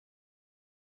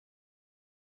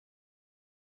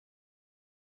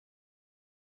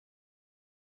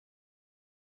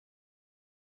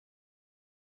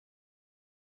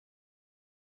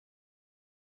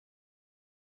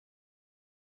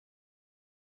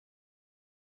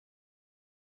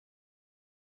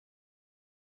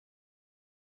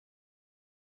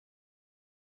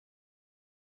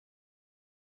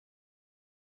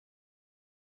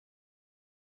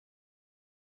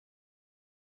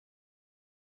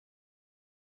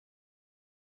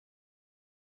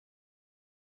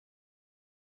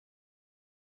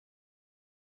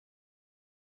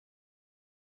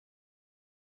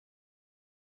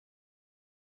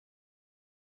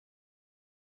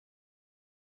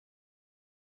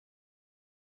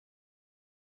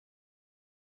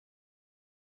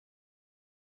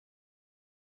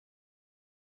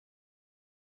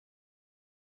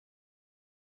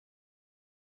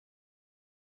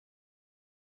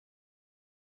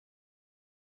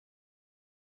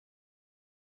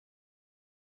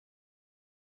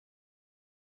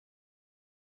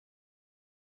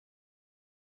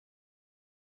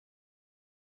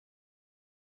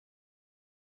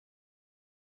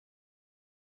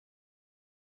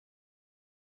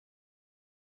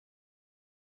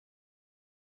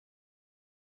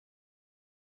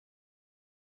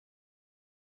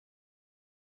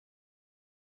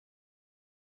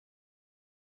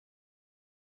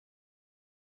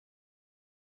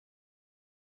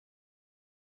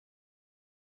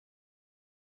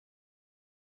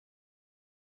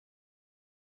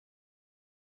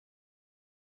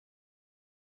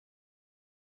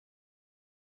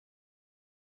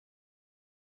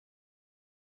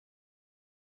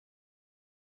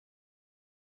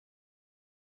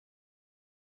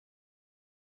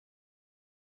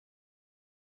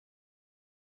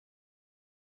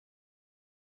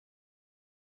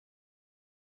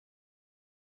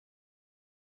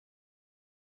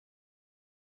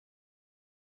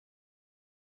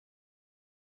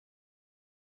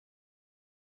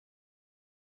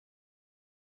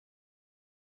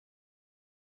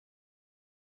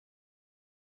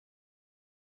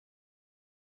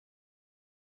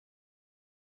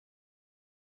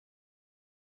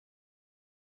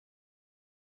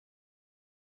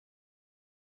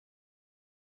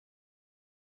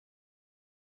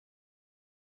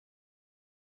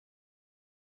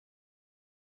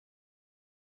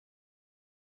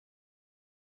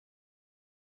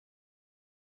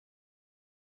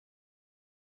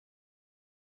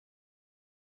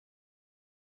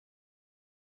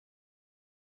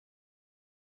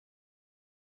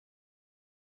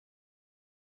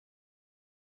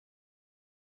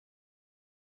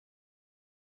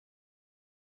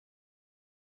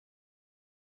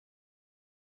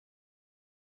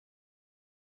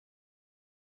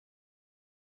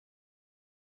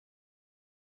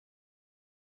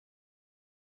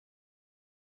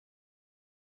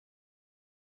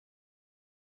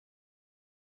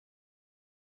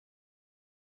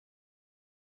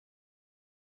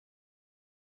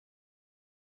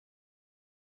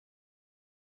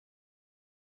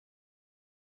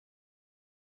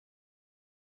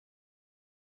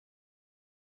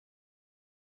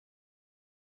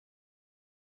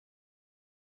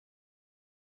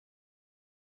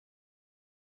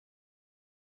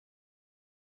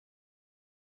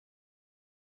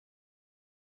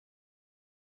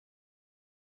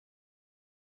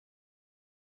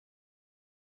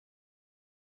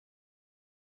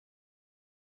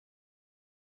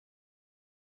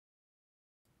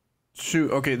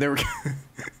Shoot, okay, there we go.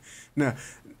 No,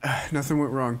 nothing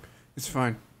went wrong. It's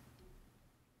fine.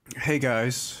 Hey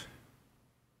guys.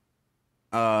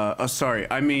 Oh, sorry.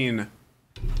 I mean,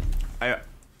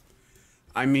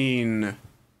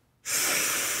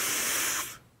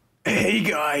 hey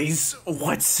guys,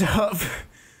 what's up?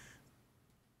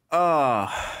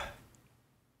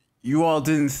 You all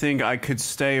didn't think I could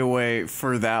stay away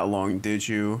for that long, did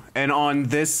you? And on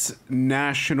this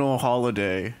national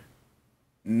holiday,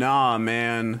 nah,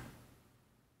 man.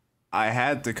 I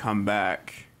had to come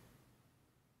back.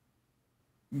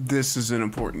 This is an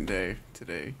important day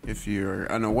today. If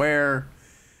you're unaware,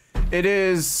 it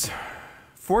is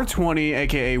 420,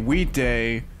 aka Wheat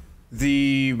Day,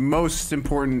 the most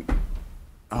important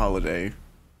holiday.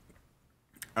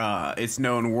 It's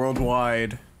known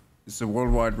worldwide. It's a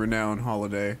worldwide renowned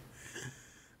holiday.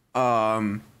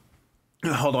 Hold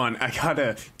on, I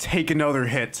gotta take another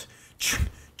hit.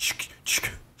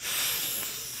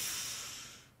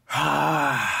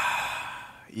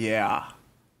 Yeah,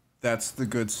 that's the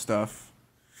good stuff.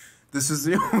 This is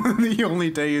the only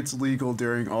day it's legal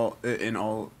in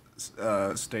all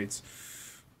states.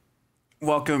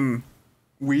 Welcome,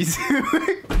 weed.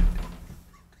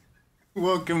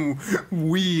 Welcome,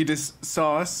 weed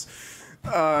sauce.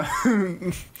 How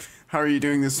are you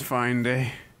doing this fine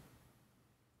day?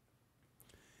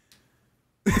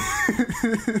 This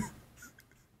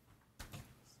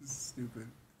is stupid.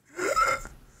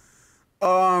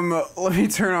 Let me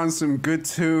turn on some good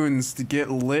tunes to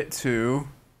get lit to.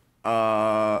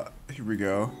 Here we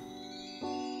go.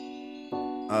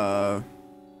 A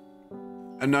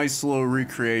nice little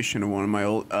recreation of one of my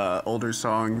older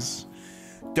songs.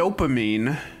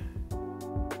 Dopamine.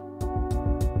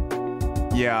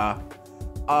 Yeah.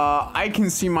 I can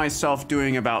see myself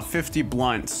doing about 50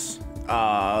 blunts,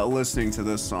 listening to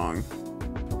this song.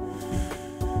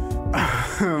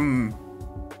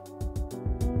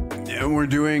 And we're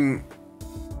doing,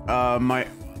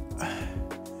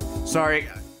 sorry,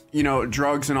 you know,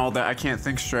 drugs and all that, I can't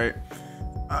think straight.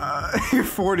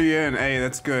 40 in, hey,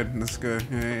 that's good, that's good.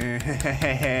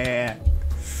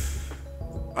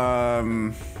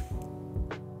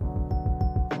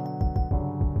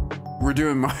 We're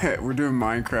doing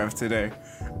Minecraft today.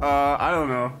 I don't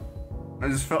know. I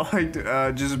just felt like,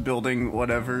 just building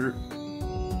whatever.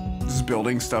 Just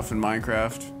building stuff in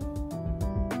Minecraft.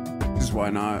 Because why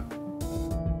not?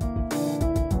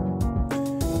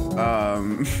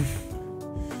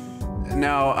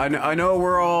 Now, I know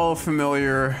we're all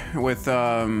familiar with, you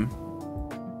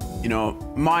know,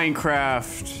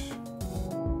 Minecraft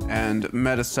and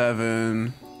Meta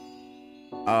 7.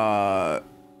 The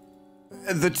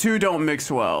two don't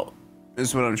mix well,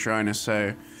 is what I'm trying to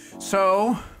say.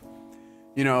 So,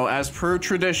 you know, as per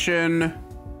tradition,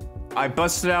 I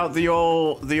busted out the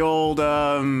old,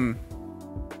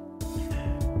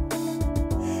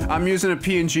 I'm using a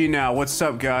PNG now. What's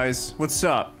up, guys? What's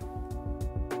up?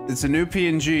 It's a new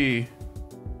PNG.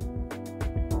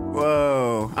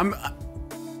 Whoa.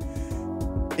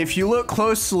 If you look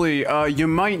closely, you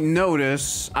might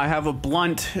notice I have a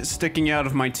blunt sticking out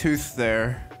of my tooth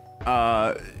there.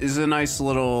 Is a nice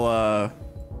little,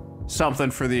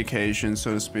 something for the occasion,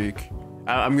 so to speak.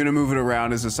 I'm gonna move it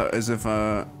around as if,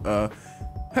 hey,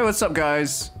 what's up,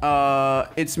 guys?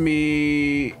 It's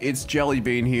me, it's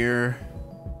Jellybean here.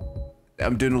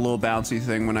 I'm doing a little bouncy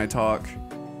thing when I talk.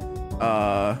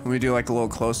 Let me do like a little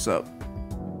close-up.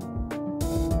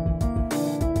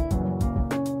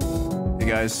 Hey,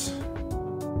 guys.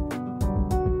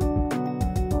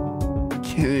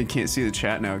 You can't see the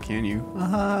chat now, can you?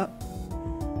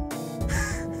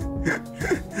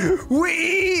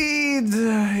 Weed!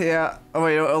 Yeah. Oh,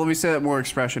 wait, let me say that more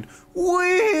expression.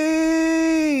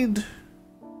 Weed!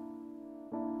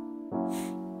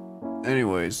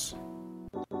 Anyways.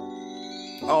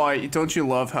 Oh, don't you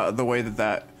love how the way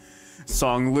that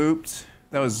song looped?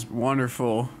 That was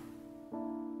wonderful.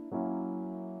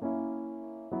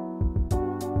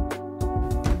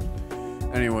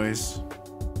 Anyways.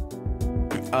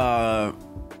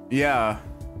 Yeah.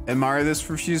 Admire this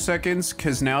for a few seconds,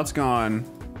 cause now it's gone.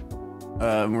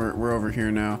 We're over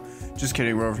here now. Just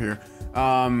kidding, we're over here.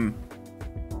 And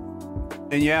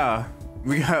yeah,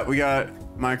 we got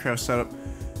Minecraft set up.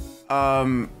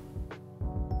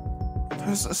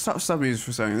 Stop music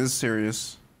for a second. This is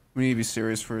serious. We need to be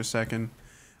serious for a second.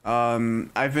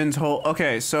 I've been told.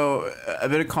 Okay, so a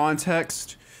bit of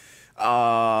context. Okay,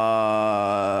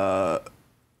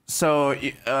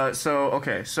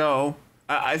 so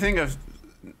I think I've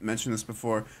mentioned this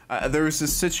before. There was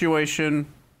this situation.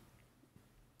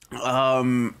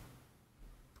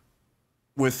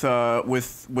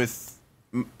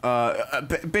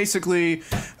 Basically,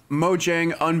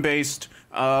 Mojang unbased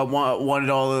wanted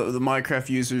all the Minecraft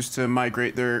users to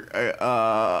migrate their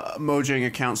Mojang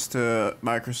accounts to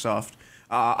Microsoft.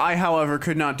 I, however,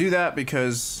 could not do that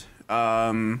because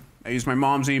I used my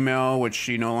mom's email, which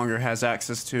she no longer has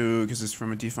access to because it's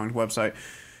from a defunct website.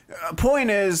 Point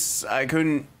is, I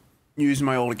couldn't use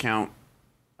my old account,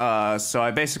 so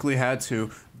I basically had to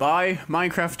buy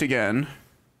Minecraft again,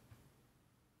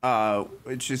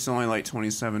 which is only like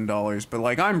 $27, but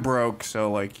like I'm broke,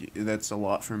 so like that's a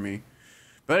lot for me.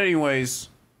 But anyways,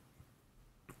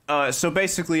 so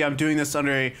basically I'm doing this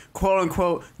under a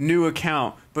quote-unquote new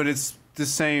account, but it's the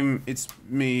same, it's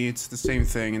me, it's the same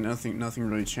thing, and nothing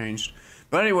really changed.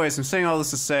 But anyways, I'm saying all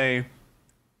this to say,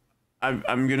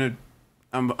 I'm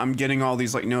getting all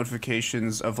these like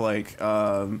notifications of like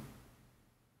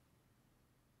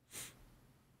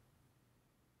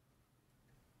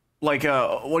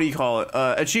what do you call it?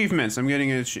 Achievements. I'm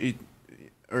getting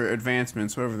or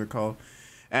advancements, whatever they're called.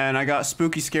 And I got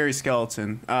Spooky Scary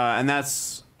Skeleton. And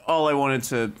that's all I wanted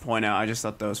to point out. I just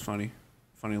thought that was funny.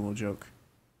 Funny little joke.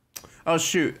 Oh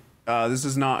shoot. This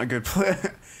is not a good play.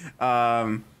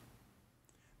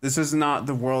 This is not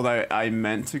the world I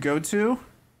meant to go to.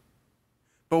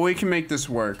 But we can make this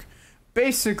work.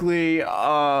 Basically,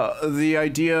 the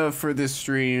idea for this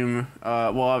stream,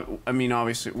 well, I mean,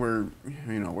 obviously we're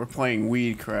playing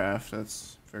Weedcraft.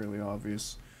 That's fairly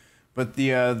obvious. But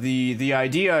the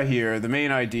idea here, the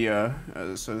main idea,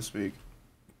 so to speak,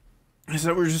 is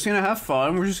that we're just gonna have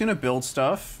fun. We're just gonna build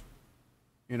stuff,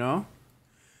 you know.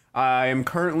 I am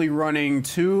currently running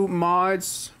 2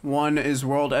 mods. One is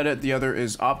World Edit, the other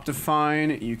is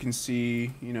Optifine. You can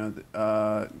see, you know,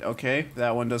 okay,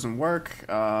 that one doesn't work.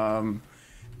 Does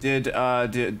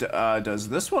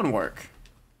this one work?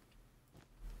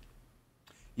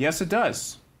 Yes, it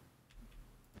does.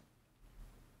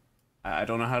 I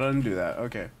don't know how to undo that.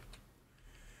 Okay.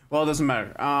 Well, it doesn't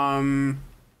matter.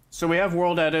 So we have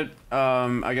World Edit.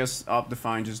 I guess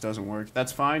Optifine just doesn't work.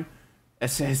 That's fine. It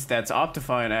says that's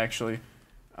Optifine, actually.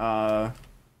 What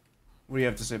do you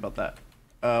have to say about that?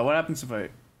 What happens if I...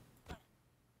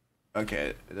 Okay,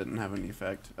 it didn't have any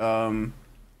effect.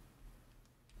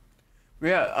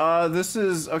 Yeah, this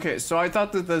is... Okay, so I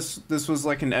thought that this was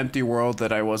like an empty world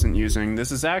that I wasn't using.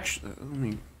 This is actually... Let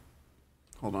me...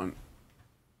 Hold on.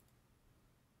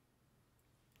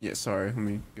 Yeah, sorry. Let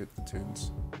me get the tunes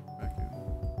back in.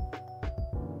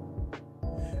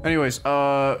 Anyways,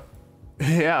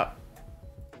 yeah.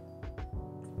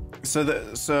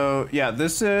 So yeah,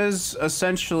 this is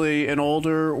essentially an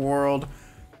older world,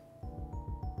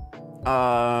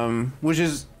 which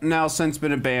has now since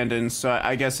been abandoned. So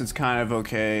I guess it's kind of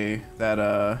okay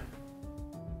that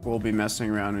we'll be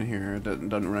messing around in here. It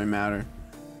doesn't really matter.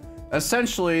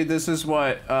 Essentially, this is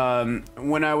what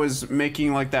when I was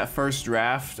making like that first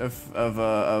draft of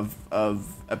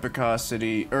Epica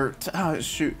City or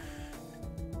shoot,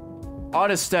 Odd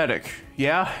Aesthetic.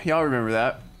 Yeah, y'all remember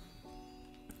that.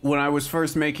 When I was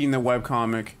first making the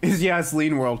webcomic, yeah, it's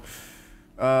Lean World.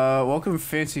 Welcome,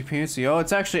 Fancy Pantsy. Oh,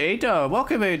 it's actually A-Dub.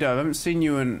 Welcome, A-Dub. I haven't seen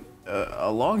you in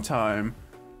a long time.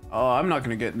 Oh, I'm not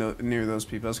gonna get near those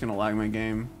people. That's gonna lag my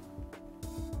game.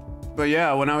 But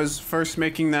yeah, when I was first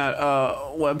making that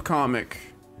webcomic,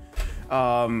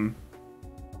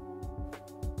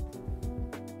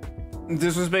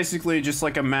 this was basically just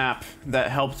like a map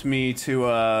that helped me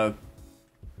to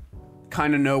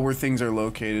kind of know where things are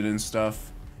located and stuff.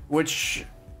 Which,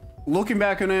 looking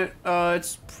back on it,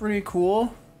 it's pretty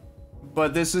cool.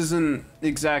 But this isn't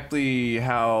exactly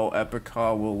how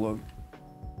Epica will look.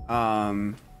 I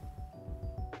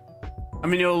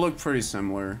mean, it'll look pretty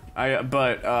similar.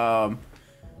 But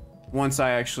once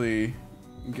I actually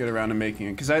get around to making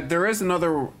it, because there is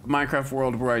another Minecraft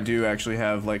world where I do actually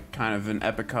have like kind of an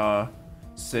Epica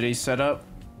city set up.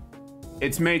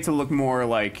 It's made to look more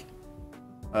like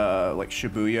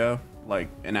Shibuya, like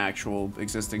an actual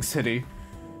existing city,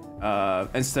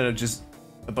 instead of just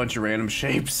a bunch of random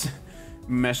shapes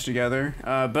meshed together.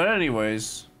 But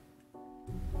anyways,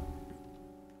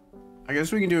 I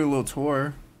guess we can do a little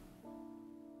tour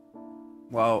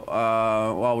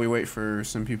while we wait for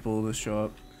some people to show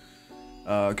up,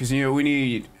 because you know we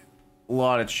need a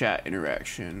lot of chat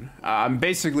interaction. I'm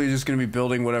basically just gonna be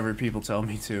building whatever people tell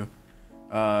me to.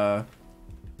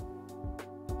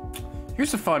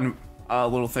 Here's a fun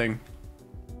little thing.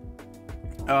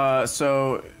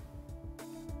 So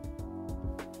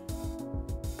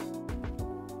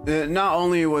not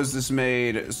only was this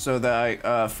made so that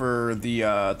I for the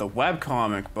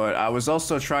webcomic, but I was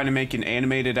also trying to make an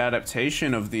animated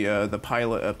adaptation of the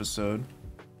pilot episode.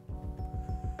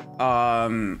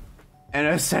 And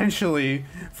essentially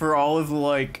for all of the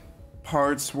like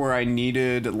parts where I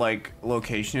needed like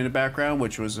location in the background,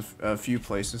 which was a few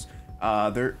places.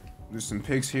 There's some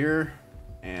pigs here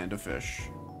and a fish.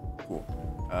 Cool.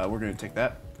 We're gonna take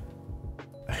that.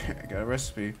 I got a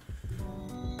recipe.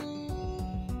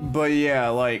 But yeah,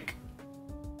 like,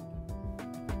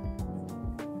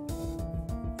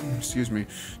 excuse me,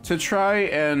 to try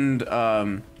and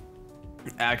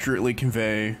accurately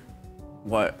convey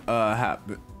what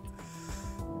happened.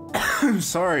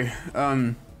 Sorry.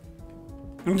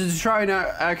 To try and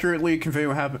accurately convey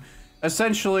what happened.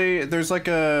 Essentially, this is like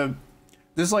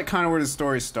kind of where the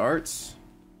story starts.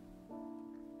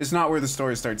 It's not where the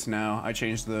story starts now. I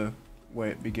changed the way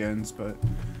it begins, but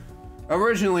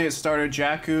originally it started.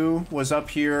 Jakku was up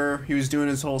here. He was doing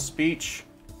his whole speech.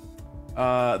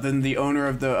 Then the owner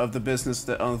of the business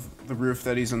of the roof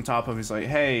that he's on top of, he's like,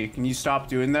 "Hey, can you stop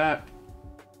doing that?"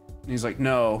 And he's like,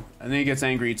 "No." And then he gets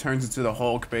angry. He turns into the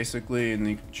Hulk, basically, and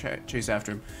they chase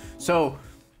after him. So,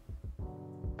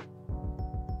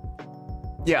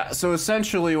 yeah. So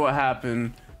essentially, what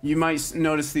happened? You might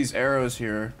notice these arrows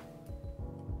here.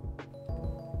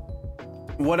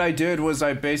 What I did was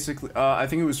I basically, I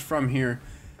think it was from here.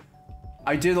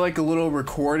 I did like a little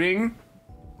recording.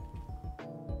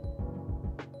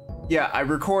 Yeah, I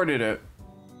recorded it.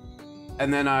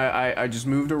 And then I just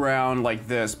moved around like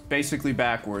this, basically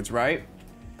backwards, right?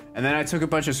 And then I took a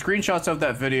bunch of screenshots of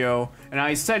that video, and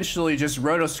I essentially just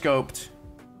rotoscoped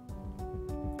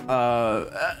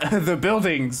the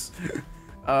buildings,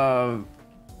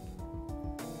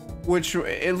 which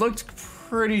it looked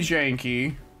pretty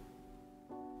janky.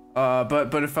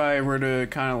 But if I were to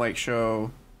kind of like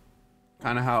show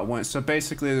kind of how it went. So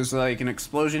basically there's like an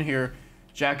explosion here.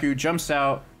 Jakku jumps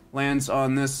out, lands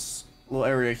on this little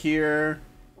area here,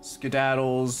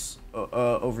 skedaddles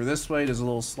over this way, does a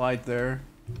little slide there,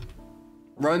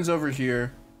 runs over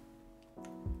here,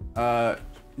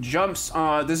 jumps,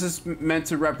 this is meant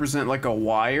to represent like a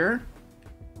wire,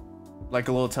 like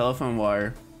a little telephone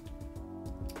wire.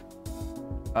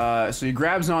 So he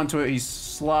grabs onto it, he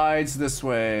slides this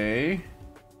way.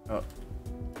 Oh,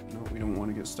 no, we don't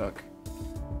want to get stuck.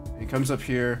 He comes up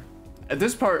here.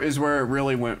 This part is where it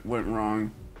really went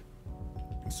wrong.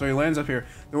 So he lands up here.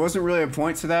 There wasn't really a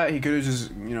point to that. He could have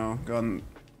just, you know, gone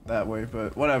that way,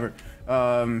 but whatever.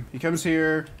 He comes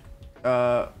here.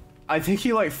 I think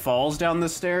he like falls down the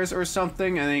stairs or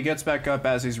something, and then he gets back up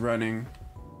as he's running.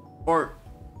 Or,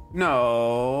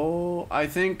 no, I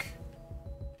think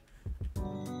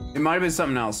it might have been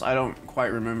something else. I don't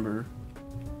quite remember.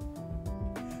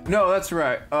 No, that's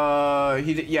right.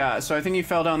 Yeah, so I think he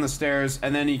fell down the stairs,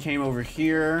 and then he came over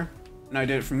here, and I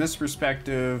did it from this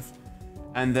perspective,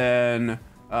 and then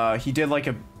he did like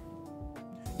a...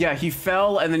 Yeah, he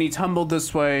fell, and then he tumbled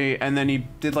this way, and then he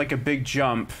did like a big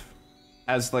jump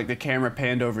as like the camera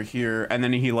panned over here, and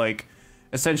then he like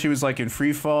essentially was like in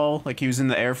free fall, like he was in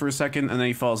the air for a second, and then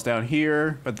he falls down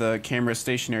here, but the camera is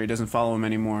stationary, doesn't follow him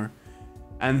anymore.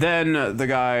 And then the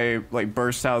guy like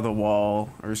bursts out of the wall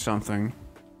or something.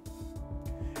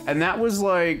 And that was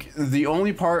like the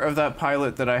only part of that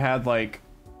pilot that I had like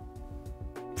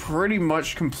pretty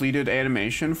much completed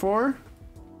animation for.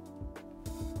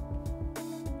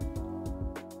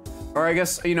 Or I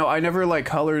guess, you know, I never like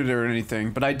colored it or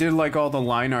anything, but I did like all the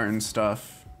line art and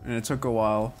stuff, and it took a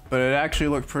while, but it actually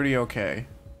looked pretty okay.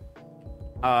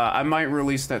 I might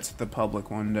release that to the public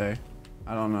one day.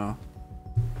 I don't know.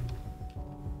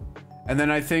 And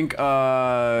then I think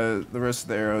the rest of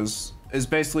the arrows is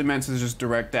basically meant to just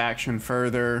direct action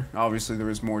further. Obviously there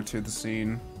was more to the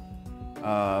scene,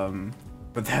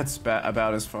 but that's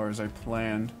about as far as I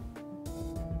planned.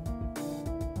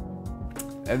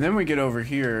 And then we get over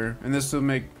here, and this will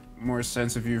make more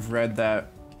sense if you've read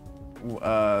that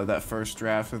that first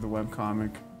draft of the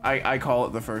webcomic. I call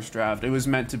it the first draft. It was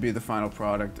meant to be the final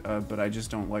product, but I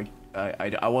just don't like.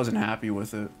 I wasn't happy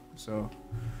with it, so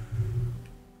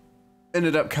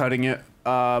ended up cutting it.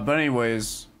 But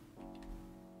anyways,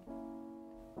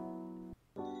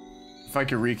 if I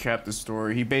could recap the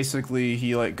story,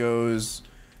 he like goes.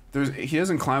 He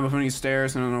doesn't climb up any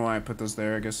stairs. I don't know why I put those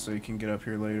there. I guess so you can get up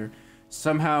here later.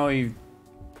 Somehow he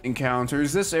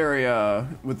encounters this area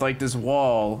with like this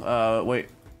wall. Wait.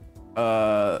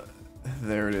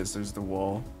 There it is. There's the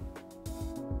wall.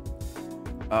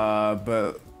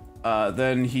 But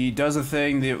then he does a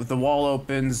thing. The wall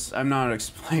opens. I'm not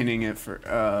explaining it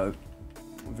for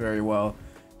very well.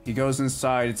 He goes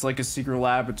inside. It's like a secret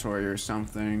laboratory or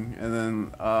something. And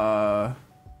then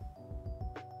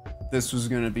this was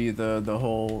gonna be the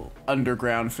whole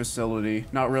underground facility.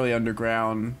 Not really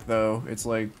underground though. It's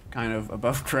like kind of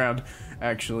above ground,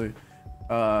 actually.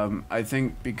 I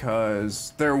think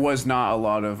because there was not a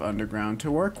lot of underground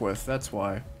to work with, that's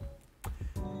why.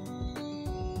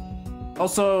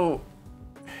 Also,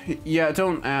 yeah,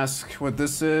 don't ask what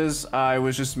this is. I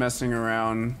was just messing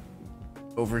around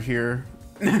over here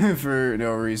for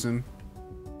no reason.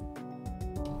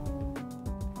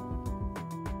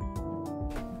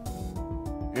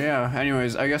 Yeah,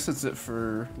 anyways, I guess that's it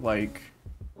for, like,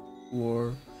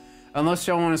 lore. Unless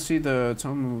y'all want to see the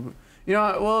Tomobile. You know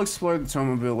what, we'll explore the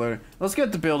Tomobile later. Let's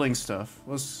get the building stuff.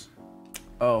 Let's...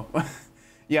 Oh.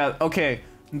 Yeah, okay.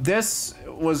 This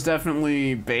was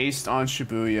definitely based on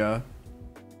Shibuya.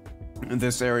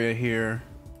 This area here.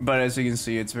 But as you can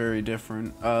see, it's very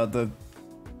different. The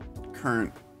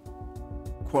current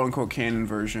quote-unquote canon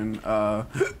version,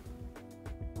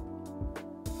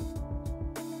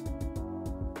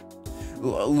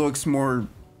 looks more,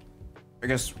 I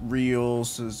guess, real.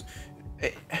 So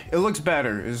it looks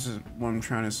better, is what I'm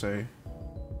trying to say.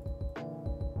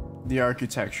 The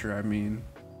architecture, I mean.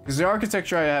 Because the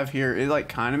architecture I have here, it like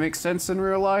kind of makes sense in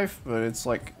real life, but it's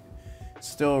like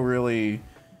still really,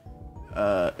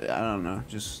 I don't know,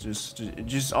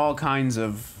 just all kinds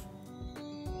of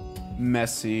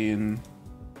messy and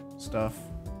stuff.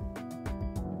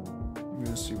 I'm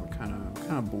gonna see what kind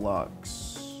of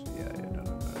blocks. Yeah, none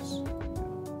of this.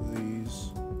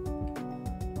 These.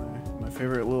 My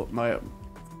favorite my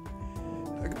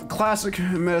classic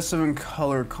massive and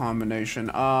color combination.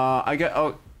 I get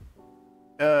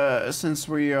since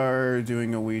we are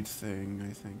doing a weed thing,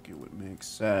 I think it would make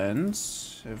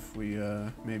sense if we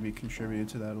maybe contributed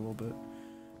to that a little bit.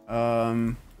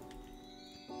 We're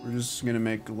just gonna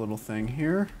make a little thing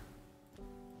here.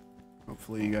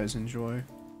 Hopefully you guys enjoy.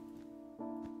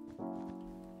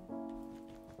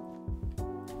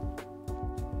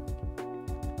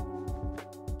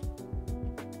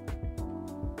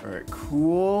 Alright,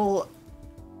 cool.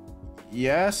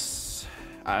 Yes.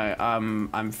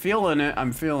 I'm feeling it.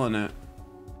 I'm feeling it.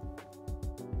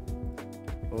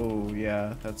 Oh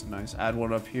yeah, that's nice. Add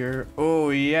one up here. Oh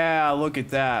yeah, look at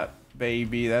that,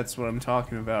 baby. That's what I'm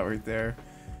talking about right there.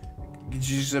 Could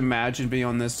you just imagine being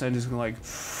on this side, just like,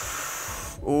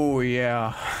 oh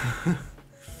yeah.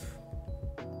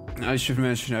 I should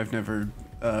mention I've never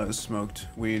smoked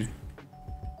weed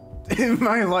in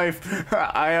my life.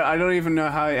 I don't even know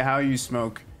how you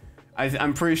smoke.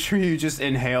 I'm pretty sure you just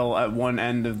inhale at one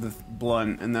end of the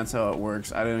blunt, and that's how it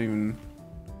works. I don't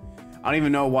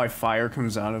even know why fire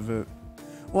comes out of it.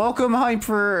 Welcome,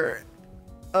 Hyper,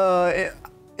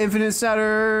 Infinite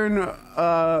Saturn,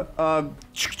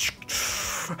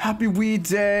 happy weed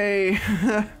day.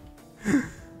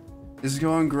 It's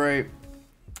going great.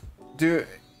 Dude,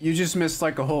 you just missed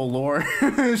like a whole lore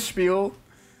spiel.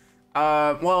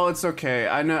 Well, it's okay.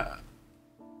 I know,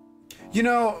 you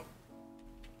know,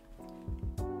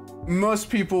 most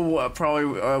people probably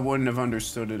wouldn't have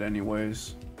understood it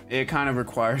anyways. It kind of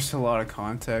requires a lot of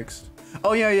context.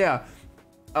 Oh yeah.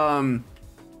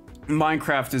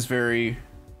 Minecraft is very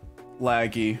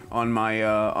laggy on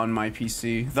my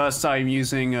PC. Thus, I'm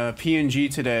using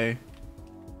PNG today.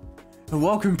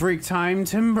 Welcome, Break Time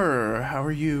Timber. How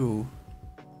are you?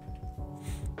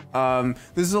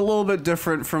 This is a little bit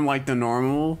different from like the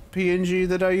normal PNG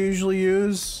that I usually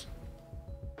use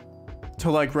to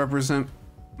like represent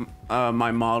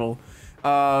my model.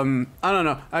 I don't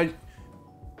know.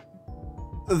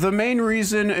 The main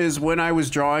reason is when I was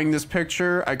drawing this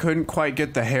picture, I couldn't quite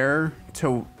get the hair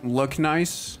to look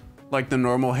nice, like the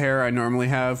normal hair I normally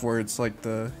have, where it's like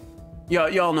the,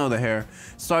 y'all know the hair.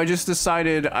 So I just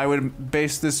decided I would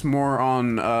base this more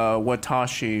on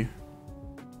Watashi,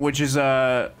 which is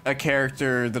a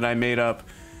character that I made up,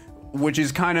 which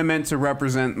is kind of meant to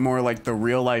represent more like the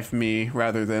real life me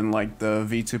rather than like the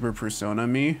VTuber persona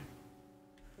me.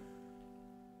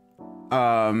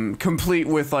 Complete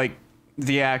with like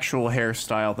the actual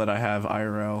hairstyle that I have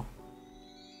IRL.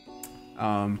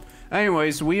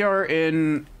 Anyways, we are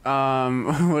in,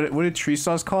 what did Tree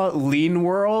Sauce call it? Lean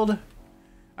World?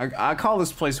 I call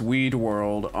this place Weed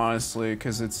World, honestly,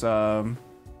 because it's, you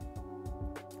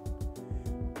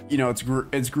know,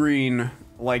 it's green,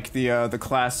 like the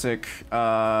classic,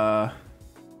 I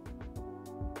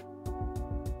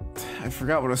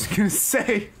forgot what I was gonna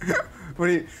say.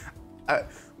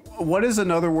 What is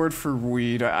another word for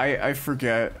weed? I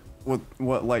forget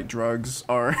what like drugs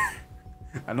are.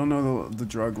 I don't know the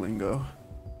drug lingo.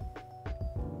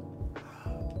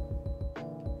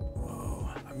 Whoa,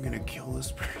 I'm gonna kill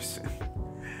this person.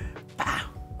 Ah.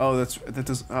 Oh, that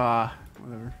does,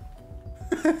 whatever.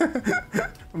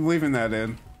 I'm leaving that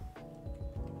in.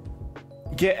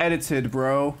 Get edited,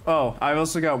 bro. Oh, I've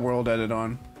also got world edit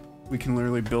on. We can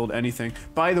literally build anything.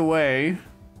 By the way,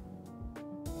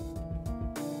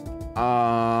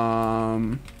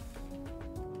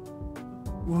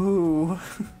 Woo.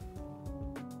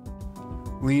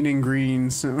 Leaning green,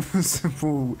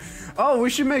 simple. Oh, we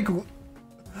should make.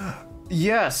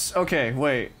 Yes. Okay.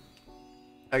 Wait.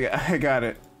 I got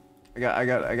it. I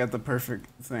got the perfect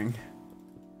thing.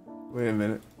 Wait a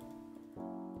minute.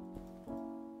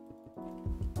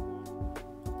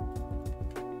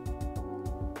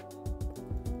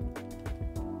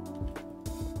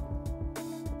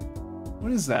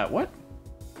 What is that? What?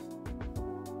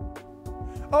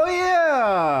 Oh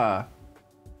yeah!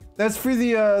 That's for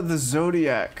the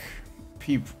Zodiac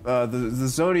the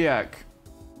Zodiac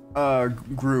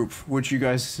group, which you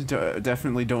guys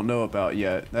definitely don't know about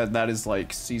yet. That is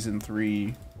like season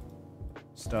 3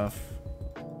 stuff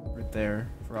right there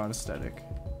for Odd Aesthetic.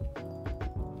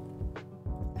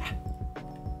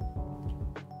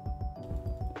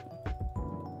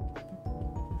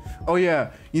 Oh yeah,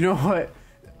 you know what?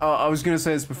 I was gonna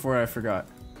say this before I forgot.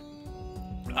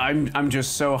 I'm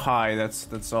just so high.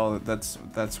 That's all.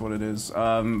 That's what it is.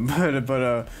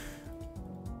 But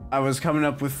I was coming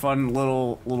up with fun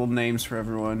little names for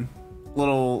everyone.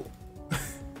 Little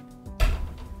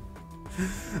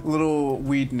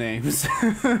weed names.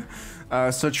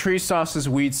 So tree sauce is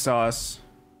weed sauce.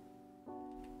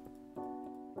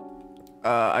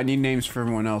 I need names for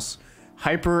everyone else.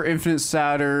 Hyper Infinite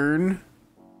Saturn.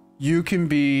 You can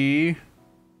be.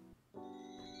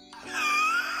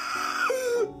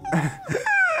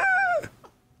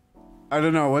 I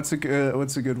don't know. What's a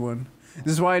good one?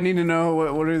 This is why I need to know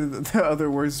what are the other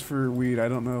words for weed. I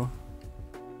don't know.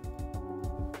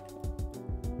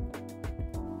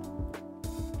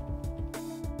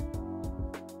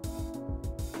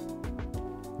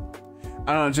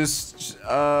 I don't know. Just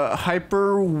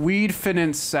hyper weed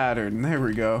finance Saturn. There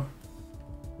we go.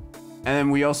 And then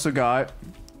we also got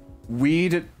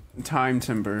weed time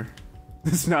timber.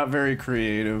 It's not very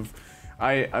creative.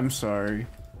 I'm sorry.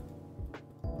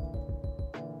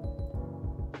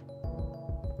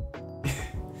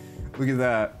 Look at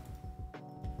that.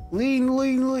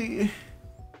 Lean.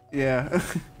 Yeah.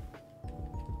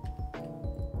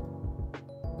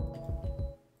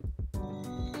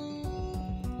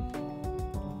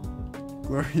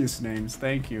 Glorious names.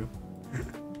 Thank you.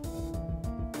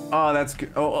 Oh, that's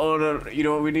good. Oh, no, you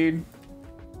know what we need?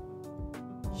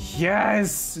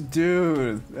 Yes,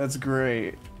 dude. That's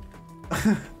great.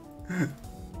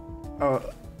 Oh,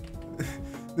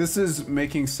 this is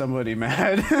making somebody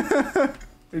mad.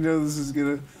 I know this is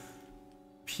gonna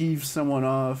peeve someone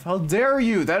off. How dare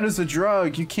you? That is a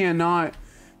drug. You cannot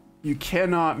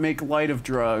make light of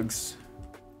drugs.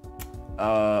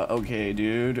 Okay,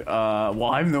 dude. Well,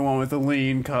 I'm the one with the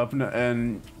lean cup,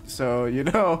 and so, you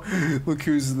know, look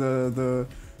who's the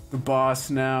boss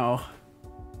now.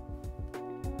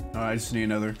 Oh, I just need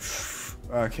another.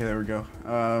 Okay, there we go.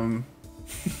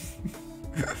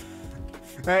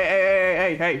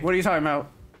 Hey, what are you talking about?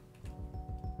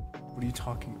 What are you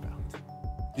talking about?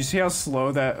 Do you see how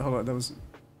slow that, hold on, that was,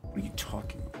 what are you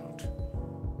talking about?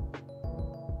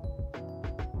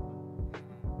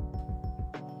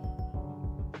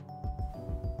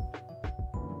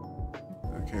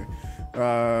 Okay.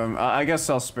 I guess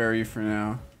I'll spare you for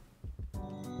now.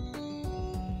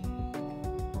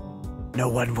 No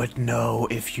one would know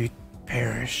if you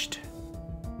perished.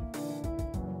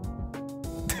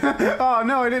 Oh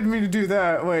no, I didn't mean to do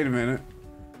that. Wait a minute.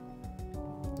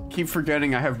 Keep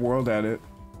forgetting I have World Edit.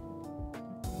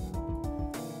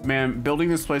 Man, building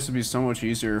this place would be so much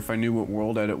easier if I knew what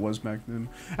World Edit was back then.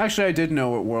 Actually, I did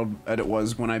know what World Edit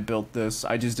was when I built this.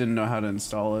 I just didn't know how to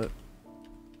install it.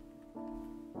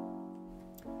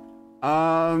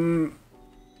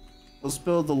 Let's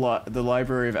build the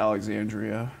Library of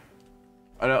Alexandria.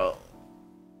 I don't.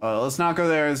 Let's not go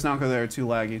there. Let's not go there. Too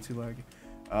laggy. Too laggy.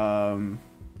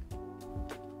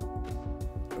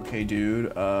 Okay,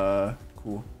 dude.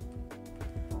 Cool.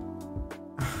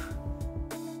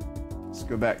 Let's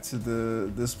go back to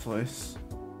this place.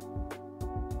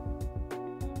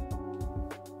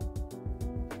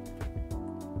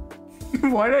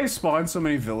 Why did I spawn so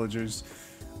many villagers?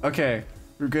 Okay,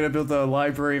 we're gonna build the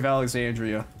Library of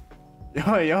Alexandria.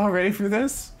 Y'all ready for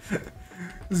this?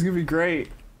 This is gonna be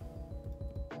great.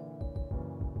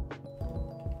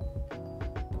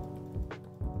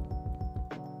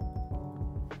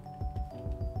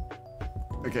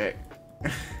 Okay.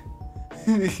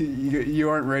 you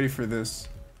aren't ready for this.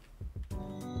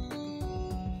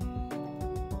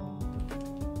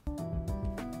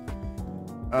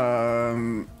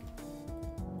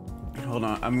 Hold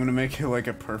on. I'm gonna make it like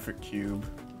a perfect cube.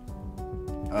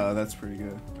 That's pretty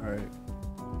good. Alright.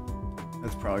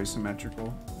 That's probably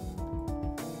symmetrical.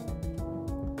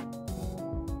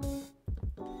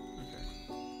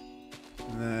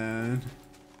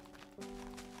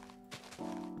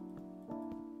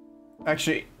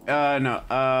 Actually, no,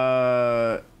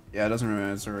 yeah, it doesn't really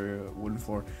matter, it's already a wooden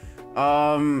floor.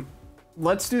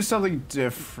 Let's do something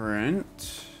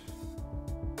different.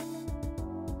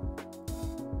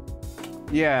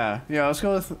 Yeah, let's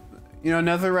go with, you know,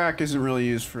 netherrack isn't really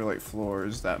used for, like,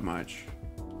 floors that much.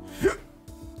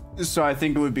 So I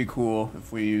think it would be cool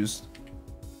if we used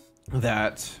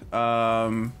that.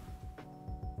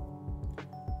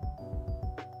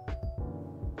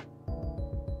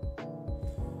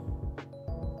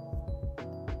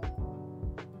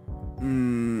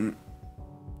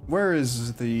 Where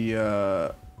is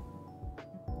the,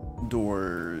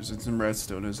 doors? It's in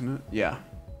redstone, isn't it? Yeah.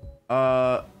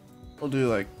 We'll do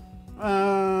like,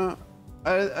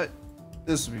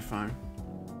 this will be fine.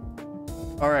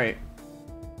 All right.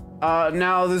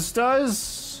 Now this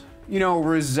does, you know,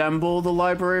 resemble the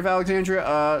Library of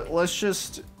Alexandria. Let's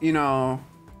just, you know,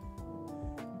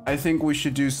 I think we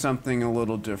should do something a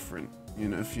little different, you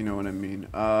know, if you know what I mean.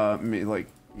 Like,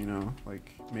 you know,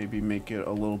 like maybe make it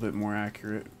a little bit more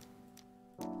accurate.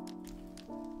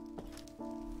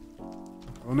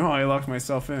 Oh no, I locked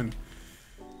myself in.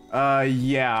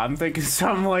 Yeah, I'm thinking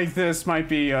something like this might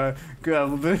be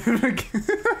good.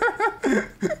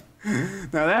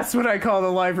 Now that's what I call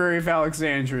the Library of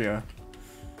Alexandria.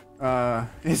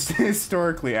 It's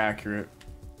historically accurate.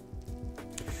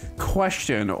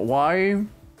 Question, why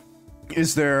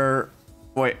is there...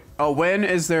 Wait, when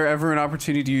is there ever an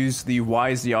opportunity to use the why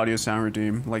is the audio sound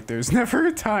redeem? Like, there's never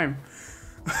a time.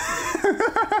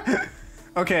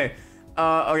 Okay,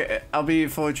 okay, I'll be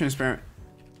fully transparent.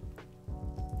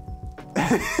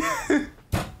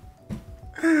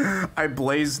 I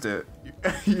blazed it.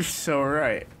 You're so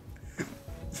right.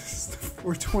 This is the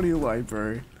 420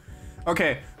 library.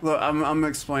 Okay, look, I'm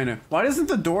explaining. Why doesn't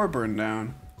the door burn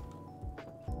down?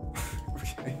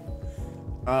 Okay.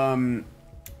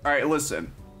 Alright,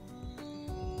 listen.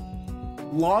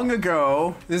 Long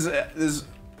ago, this is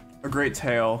a great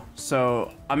tale,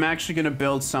 so I'm actually gonna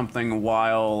build something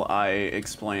while I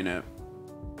explain it.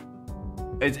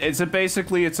 It's a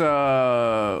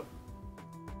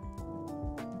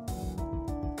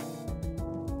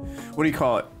what do you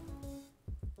call it?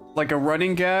 Like a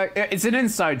running gag? It's an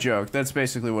inside joke. That's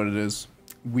basically what it is.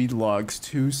 Weed logs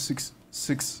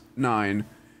 2669.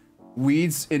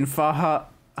 Weeds in Faha.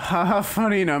 Haha,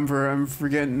 funny number. I'm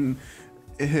forgetting.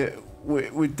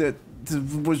 With that,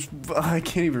 which I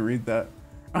can't even read that.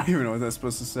 I don't even know what that's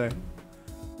supposed to say.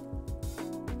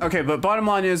 Okay, but bottom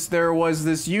line is there was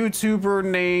this YouTuber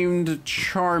named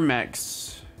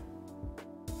Charmex.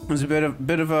 It was a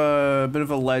bit of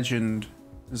a legend,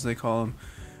 as they call him.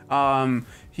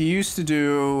 He used to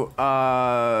do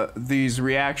these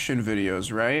reaction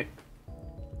videos, right?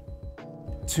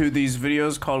 To these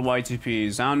videos called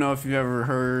YTPs. I don't know if you've ever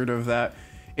heard of that.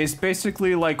 It's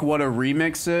basically like what a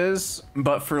remix is,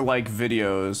 but for like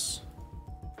videos.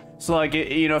 So like,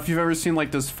 you know, if you've ever seen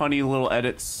like those funny little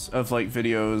edits of like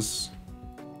videos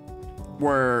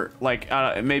where like,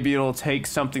 maybe it'll take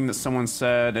something that someone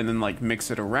said and then like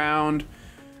mix it around,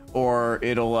 or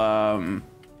it'll, oh,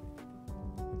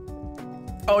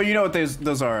 you know what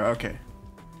those are, okay.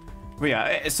 But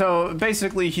yeah, so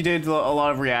basically he did a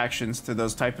lot of reactions to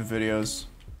those type of videos.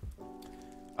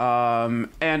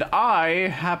 And I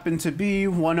happen to be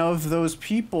one of those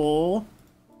people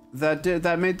that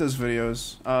made those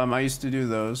videos. I used to do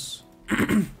those.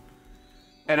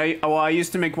 And I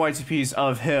used to make YTPs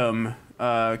of him,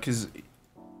 of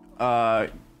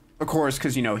course,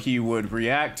 cause you know, he would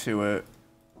react to it.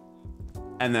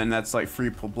 And then that's like free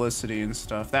publicity and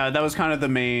stuff. That was kind of the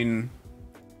main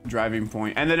driving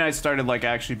point. And then I started like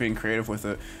actually being creative with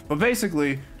it. But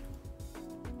basically,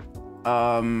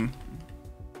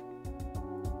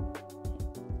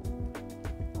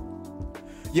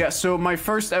 yeah, so my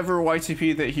first ever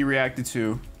YTP that he reacted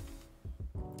to,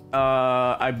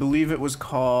 I believe it was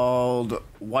called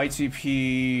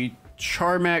YTP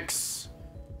Charmex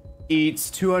eats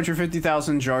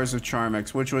 250,000 jars of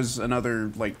Charmex, which was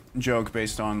another like joke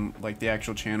based on like the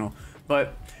actual channel.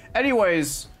 But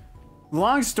anyways,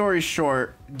 long story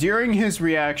short, during his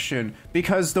reaction,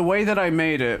 because the way that I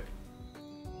made it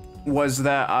was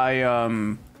that I,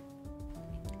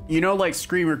 you know, like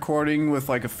screen recording with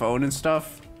like a phone and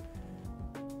stuff.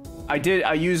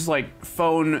 I used like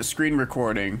phone screen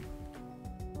recording.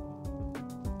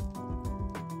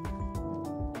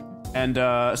 And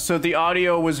so the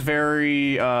audio was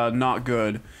very not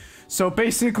good. So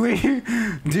basically,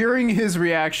 during his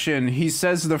reaction, he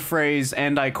says the phrase,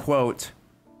 and I quote,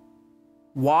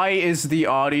 "Why is the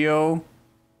audio?"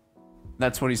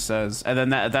 That's what he says. And then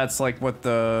that's like what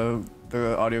the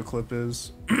audio clip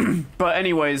is. But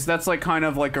anyways, that's like kind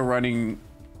of like a running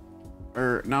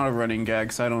or not a running gag,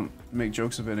 because I don't make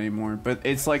jokes of it anymore, but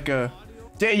it's like a,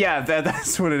 yeah,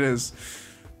 that's what it is.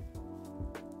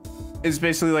 It's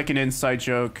basically like an inside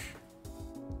joke.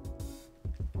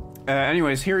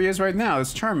 Anyways, here he is right now.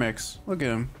 It's Charmix. Look at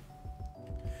him.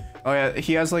 Oh yeah,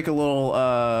 he has like a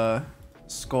little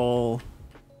skull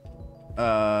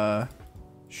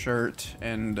shirt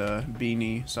and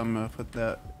beanie, so I'm gonna put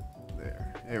that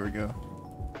there. There we go.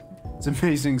 It's an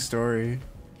amazing story.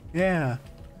 Yeah.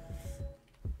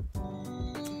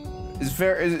 It's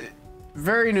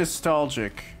very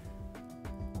nostalgic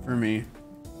for me,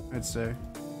 I'd say.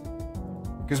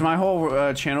 Because my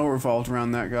whole channel revolved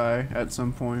around that guy at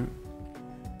some point.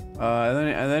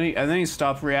 And then he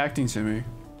stopped reacting to me.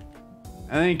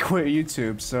 And then he quit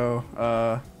YouTube, so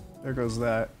there goes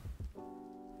that.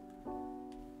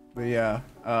 But yeah,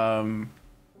 now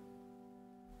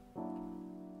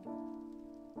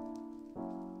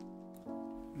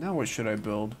what should I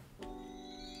build?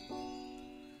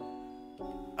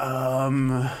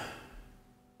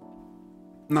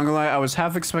 Not gonna lie, I was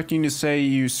half expecting to say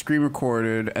you screen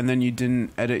recorded and then you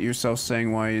didn't edit yourself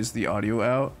saying why is the audio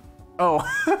out. Oh,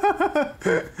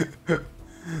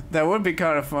 that would be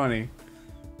kind of funny.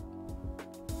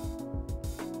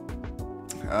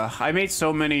 I made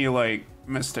so many like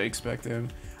mistakes back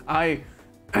then.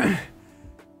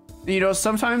 You know,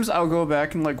 sometimes I'll go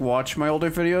back and like watch my older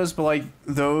videos, but like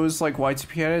those like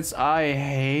Y2P edits, I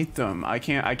hate them. I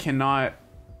cannot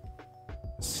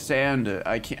stand it.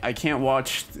 I can't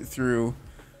watch through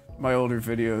my older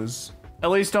videos, at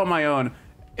least on my own.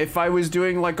 If I was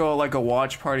doing like a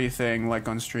watch party thing like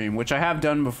on stream, which I have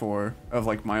done before of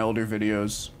like my older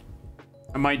videos,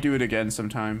 I might do it again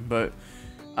sometime, but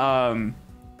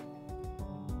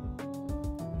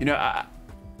you know,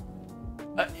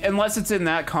 unless it's in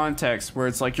that context where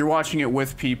it's like you're watching it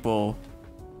with people,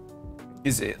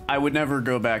 I would never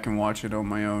go back and watch it on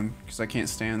my own because I can't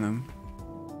stand them.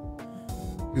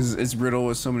 Because it's riddled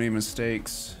with so many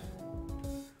mistakes.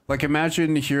 Like,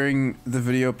 imagine hearing the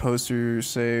video poster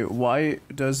say, "Why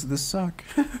does this suck?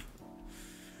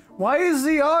 Why is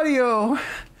the audio?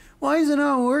 Why is it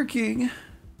not working?"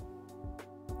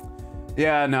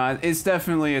 Yeah, no, it's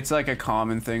like a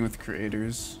common thing with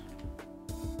creators.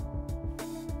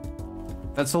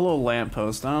 That's a little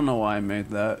lamppost. I don't know why I made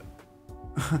that.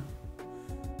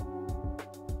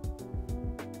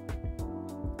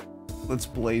 Let's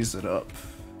blaze it up.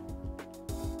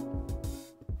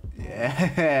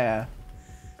 Yeah,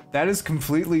 that is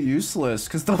completely useless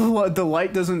because the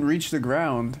light doesn't reach the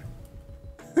ground.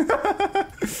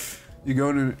 You go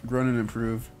and grown and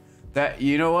improve. That,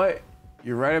 you know what?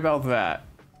 You're right about that.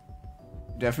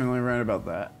 Definitely right about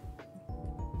that.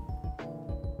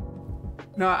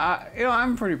 No,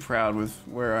 I'm pretty proud with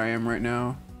where I am right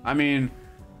now. I mean,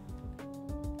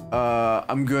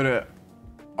 I'm good at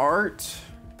art,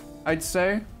 I'd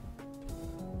say.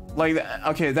 Like,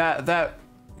 okay, that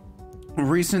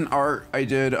recent art I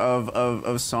did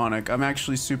of Sonic, I'm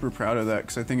actually super proud of that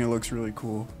because I think it looks really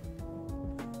cool.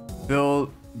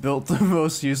 Built the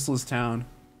most useless town.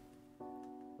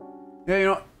 Yeah, you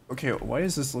know, okay, why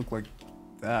does this look like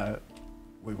that?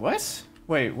 Wait, what?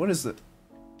 Wait, what is it?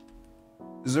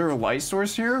 Is there a light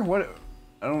source here? What?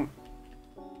 I don't...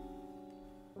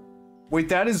 Wait,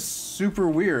 that is super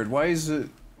weird. Why is it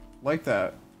like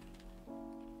that?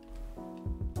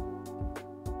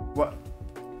 What?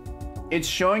 It's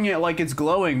showing it like it's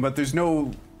glowing, but there's no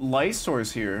light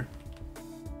source here.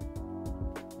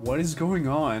 What is going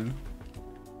on?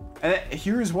 And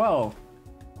here as well.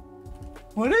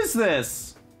 What is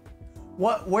this?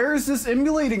 Where is this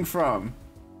emulating from?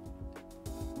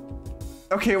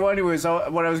 Okay, well anyways,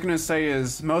 what I was gonna say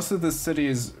is most of the city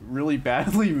is really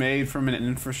badly made from an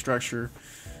infrastructure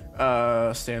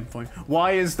standpoint.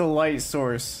 Why is the light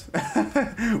source?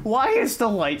 Why is the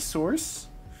light source?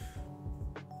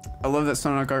 I love that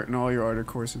Sonic art and all your art, of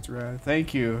course, it's rad.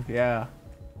 Thank you, yeah.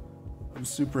 I'm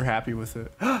super happy with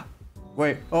it.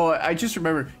 Wait, oh, I just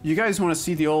remembered. You guys want to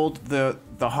see the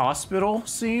hospital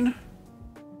scene?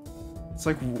 It's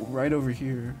like right over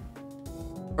here.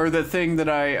 Or the thing that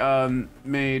I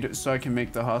made so I can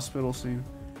make the hospital scene.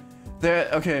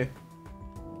 Okay.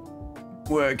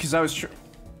 Well, because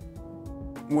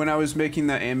when I was making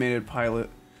that animated pilot.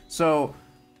 So,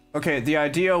 okay, the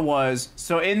idea was,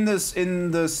 so in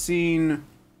the scene,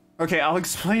 okay, I'll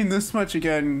explain this much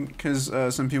again because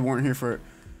some people weren't here for it.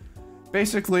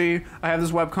 Basically, I have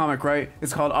this webcomic, right?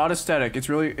 It's called Odd Aesthetic.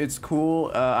 It's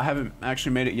cool. I haven't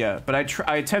actually made it yet, but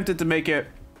I attempted to make it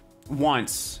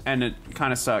once, and it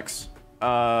kind of sucks.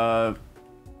 But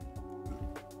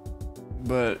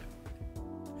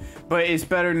it's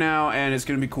better now, and it's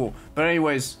gonna be cool. But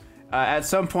anyways, at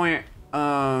some point,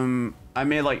 I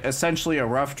made like essentially a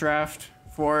rough draft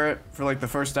for it for like the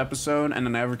first episode, and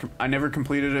then I never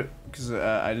completed it because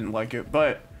I didn't like it.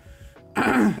 But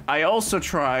I also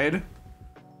tried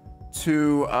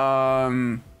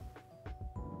to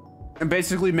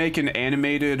basically make an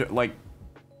animated like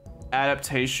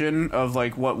adaptation of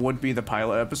like what would be the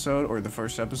pilot episode or the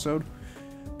first episode.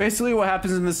 Basically, what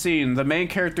happens in the scene: the main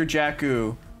character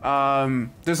Jakku.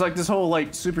 There's like this whole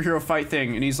like superhero fight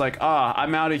thing, and he's like,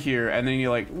 I'm out of here, and then he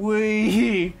like,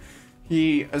 wee.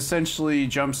 He essentially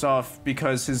jumps off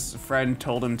because his friend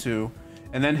told him to,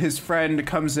 and then his friend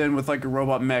comes in with like a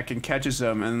robot mech and catches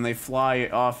him, and they fly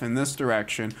off in this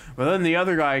direction. But then the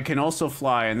other guy can also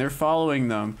fly, and they're following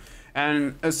them,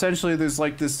 and essentially there's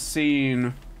like this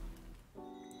scene.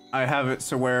 I have it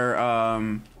so where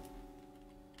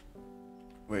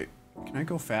wait, can I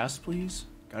go fast, please?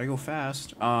 Gotta go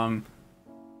fast.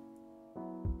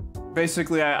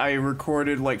 Basically, I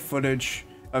recorded like footage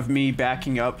of me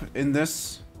backing up in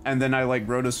this, and then I like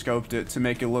rotoscoped it to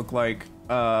make it look like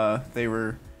they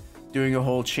were doing a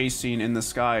whole chase scene in the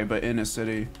sky, but in a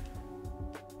city.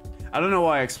 I don't know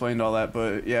why I explained all that,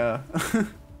 but yeah.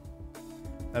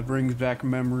 That brings back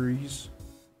memories.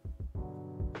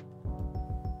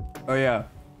 Oh yeah.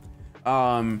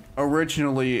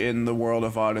 Originally in the world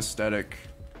of Odd Aesthetic,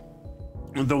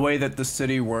 the way that the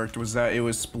city worked was that it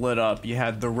was split up. You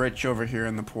had the rich over here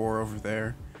and the poor over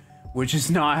there, which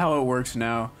is not how it works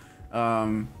now.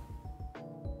 Well,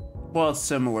 it's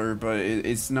similar, but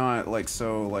it's not like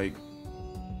so like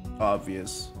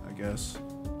obvious, I guess.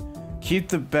 Keep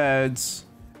the beds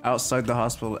outside the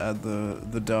hospital at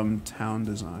the dumb town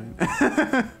design.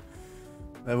 That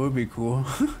would be cool.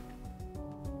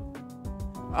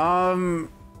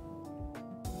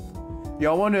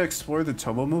 Y'all want to explore the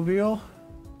Tomomobile?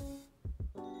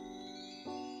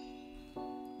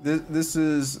 This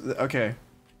is okay.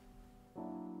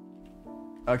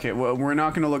 Okay, well, we're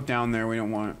not gonna look down there. We don't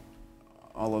want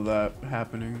all of that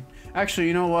happening. Actually,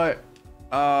 you know what?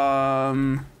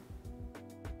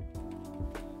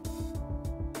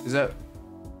 Is that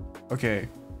okay?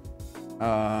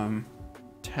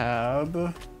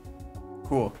 Tab.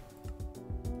 Cool.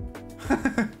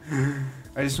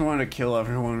 I just wanted to kill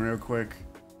everyone real quick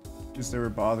because they were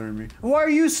bothering me. Why are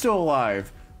you still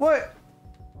alive? What?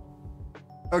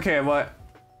 Okay, what?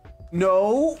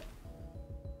 No.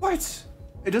 What?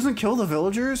 It doesn't kill the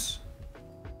villagers?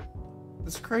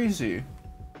 That's crazy.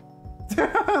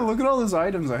 Look at all those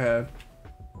items I had.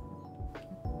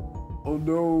 Oh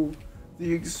no,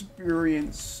 the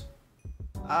experience.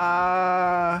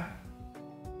 I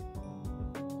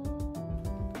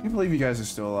can't believe you guys are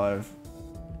still alive.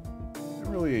 It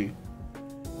really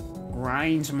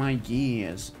grinds my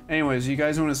gears. Anyways, you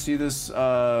guys want to see this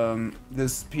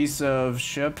this piece of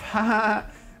ship?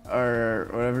 Or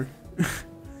whatever.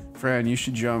 Fran, you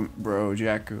should jump, bro.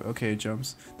 Jakku. Okay,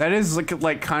 jumps. That is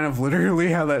like kind of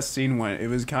literally how that scene went. It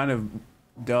was kind of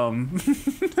dumb.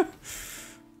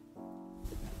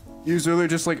 He was really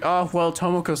just like, oh well,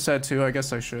 Tomoko said to, I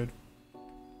guess I should.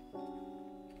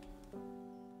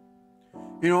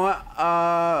 You know what?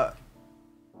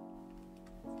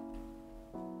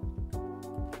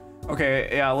 Okay,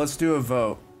 yeah, let's do a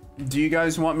vote. Do you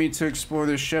guys want me to explore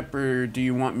this ship, or do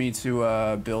you want me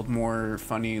to build more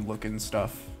funny looking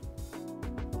stuff?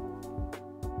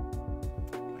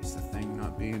 Why is the thing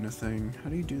not being a thing? How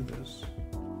do you do this?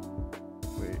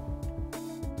 Wait.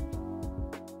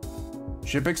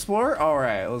 Ship Explorer?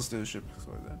 Alright, let's do the Ship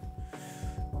Explorer then.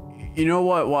 You know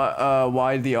what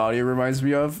why the audio reminds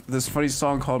me of? This funny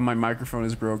song called My Microphone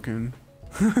Is Broken.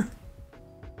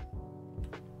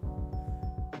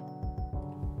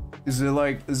 Is it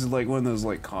like one of those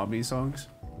like comedy songs?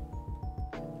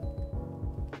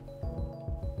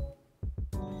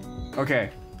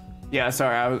 Okay. Yeah,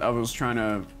 sorry, I was trying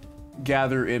to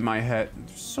gather in my head.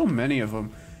 There's so many of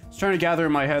them. I was trying to gather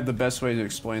in my head the best way to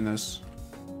explain this.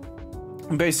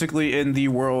 Basically, in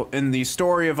the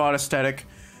story of Odd Aesthetic,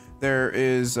 there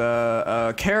is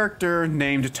a character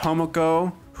named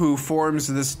Tomoko who forms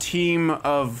this team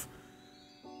of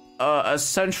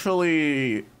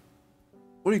essentially,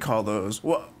 what do you call those?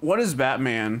 What is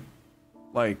Batman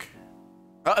like?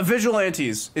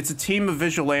 Vigilantes. It's a team of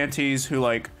vigilantes who,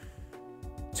 like,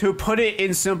 to put it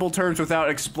in simple terms without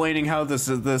explaining how the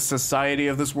society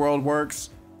of this world works,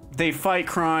 they fight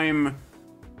crime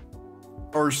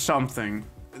or something.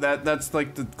 That's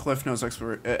like the Cliff Notes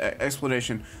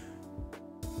explanation.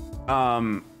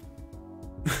 So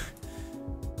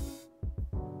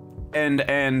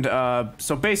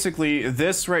basically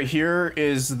this right here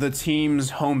is the team's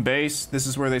home base. This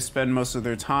is where they spend most of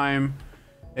their time.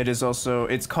 It is also,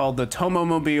 it's called the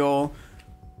Tomomobile.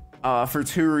 for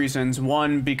two reasons.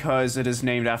 One, because it is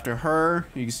named after her.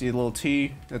 You can see a little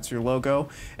T, that's your logo.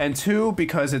 And two,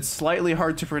 because it's slightly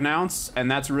hard to pronounce, and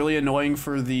that's really annoying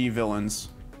for the villains.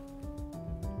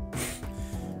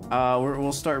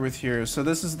 We'll start with here. So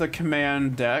this is the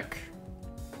command deck.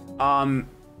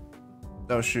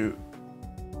 Oh shoot.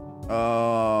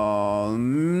 Oh,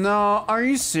 no, are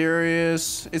you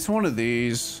serious? It's one of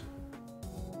these.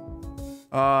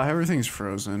 Everything's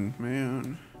frozen,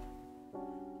 man.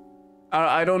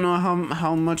 I don't know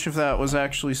how much of that was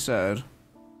actually said.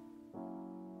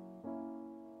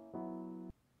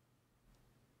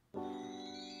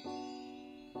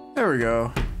 There we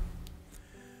go.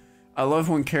 I love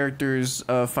when characters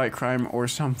fight crime or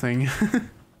something.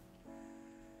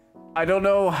 I don't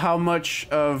know how much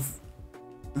of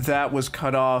that was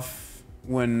cut off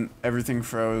when everything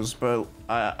froze, but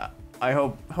I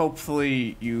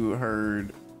hopefully you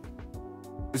heard.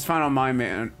 It's fine on my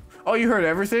man. Oh, you heard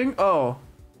everything? Oh,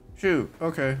 shoot.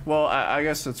 Okay. Well, I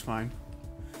guess that's fine.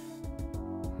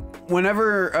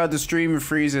 Whenever the stream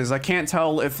freezes, I can't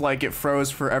tell if like it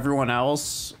froze for everyone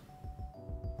else,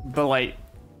 but like,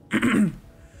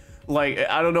 like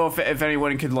I don't know if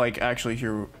anyone could like actually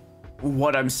hear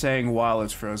what I'm saying while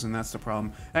it's frozen. That's the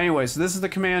problem. Anyways, this is the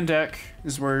command deck.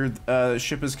 This is where the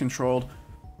ship is controlled.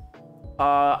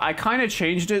 I kind of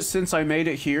changed it since I made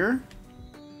it here,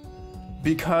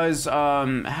 because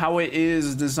how it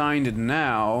is designed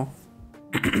now,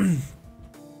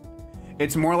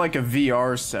 it's more like a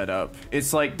VR setup.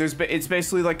 It's like it's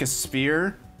basically like a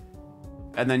sphere,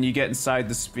 and then you get inside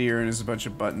the sphere and there's a bunch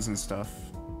of buttons and stuff.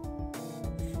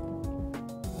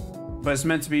 But it's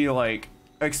meant to be like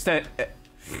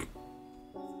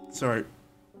sorry.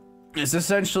 It's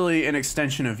essentially an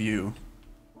extension of you.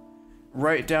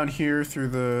 Right down here through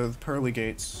the pearly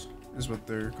gates is what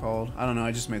they're called. I don't know,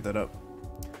 I just made that up.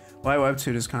 My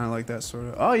webtoon is kind of like that, sort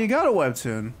of. Oh, you got a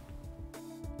webtoon.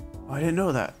 Oh, I didn't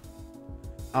know that.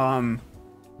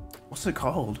 What's it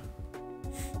called?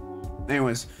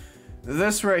 Anyways,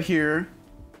 this right here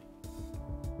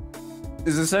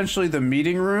is essentially the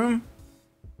meeting room.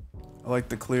 I like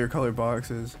the clear color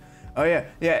boxes. Oh yeah,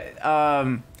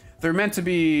 yeah. They're meant to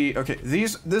be, okay,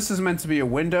 this is meant to be a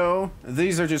window.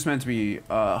 These are just meant to be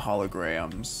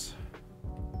holograms.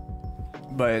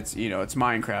 But it's, you know, it's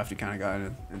Minecraft, you kind of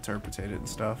gotta interpret it and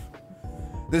stuff.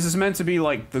 This is meant to be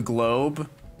like the globe.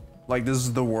 Like this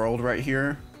is the world right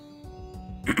here.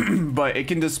 But it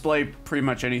can display pretty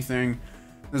much anything.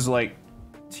 There's like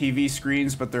TV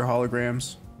screens, but they're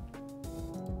holograms.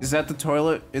 Is that the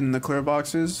toilet in the clear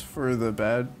boxes for the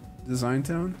bad design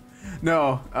tone?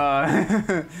 No,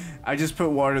 I just put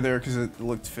water there because it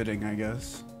looked fitting, I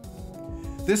guess.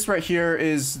 This right here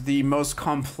is the most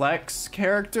complex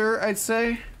character, I'd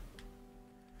say.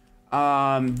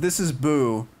 This is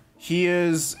Boo. He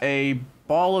is a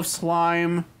ball of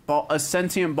slime, a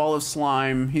sentient ball of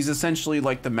slime. He's essentially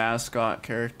like the mascot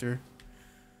character.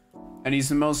 And he's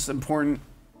the most important.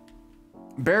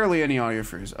 Barely any audio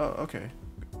freeze. Oh, okay.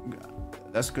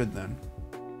 That's good then.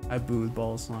 I booed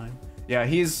ball of slime. Yeah,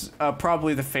 he's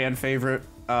probably the fan favorite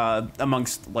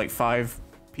amongst like 5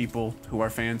 people who are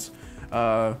fans.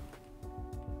 Yeah,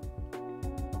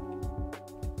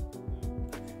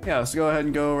 let's go ahead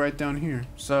and go right down here.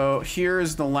 So here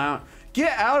is the lounge.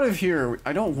 Get out of here!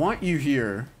 I don't want you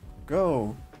here.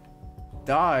 Go.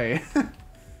 Die.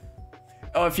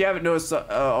 Oh, if you haven't noticed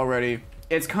already,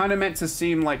 it's kind of meant to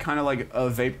seem like kind of like a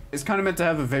vape. It's kind of meant to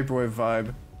have a vaporwave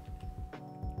vibe.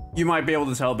 You might be able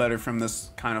to tell better from this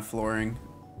kind of flooring.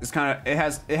 It's kind of, it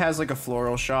has like a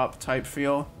floral shop type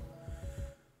feel.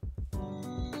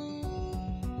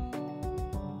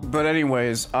 But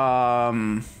anyways,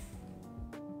 so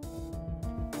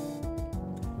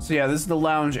yeah, this is the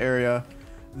lounge area.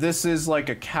 This is like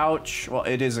a couch. Well,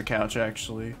 it is a couch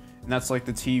actually. And that's like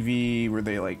the TV where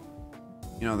they like,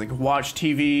 you know, they can watch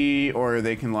TV or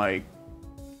they can like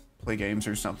play games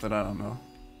or something. I don't know.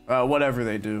 Whatever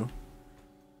they do.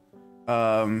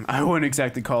 I wouldn't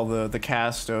exactly call the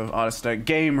cast of Oddest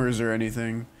gamers or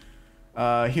anything.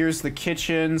 Here's the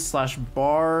kitchen slash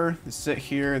bar. They sit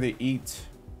here, they eat.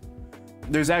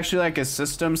 There's actually like a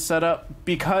system set up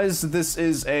because this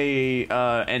is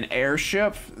an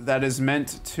airship that is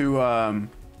meant to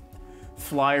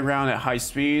fly around at high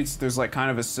speeds. There's like kind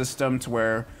of a system to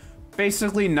where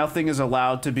basically nothing is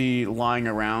allowed to be lying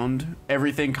around.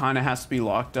 Everything kind of has to be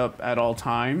locked up at all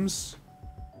times.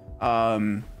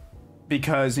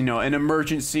 Because, you know, an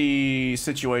emergency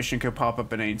situation could pop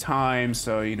up at any time,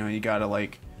 so, you know, you gotta,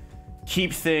 like,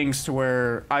 keep things to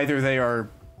where either they are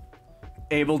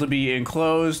able to be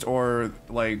enclosed or,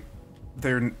 like,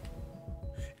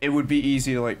 it would be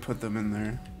easy to, like, put them in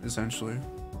there, essentially.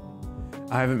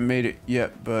 I haven't made it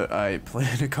yet, but I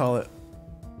plan to call it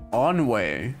On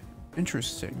Way.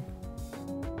 Interesting.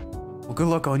 Well, good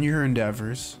luck on your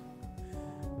endeavors.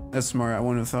 That's smart. I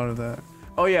wouldn't have thought of that.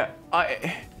 Oh yeah,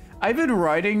 I've been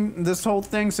writing this whole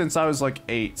thing since I was like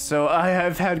 8, so I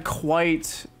have had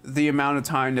quite the amount of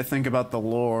time to think about the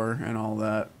lore and all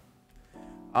that.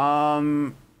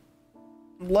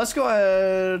 Let's go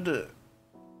ahead.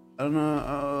 I don't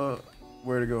know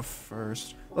where to go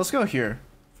first. Let's go here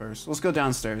first. Let's go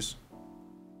downstairs.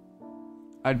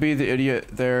 I'd be the idiot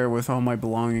there with all my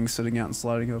belongings sitting out and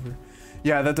sliding over.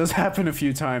 Yeah, that does happen a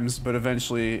few times, but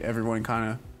eventually everyone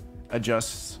kind of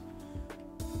adjusts.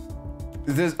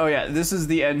 This, oh yeah, this is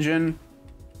the engine.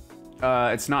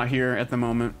 It's not here at the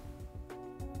moment.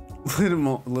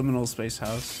 Liminal space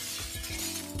house.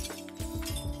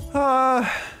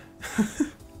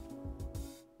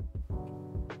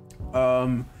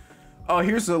 Oh,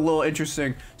 here's a little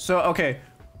interesting. So, okay.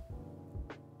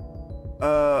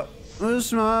 A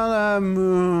small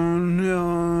moon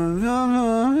in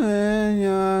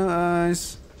your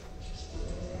eyes.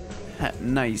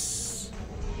 Nice.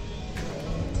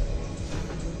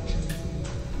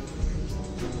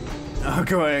 I'll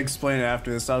go ahead and explain it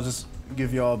after this. I'll just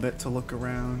give you all a bit to look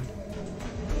around.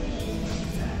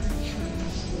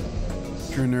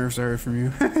 Your nerves are hurt from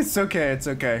you. It's okay, it's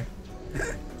okay.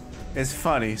 It's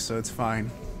funny, so it's fine.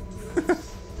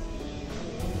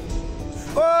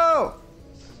 Whoa!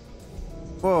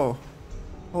 Whoa.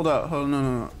 Hold up, hold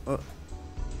on, no.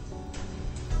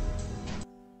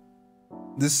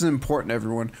 This is important,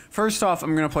 everyone. First off,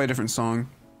 I'm gonna play a different song.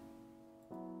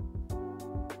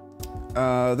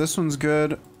 This one's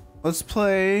good. Let's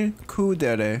play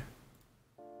Kudere.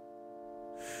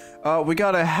 We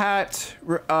got a hat,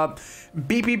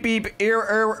 beep beep beep,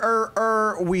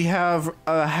 we have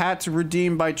a hat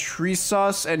redeemed by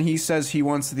Treesauce, and he says he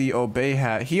wants the Obey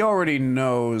hat. He already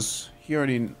knows, he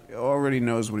already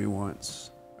knows what he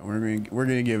wants. And we're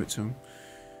gonna give it to him.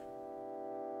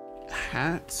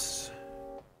 Hats.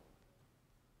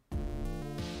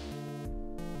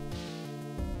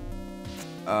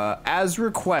 As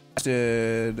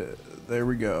requested, there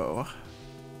we go.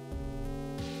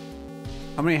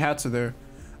 How many hats are there?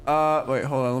 Wait,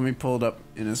 hold on, let me pull it up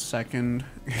in a second.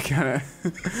 Kinda.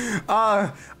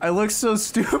 I look so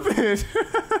stupid.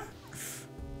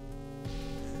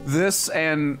 This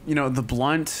and, you know, the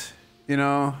blunt, you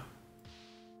know.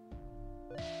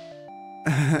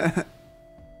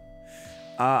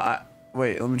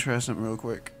 Wait, let me try something real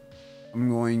quick. I'm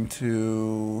going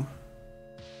to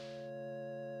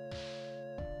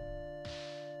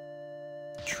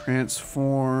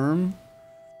transform.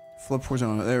 Flip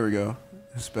horizontal. There we go.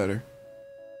 That's better.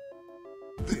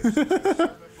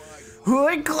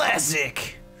 Hood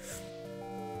classic.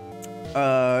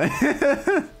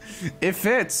 It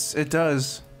fits. It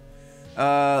does.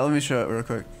 Let me show it real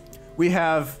quick. We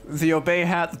have the Obey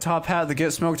hat, the top hat, the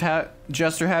Get Smoked hat,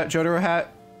 Jester hat, Jotaro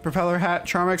hat, Propeller hat,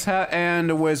 Charmex hat, and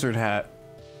a Wizard hat.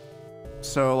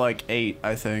 So like 8,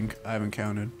 I think. I haven't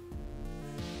counted.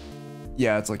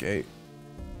 Yeah, it's like 8.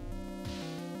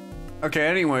 Okay,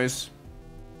 anyways.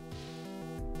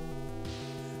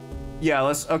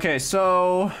 Yeah, okay,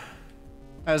 so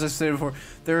as I stated before,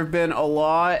 there have been a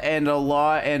lot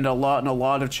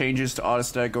of changes to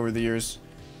Autostatic over the years.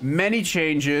 Many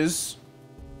changes.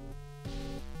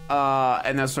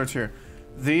 And that starts here.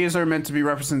 These are meant to be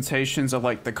representations of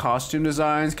like the costume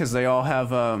designs, because they all have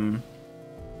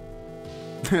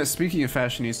speaking of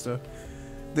fashionista,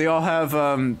 they all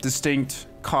have distinct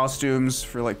costumes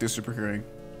for like their superheroing.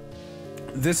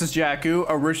 This is Jakku.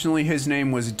 Originally his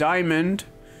name was Diamond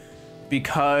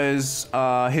because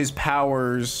his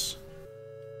powers,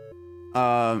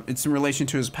 it's in relation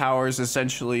to his powers.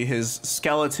 Essentially his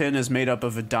skeleton is made up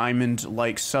of a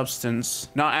diamond-like substance.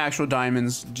 Not actual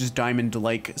diamonds, just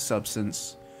diamond-like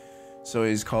substance. So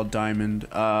he's called Diamond.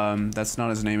 That's not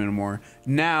his name anymore.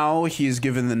 Now he's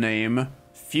given the name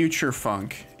Future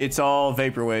Funk. It's all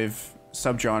Vaporwave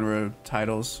subgenre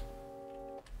titles.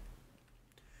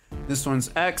 This one's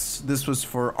X. This was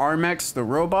for Armex, the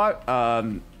robot,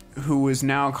 who is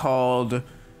now called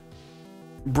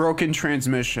Broken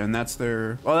Transmission. That's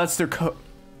their, well, that's their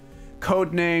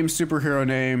code name, superhero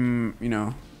name, you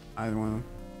know, either one.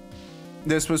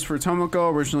 This was for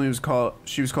Tomoko. Originally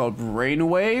she was called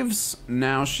Brainwaves.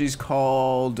 Now she's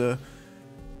called,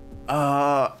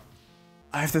 I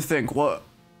have to think, what?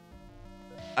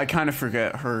 I kind of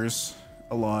forget hers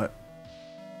a lot.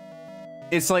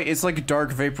 It's like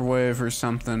dark vaporwave or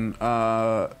something.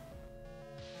 Hard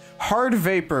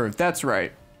vapor, that's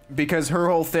right. Because her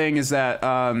whole thing is that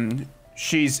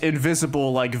she's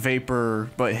invisible like vapor,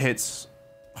 but hits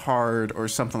hard or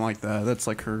something like that. That's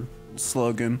like her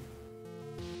slogan.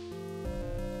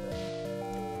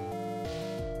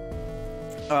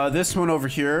 This one over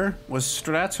here was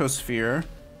Stratosphere.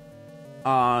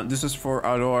 This is for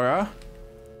Aurora.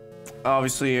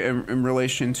 Obviously in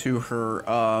relation to her,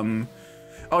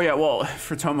 oh yeah, well,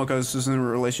 for Tomoko, this is in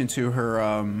relation to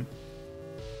her,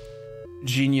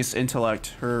 genius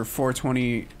intellect, her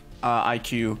 420,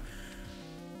 IQ.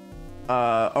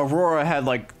 Aurora had,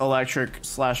 like,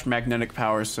 electric/magnetic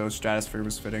powers, so Stratosphere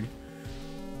was fitting.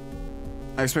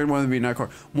 I expected one of them to be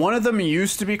Nightcore. One of them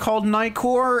used to be called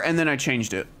Nightcore, and then I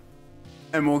changed it.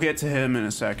 And we'll get to him in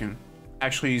a second.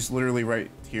 Actually, he's literally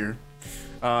right here.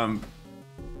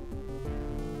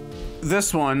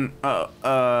 This one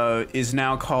is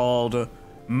now called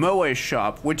Moe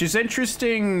Shop, which is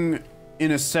interesting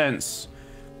in a sense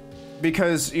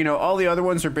because, you know, all the other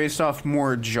ones are based off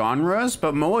more genres,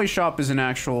 but Moe Shop is an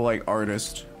actual, like,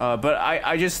 artist. But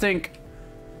I just think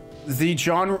the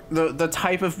genre, the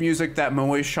type of music that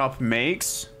Moe Shop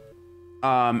makes,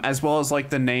 as well as, like,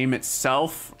 the name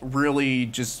itself, really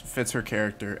just fits her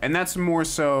character. And that's more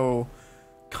so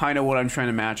kind of what I'm trying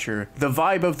to match here. The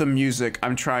vibe of the music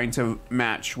I'm trying to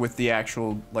match with the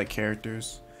actual, like,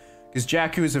 characters. Because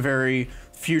Jakku is a very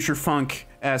future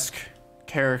funk-esque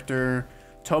character.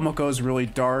 Tomoko is really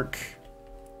dark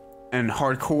and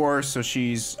hardcore, so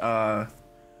she's hard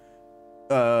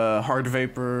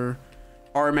vapor.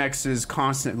 Armex is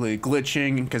constantly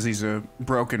glitching because he's a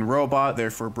broken robot,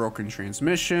 therefore broken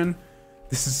transmission.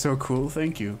 This is so cool,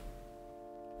 thank you.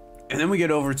 And then we get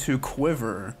over to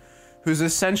Quiver, who's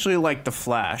essentially like the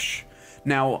Flash.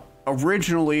 Now,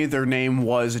 originally their name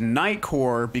was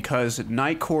Nightcore because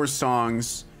Nightcore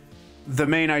songs, the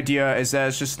main idea is that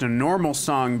it's just a normal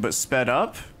song but sped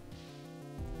up.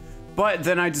 But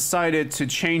then I decided to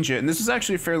change it, and this is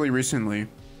actually fairly recently.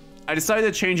 I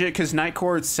decided to change it because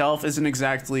Nightcore itself isn't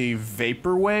exactly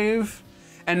vaporwave,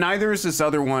 and neither is this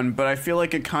other one, but I feel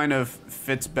like it kind of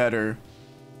fits better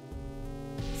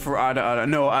for Aurora.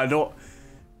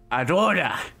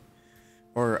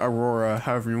 Or Aurora,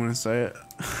 however you want to say it.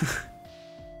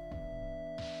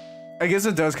 I guess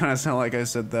it does kind of sound like I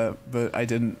said that, but I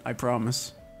didn't, I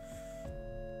promise.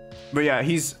 But yeah,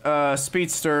 he's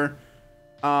Speedster.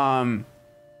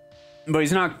 But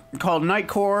he's not called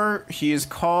Nightcore, he is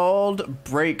called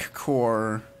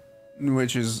Breakcore,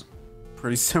 which is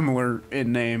pretty similar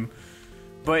in name.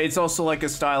 But it's also like a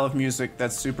style of music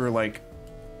that's super like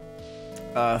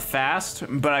fast,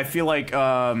 but I feel like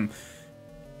Breakcore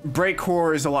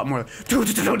is a lot more,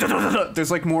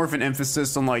 there's like more of an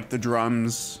emphasis on like the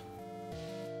drums,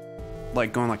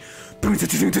 like going like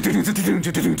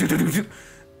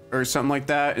or something like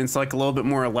that. And it's like a little bit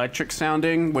more electric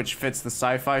sounding, which fits the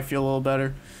sci-fi feel a little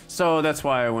better. So that's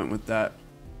why I went with that.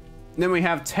 Then we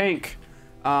have Tank.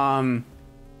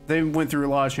 They went through a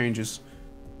lot of changes,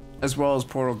 as well as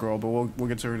Portal Girl, but we'll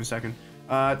get to her in a second.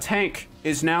 Tank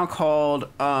is now called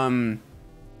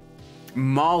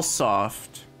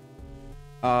Malsoft.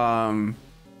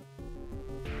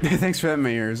 Thanks for that, in my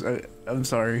ears. I'm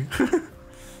sorry.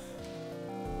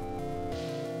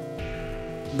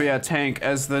 But yeah, Tank,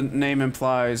 as the name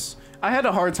implies. I had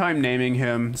a hard time naming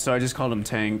him, so I just called him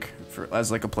Tank as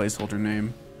like a placeholder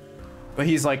name. But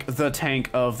he's like the tank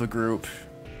of the group.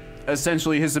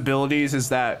 Essentially, his abilities is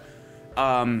that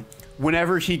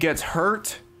whenever he gets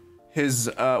hurt, his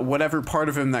whatever part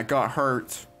of him that got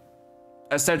hurt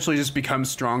essentially just becomes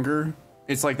stronger.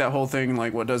 It's like that whole thing,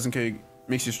 like what doesn't kill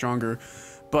makes you stronger.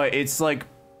 But it's like,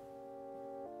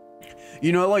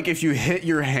 you know, like if you hit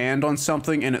your hand on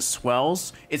something and it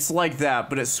swells, it's like that,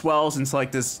 but it swells into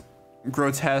like this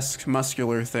grotesque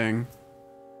muscular thing.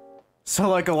 So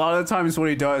like a lot of the times what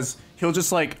he does, he'll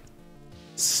just like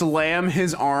slam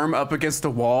his arm up against the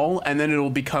wall and then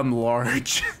it'll become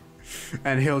large.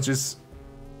 And he'll just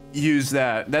use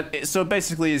that. So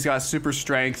basically he's got super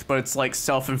strength, but it's like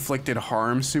self-inflicted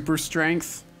harm super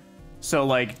strength. So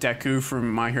like Deku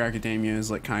from My Hero Academia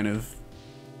is like kind of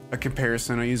a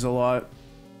comparison I use a lot,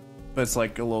 but it's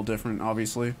like a little different,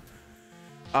 obviously.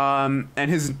 And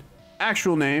his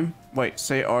actual name, wait,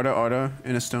 say Arda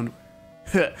in a stone.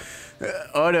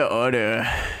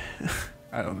 Arda.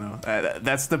 I don't know.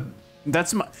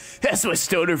 That's my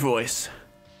stoner voice.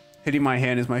 Hitting my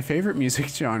hand is my favorite music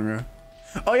genre.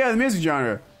 Oh yeah, the music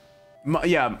genre.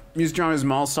 Yeah, music genre is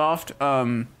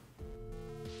Malsoft.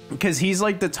 Because he's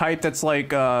like the type that's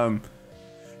like,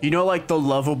 you know, like the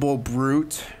lovable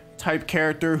brute type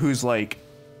character who's like,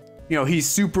 you know, he's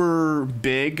super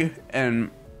big and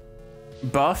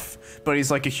buff, but he's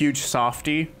like a huge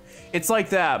softie. It's like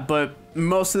that, but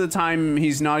most of the time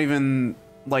he's not even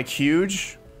like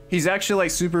huge. He's actually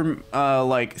like super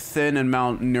like thin and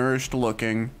malnourished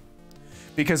looking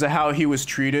because of how he was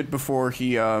treated before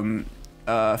he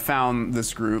found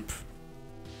this group.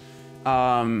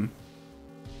 But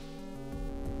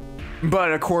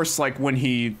of course, like when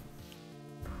he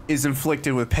is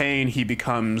inflicted with pain, he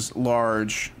becomes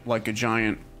large, like a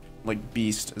giant, like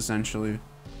beast, essentially.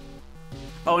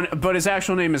 Oh, but his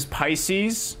actual name is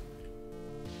Pisces,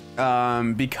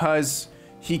 because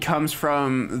he comes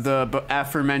from the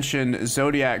aforementioned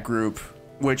zodiac group,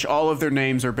 which all of their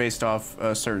names are based off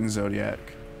a certain zodiac.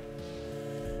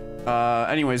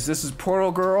 Anyways, this is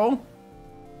Portal Girl.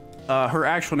 Her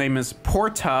actual name is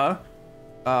Porta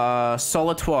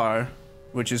Solitoire,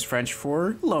 which is French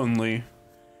for lonely.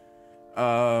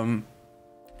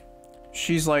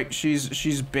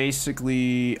 She's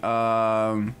basically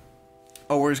oh,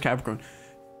 where's Capricorn?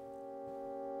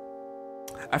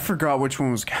 I forgot which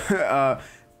one was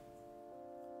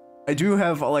I do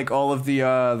have like all of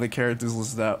the characters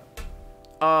listed out.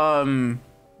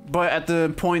 But at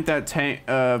the point that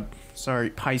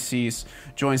Pisces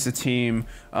joins the team,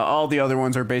 all the other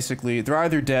ones are basically, they're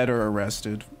either dead or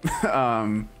arrested.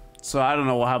 So I don't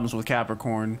know what happens with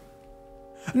Capricorn.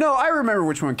 No, I remember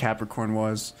which one Capricorn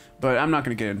was, but I'm not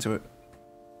gonna get into it.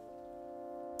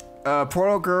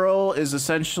 Portal Girl is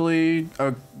essentially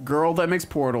a girl that makes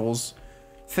portals.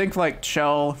 Think like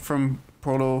Chell from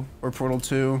Portal or Portal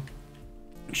 2.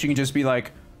 She can just be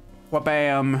like,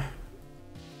 wha-bam,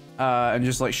 and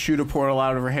just like shoot a portal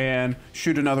out of her hand,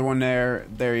 shoot another one there.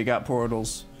 There you got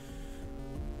portals.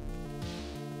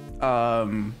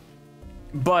 But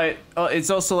it's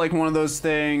also like one of those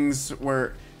things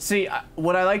where, see,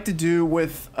 what I like to do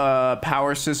with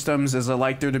power systems is I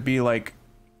like there to be like,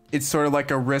 it's sort of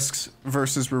like a risks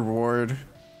versus reward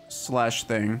slash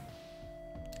thing.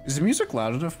 Is the music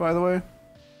loud enough, by the way?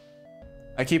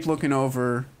 I keep looking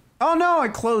over. Oh no, I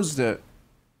closed it.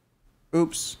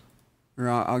 Oops. Or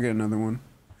I'll get another one.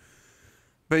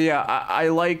 But yeah, I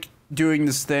like doing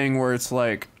this thing where it's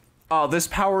like, oh, this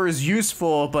power is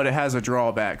useful, but it has a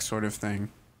drawback sort of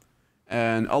thing.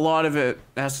 And a lot of it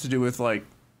has to do with like,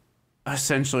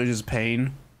 essentially just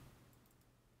pain.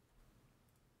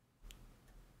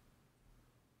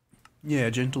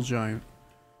 Yeah, gentle giant.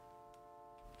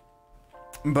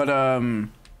 But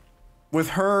with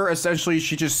her, essentially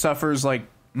she just suffers like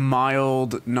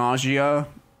mild nausea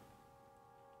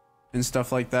and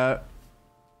stuff like that.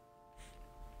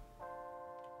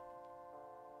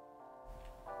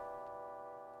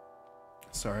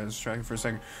 Sorry, I was distracted for a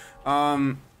second.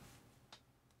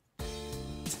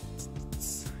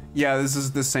 Yeah, this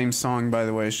is the same song, by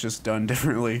the way. It's just done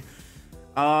differently.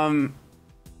 I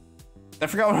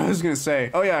forgot what I was gonna say.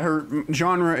 Oh yeah, her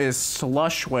genre is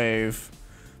slush wave,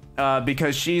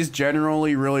 because she's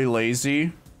generally really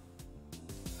lazy.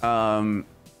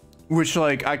 Which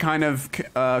like I kind of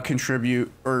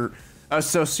contribute or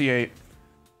associate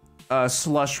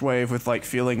slush wave with like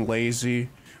feeling lazy,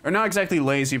 or not exactly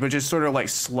lazy, but just sort of like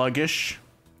sluggish.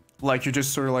 Like you're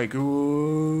just sort of like,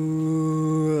 ooh.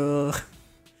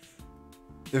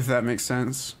 If that makes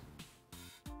sense.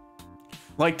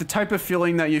 Like the type of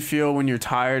feeling that you feel when you're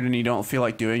tired and you don't feel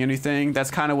like doing anything.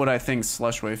 That's kind of what I think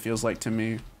slush wave feels like to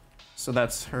me. So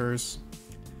that's hers.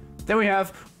 Then we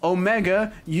have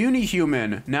Omega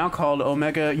Unihuman, now called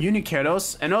Omega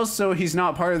Uniceros, and also he's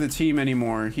not part of the team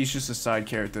anymore. He's just a side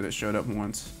character that showed up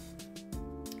once.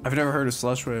 I've never heard of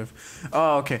slush wave.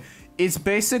 Oh, okay. It's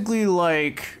basically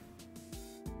like,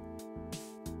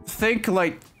 think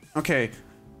like, okay,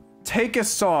 take a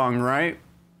song, right?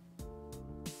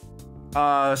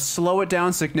 Slow it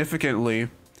down significantly,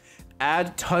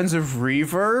 add tons of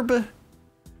reverb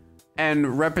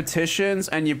and repetitions,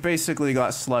 and you basically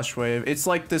got slush wave. It's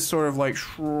like this sort of like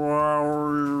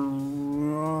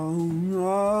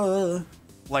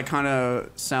kind of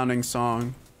sounding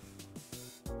song.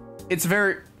 It's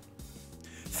very,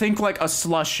 think like a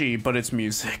slushy, but it's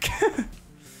music.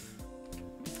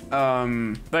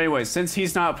 But anyway, since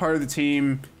he's not part of the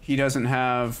team, he doesn't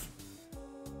have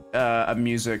a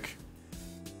music.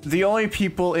 The only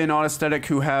people in Anesthetic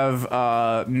who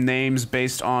have names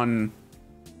based on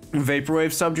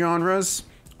vaporwave subgenres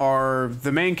are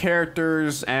the main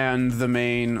characters and the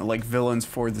main like villains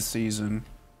for the season.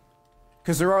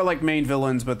 Because there are like main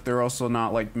villains, but they're also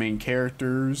not like main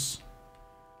characters,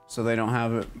 so they don't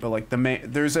have it. But like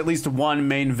there's at least one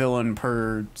main villain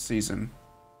per season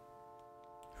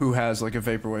who has like a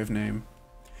vaporwave name.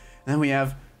 And then we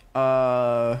have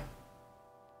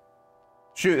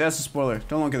shoot, that's a spoiler.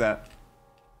 Don't look at that.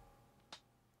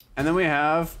 And then we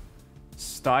have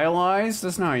Stylized.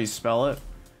 That's not how you spell it.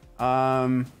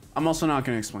 I'm also not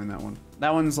going to explain that one.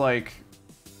 That one's like,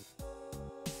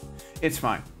 It's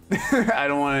fine. I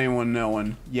don't want anyone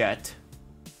knowing yet.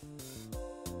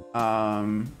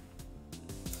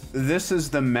 This is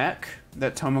the mech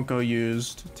that Tomoko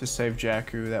used to save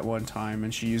Jakku that one time,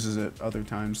 and she uses it other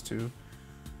times too.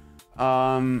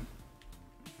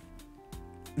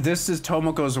 This is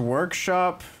Tomoko's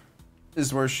workshop. This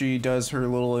is where she does her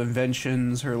little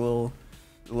inventions, her little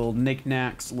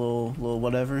knickknacks, little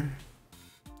whatever.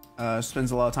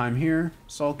 Spends a lot of time here,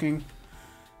 sulking.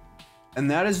 And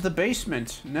that is the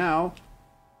basement. Now,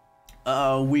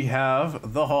 we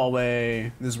have the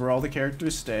hallway. This is where all the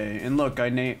characters stay. And look, I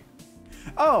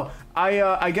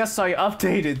guess I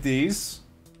updated these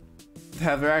to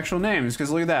have their actual names,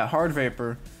 because look at that, Hard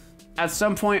Vapor. At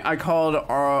some point, I called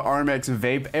Armex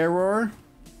Vape Error,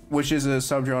 which is a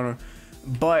subgenre,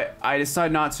 but I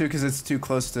decided not to because it's too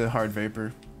close to Hard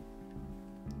Vapor.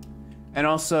 And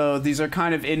also, these are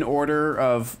kind of in order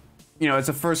of, you know, it's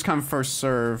a first come, first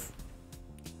serve.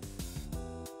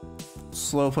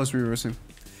 Slow plus reversing.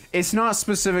 It's not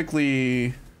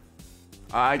specifically,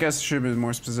 I guess it should have been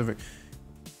more specific.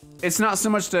 It's not so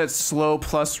much that slow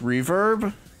plus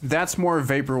reverb. That's more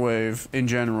vaporwave in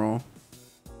general.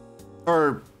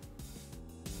 Or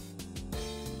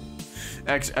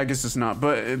I guess it's not,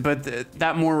 but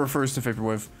that more refers to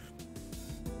vaporwave.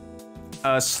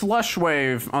 Slush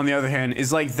wave, on the other hand,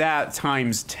 is like that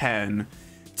times 10,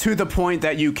 to the point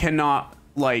that you cannot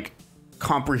like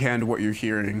comprehend what you're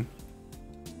hearing.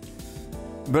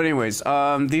 But anyways,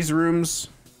 these rooms,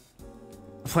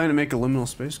 I plan to make a liminal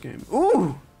space game.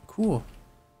 Ooh, cool.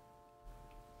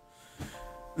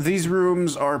 These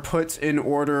rooms are put in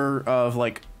order of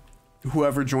like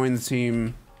whoever joined the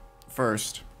team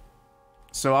first.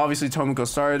 So obviously Tomoko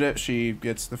started it. She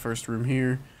gets the first room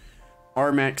here.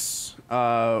 Armex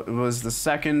was the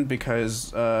second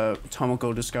because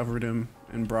Tomoko discovered him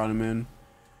and brought him in.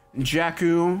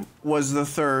 Jakku was the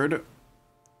third,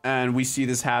 and we see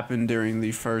this happen during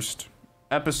the first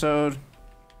episode.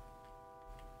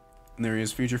 And there he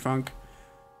is, Future Funk.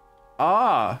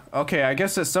 Ah, okay, I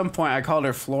guess at some point I called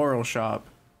her Floral Shop.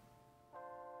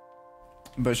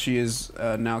 But she is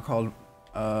now called,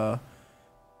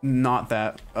 not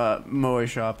that, Moe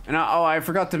Shop. And I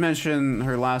forgot to mention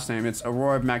her last name. It's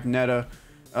Aurora Magneta,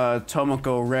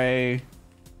 Tomoko Ray.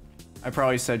 I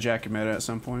probably said Jackimeta at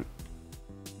some point.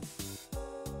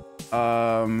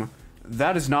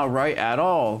 That is not right at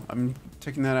all. I'm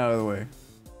taking that out of the way.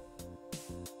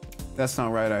 That's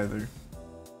not right either.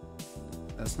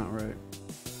 That's not right.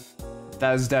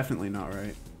 That is definitely not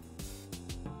right.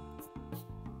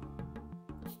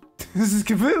 This is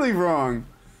completely wrong.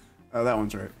 Oh, that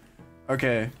one's right.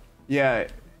 Okay. Yeah.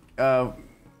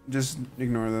 Just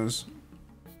ignore those.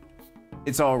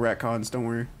 It's all retcons, don't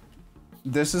worry.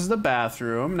 This is the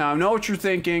bathroom. Now, I know what you're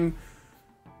thinking.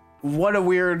 What a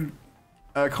weird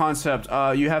concept.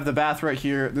 You have the bath right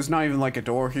here. There's not even like a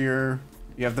door here.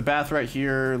 You have the bath right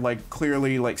here. Like,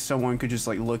 clearly, like, someone could just,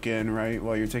 like, look in, right,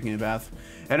 while you're taking a bath.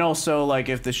 And also, like,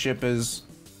 if the ship is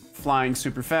flying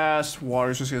super fast,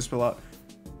 water's just gonna spill out.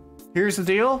 Here's the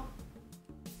deal.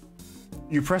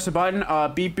 You press a button,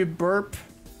 beep beep burp.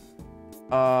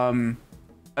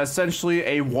 Essentially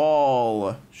a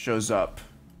wall shows up.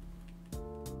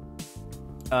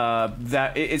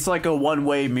 It's like a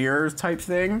one-way mirror type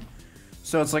thing.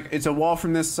 So it's like, it's a wall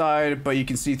from this side, but you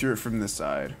can see through it from this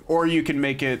side. Or you can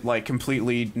make it like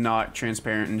completely not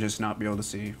transparent and just not be able to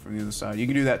see from the other side. You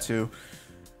can do that too.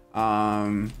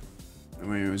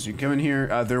 Anyways, you come in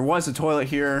here. There was a toilet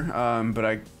here, but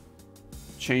I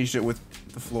changed it with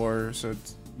the floor, so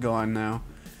it's gone now.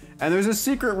 And there's a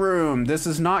secret room. This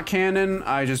is not canon.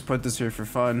 I just put this here for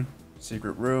fun.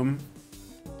 Secret room.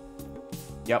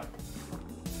 Yep.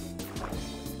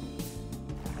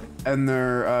 And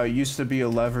there used to be a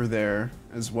lever there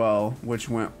as well, which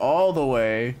went all the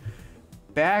way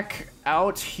back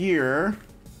out here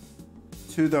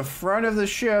to the front of the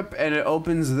ship, and it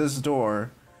opens this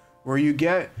door where you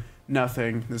get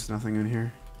nothing. There's nothing in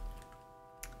here.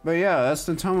 But yeah, that's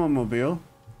the Tomomobile.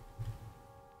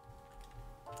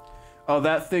 Oh,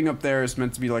 that thing up there is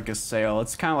meant to be like a sail.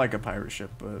 It's kind of like a pirate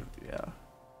ship, but yeah.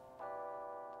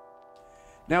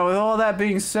 Now, with all that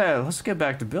being said, let's get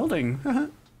back to building.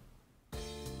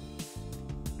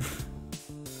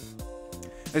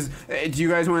 Do you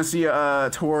guys want to see a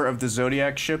tour of the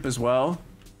Zodiac ship as well?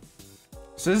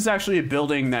 So this is actually a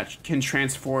building that can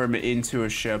transform into a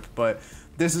ship, but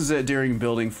this is it during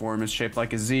building form. It's shaped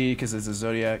like a Z because it's a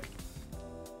Zodiac.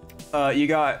 You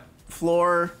got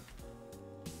floor.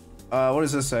 What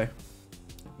does this say?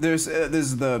 This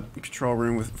is the control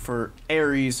room for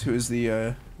Ares, who is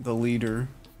the leader.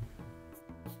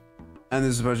 And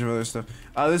there's a bunch of other stuff.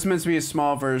 This is meant to be a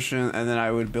small version, and then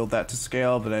I would build that to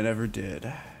scale, but I never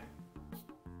did.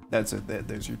 That's it.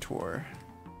 There's your tour.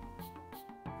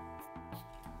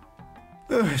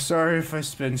 Ugh, sorry if I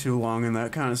spend too long on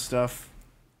that kind of stuff.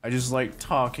 I just like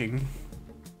talking.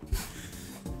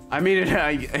 I mean,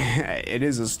 it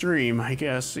is a stream, I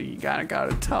guess, so you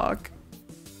gotta talk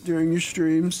during your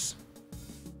streams.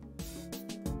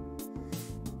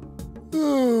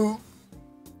 Oh.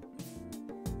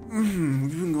 We've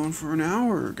been going for an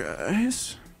hour,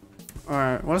 guys.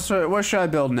 Alright, what should I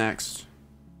build next?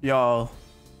 Y'all.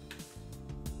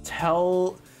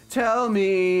 Tell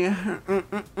me.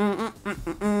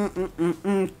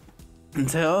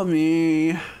 Tell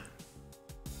me.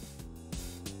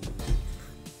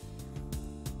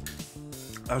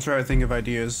 I'll try to think of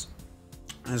ideas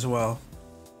as well.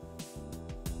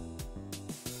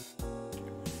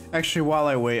 Actually, while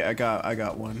I wait, I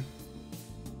got one.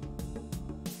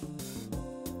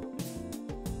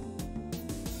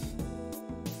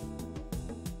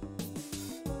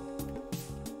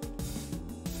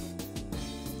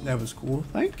 That was cool.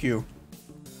 Thank you.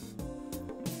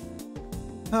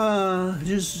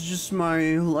 Just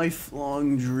my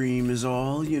lifelong dream is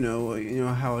all, you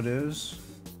know how it is.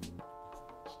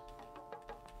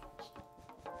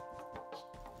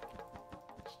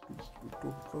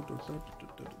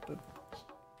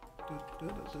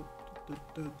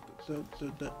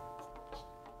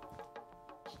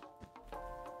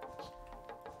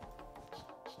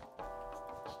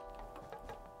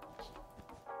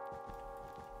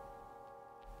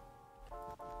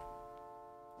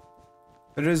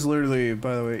 It is literally,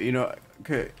 by the way,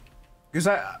 okay, because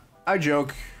I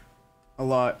joke a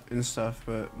lot and stuff,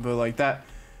 but like that,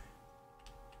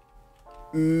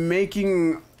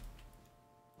 making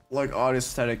like odd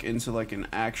aesthetic into like an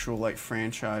actual like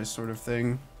franchise sort of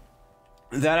thing,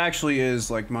 that actually is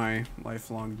like my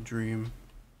lifelong dream.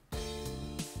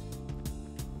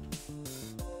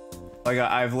 Like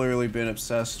I've literally been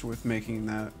obsessed with making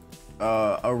that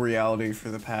a reality for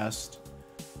the past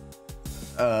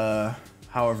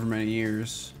however many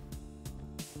years.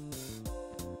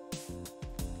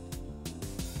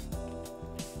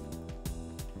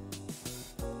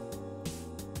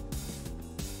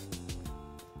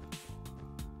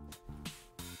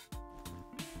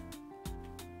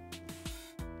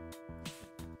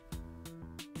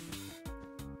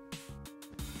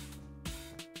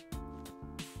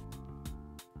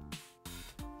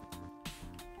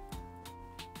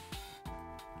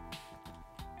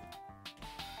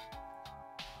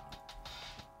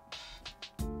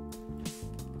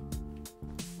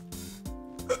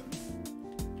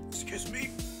 Excuse me.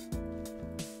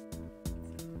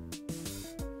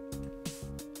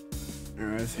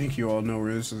 Alright, I think you all know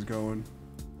where this is going.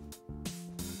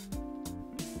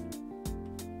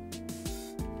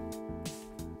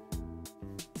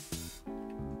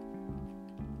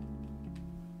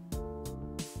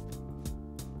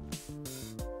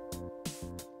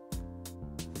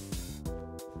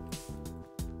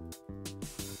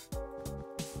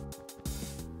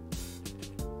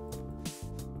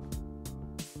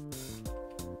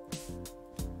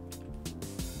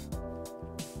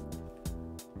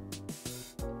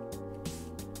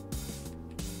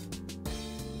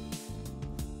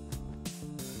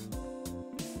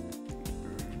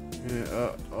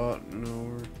 Yeah,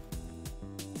 no,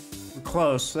 we're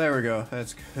close. There we go.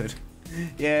 That's good.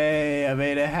 Yay, I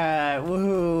made a hat.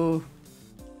 Woohoo!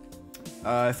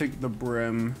 I think the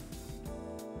brim.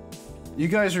 You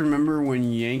guys remember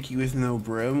when Yankee with no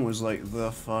brim was like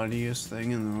the funniest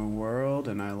thing in the world,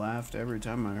 and I laughed every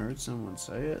time I heard someone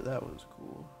say it? That was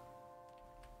cool.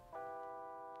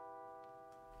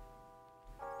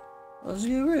 Let's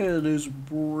get rid of this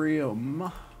brim.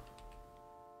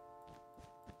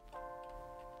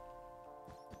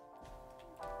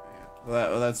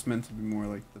 Well, that's meant to be more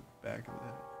like the back of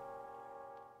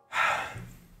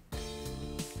the head.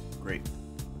 Great.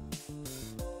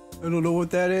 I don't know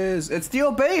what that is. It's the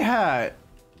Obey hat!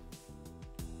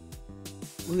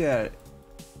 Look at it.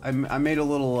 I made a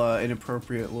little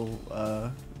inappropriate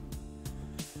little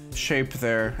shape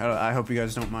there. I hope you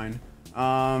guys don't mind.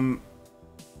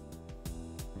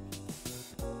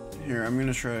 Here, I'm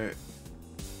gonna try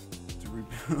to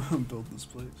rebuild this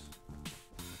place.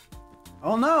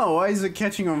 Oh no, why is it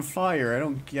catching on fire? I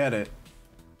don't get it.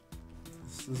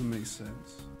 This doesn't make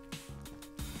sense.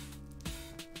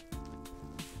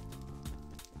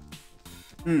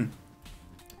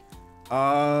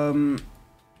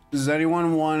 Does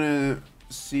anyone want to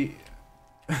see?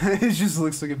 It just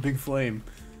looks like a big flame.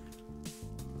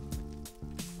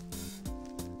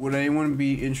 Would anyone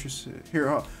be interested?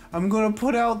 Here, I'm gonna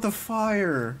put out the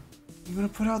fire. I'm gonna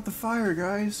put out the fire,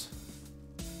 guys.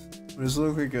 Does it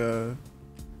look like a...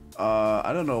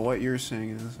 I don't know what you're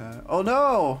saying in this hat. Oh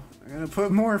no! I'm gonna put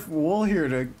more wool here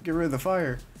to get rid of the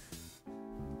fire.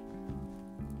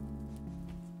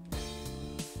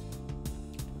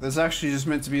 That's actually just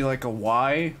meant to be like a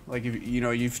Y. Like if you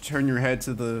know, you've turned your head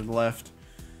to the left,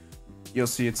 you'll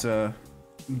see it's the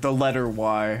letter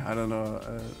Y. I don't know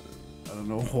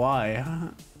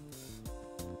why.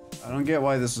 I don't get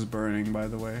why this is burning, by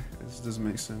the way. This doesn't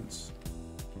make sense.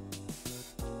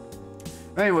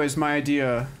 Anyways, my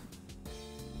idea.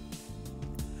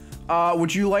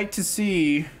 Would you like to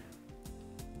see...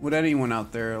 Would anyone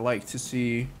out there like to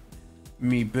see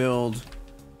me build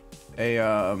a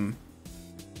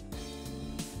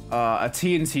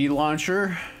TNT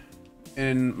launcher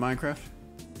in Minecraft,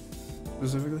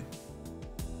 specifically?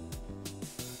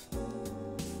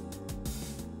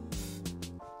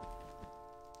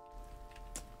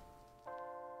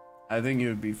 I think it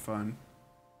would be fun.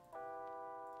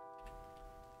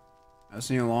 I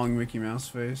see a long Mickey Mouse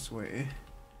face. Wait.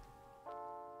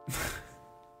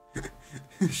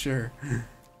 Sure.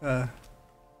 I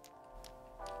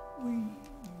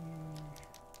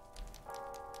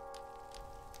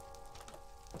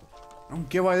don't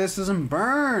get why this doesn't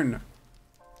burn.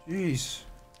 Jeez.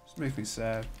 This makes me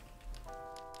sad.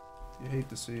 You hate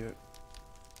to see it.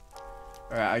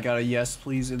 Alright, I got a yes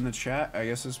please in the chat. I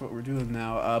guess that's what we're doing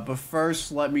now. But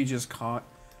first, let me just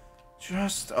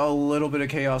just a little bit of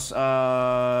chaos.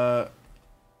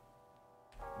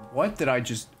 What did I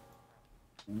just...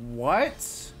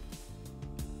 What?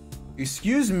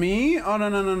 Excuse me? Oh,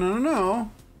 no.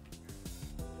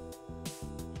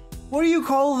 What do you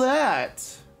call that?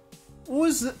 What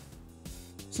was it?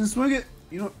 Since when get...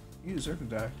 You deserve to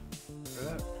die. For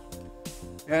that.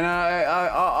 And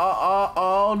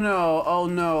oh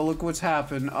no, look what's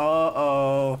happened.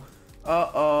 Uh-oh,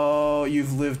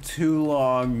 you've lived too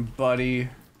long, buddy.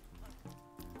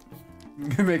 I'm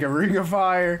gonna make a ring of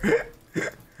fire.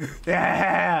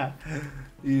 Yeah,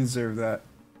 you deserve that.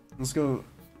 Let's go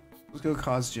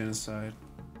cause genocide,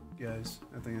 guys.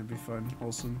 I think it'd be fun,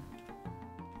 wholesome.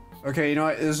 Okay, you know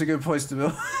what? This is a good place to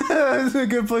build. This is a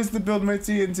good place to build my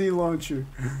TNT launcher.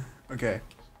 Okay,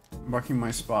 marking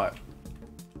my spot.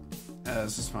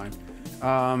 This is fine.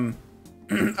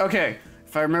 Okay,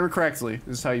 if I remember correctly,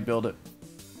 this is how you build it.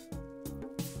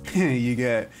 You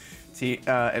get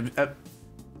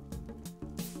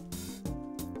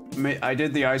I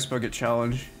did the ice bucket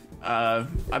challenge. I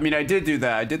mean, I did do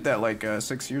that. I did that like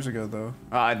 6 years ago, though.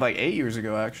 Like 8 years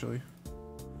ago, actually.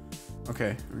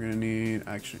 Okay, we're gonna need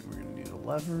a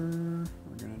lever.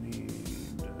 We're gonna need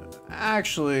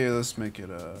actually, let's make it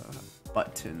a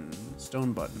button,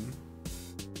 stone button.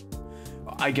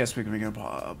 I guess we can make a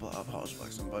polished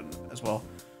blackstone button as well.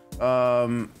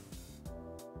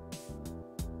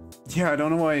 Yeah, I don't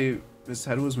know why his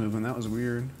head was moving. That was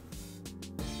weird.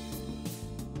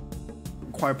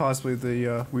 Quite possibly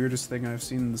the weirdest thing I've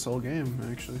seen in this whole game,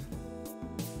 actually.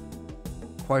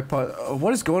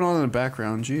 What is going on in the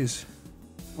background? Jeez.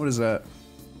 What is that?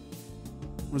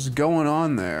 What's going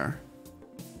on there?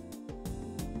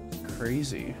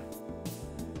 Crazy.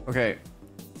 Okay.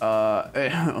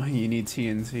 You need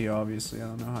TNT, obviously. I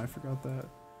don't know how I forgot that.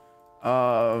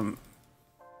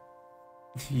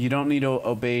 You don't need to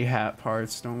obey hat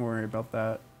parts. Don't worry about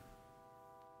that.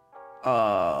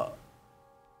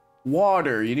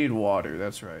 Water. You need water.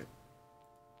 That's right.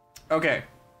 Okay.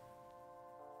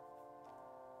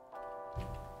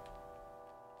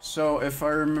 So, if I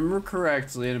remember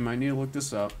correctly, and I might need to look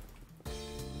this up,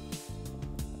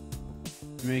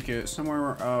 make it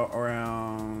somewhere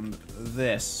around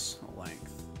this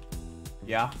length.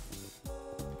 Yeah?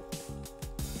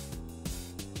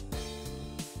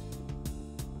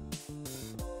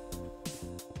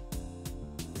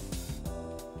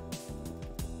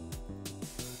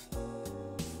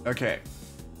 Okay.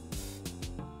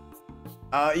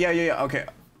 Yeah, okay.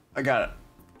 I got it.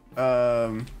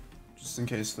 Just in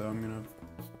case, though, I'm gonna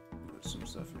put some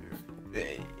stuff here.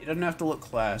 It doesn't have to look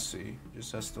classy. It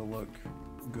just has to look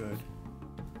good.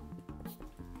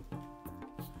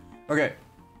 Okay.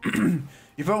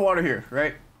 You put water here,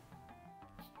 right?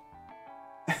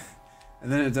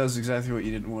 And then it does exactly what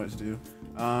you didn't want it to do.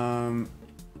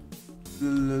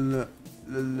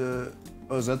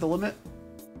 Oh, is that the limit?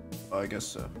 Oh, I guess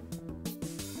so.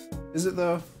 Is it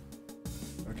though?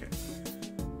 Okay.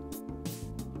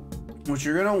 What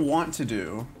you're gonna want to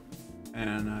do,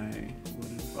 and I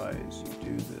would advise you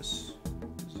do this,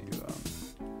 is you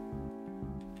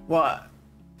well,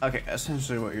 okay.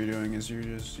 Essentially, what you're doing is you're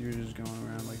just going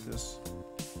around like this.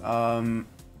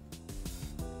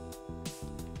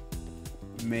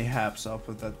 mayhaps I'll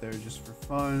put that there just for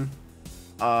fun.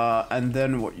 And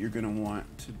then what you're gonna want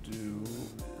to do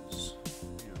is,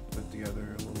 you know, put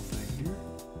together a little thing here.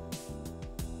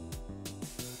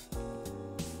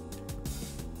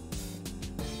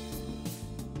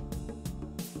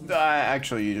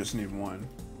 Actually, you just need one.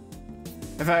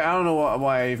 In fact, I don't know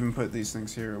why I even put these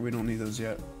things here. We don't need those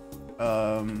yet. We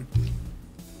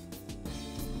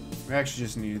actually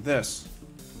just need this.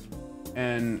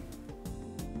 And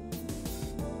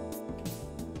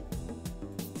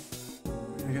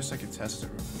I guess I could test it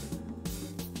real quick.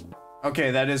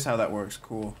 Okay, that is how that works.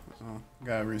 Cool. Oh,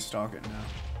 gotta restock it now.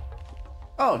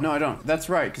 Oh, no, I don't. That's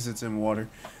right, because it's in water.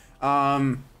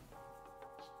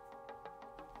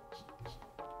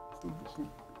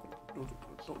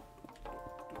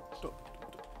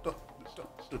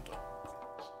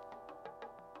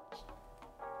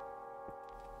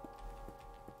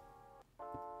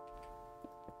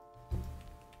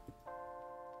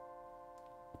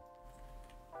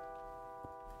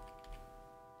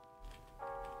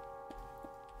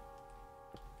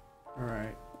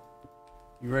 Alright.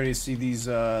 You ready to see these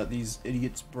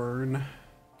idiots burn?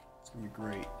 It's gonna be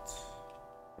great.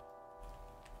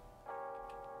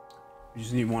 We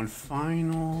just need one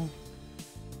final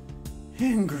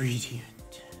ingredient.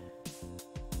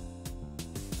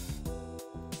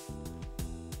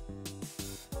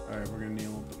 Alright, we're gonna need a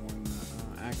little bit more than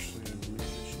that. Actually, I believe it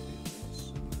should be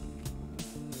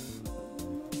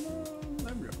this.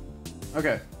 There we go.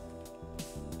 Okay.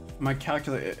 My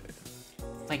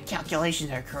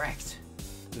calculations are correct.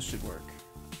 This should work.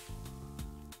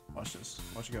 Watch this.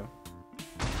 Watch it go.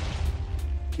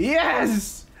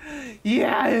 Yes!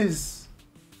 Yes!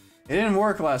 It didn't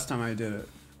work last time I did it.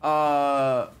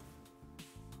 Oh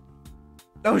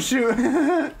shoot!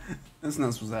 That's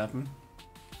not supposed to happen.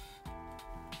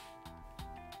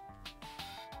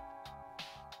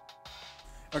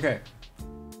 Okay.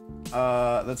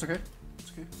 That's okay.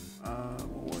 That's okay.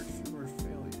 We'll work through our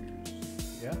failures.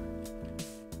 Yeah?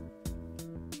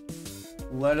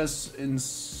 Let us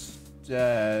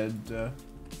instead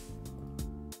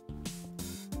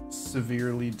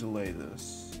severely delay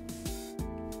this.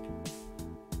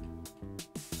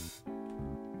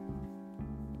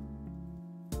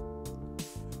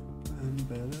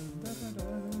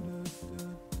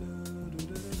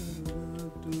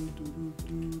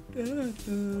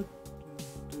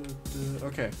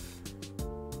 Okay.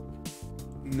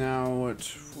 Now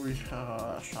what we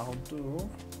shall do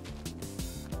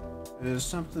is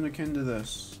something akin to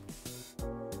this.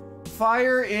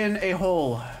 Fire in a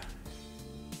hole.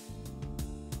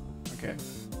 Okay,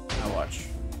 now watch.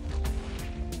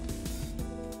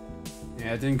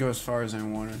 Yeah, it didn't go as far as I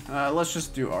wanted. Let's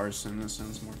just do arson. This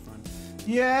sounds more fun.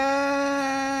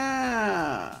 Yeah!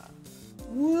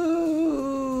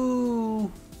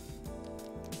 Woo!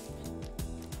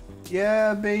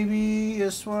 Yeah, baby,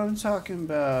 that's what I'm talking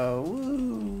about.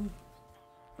 Woo!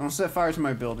 Don't set fire to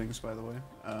my buildings, by the way.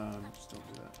 Just don't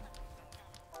do that.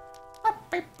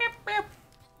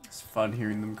 It's fun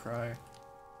hearing them cry.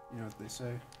 You know what they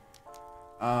say.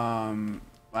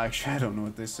 Actually, I don't know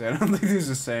what they say. I don't think there's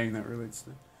a saying that relates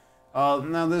to.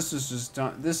 No, this is just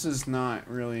this is not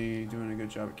really doing a good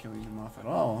job at killing them off at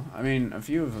all. I mean, a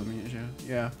few of them,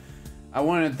 yeah. I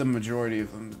wanted the majority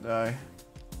of them to die.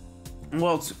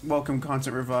 Well, welcome,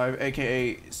 Content Revive,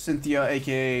 aka Cynthia,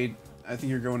 aka I think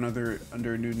you're going under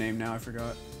a new name now. I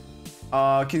forgot.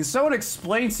 Can someone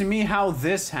explain to me how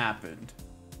this happened?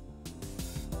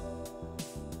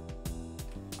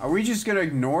 Are we just gonna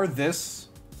ignore this?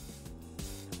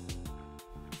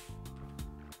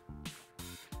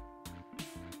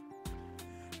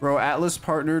 Bro, Atlas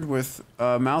partnered with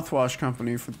a mouthwash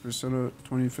company for the Persona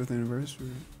 25th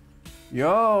anniversary.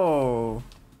 Yo!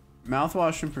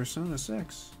 Mouthwash in Persona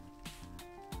 6.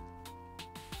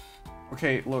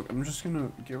 Okay, look, I'm just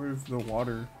gonna get rid of the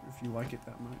water if you like it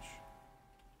that much.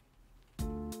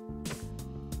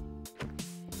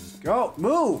 Let's go!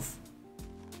 Move!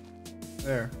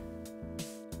 There.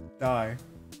 Die.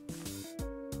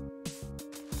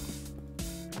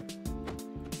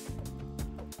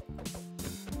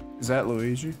 Is that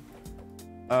Luigi?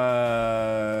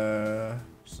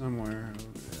 Somewhere.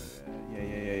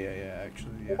 Yeah,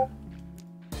 actually, yeah.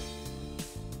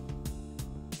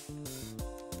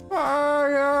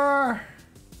 Fire!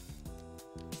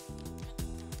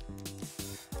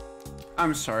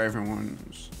 I'm sorry, everyone.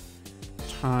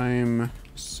 Time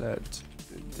set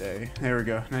day. There we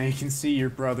go. Now you can see your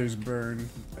brothers burn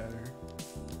better.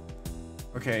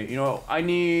 Okay, you know, I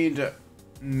need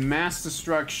mass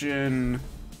destruction.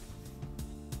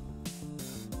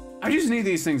 I just need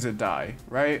these things to die,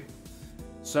 right?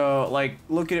 So, like,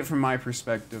 look at it from my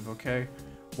perspective, okay?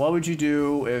 What would you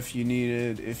do if you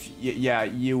needed, yeah,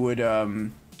 you would,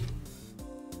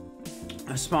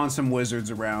 spawn some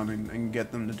wizards around and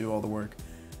get them to do all the work.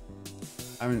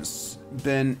 I haven't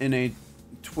been in a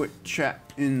Twitch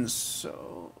chat in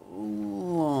so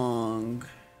long.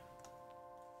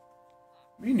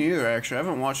 Me neither, actually. I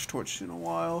haven't watched Twitch in a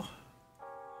while.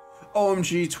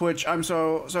 OMG, Twitch, I'm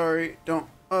so sorry. Don't,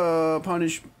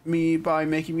 punish me by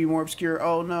making me more obscure.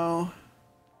 Oh, no.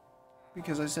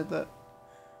 Because I said that.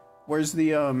 Where's the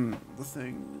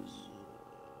things?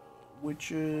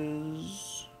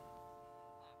 Witches...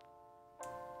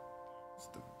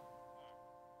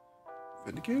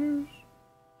 Vindicators?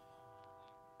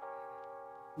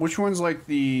 Which one's like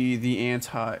the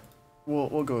anti?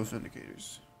 We'll go with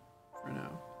Vindicators for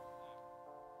now.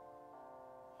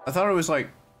 I thought it was like,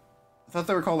 I thought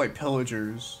they were called like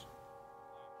Pillagers.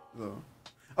 Though.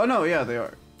 Oh no, yeah, they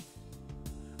are.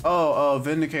 Oh,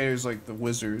 Vindicators like the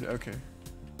wizard. Okay.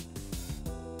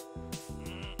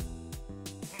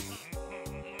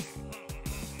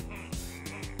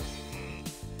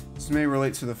 This may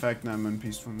relate to the fact that I'm in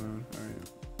peaceful mode. All right.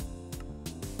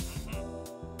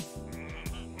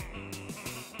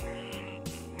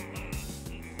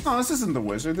 Oh, this isn't the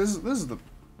wizard. This is the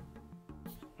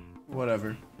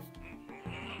whatever.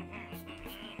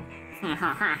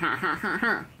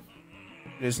 It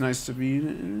is nice to be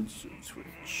in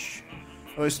Twitch.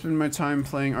 I always spend my time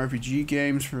playing RPG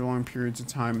games for long periods of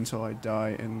time until I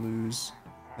die and lose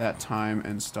that time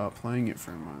and stop playing it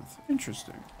for a month.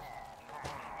 Interesting.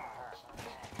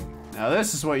 Now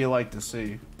this is what you like to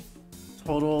see.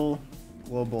 Total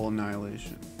global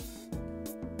annihilation.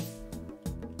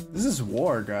 This is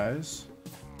war, guys.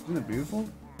 Isn't it beautiful?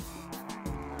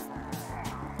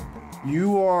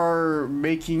 You are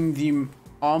making the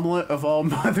omelet of all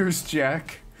mothers,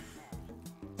 Jack.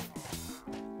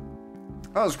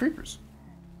 Oh, it's creepers.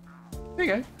 Hey,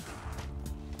 guy.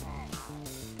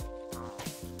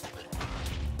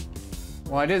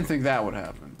 Well, I didn't think that would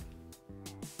happen.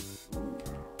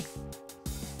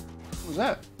 What was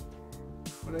that?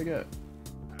 What did I get?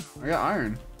 I got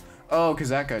iron. Oh, because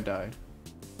that guy died.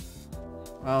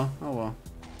 Well, oh well.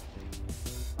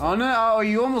 Oh no, oh,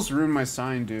 you almost ruined my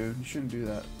sign, dude. You shouldn't do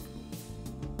that.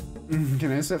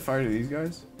 Can I set fire to these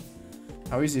guys?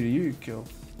 How easy do you kill?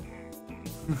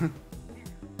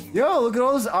 Yo, look at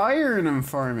all this iron I'm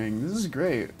farming. This is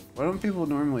great. Why don't people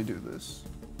normally do this?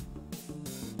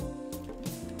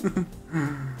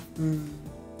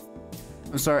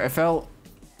 I'm sorry, I fell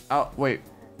out. Wait.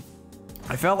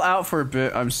 I fell out for a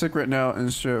bit. I'm sick right now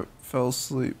and straight fell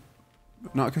asleep.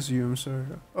 Not because of you, I'm sorry.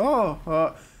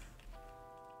 Oh,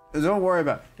 don't worry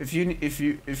about it. If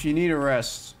you need a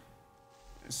rest,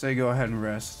 say go ahead and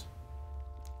rest.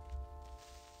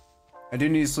 I do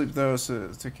need sleep though, so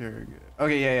take care of it.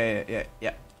 Okay,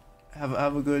 yeah.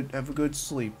 Have a good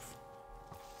sleep.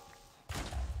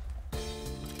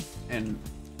 And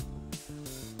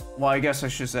well, I guess I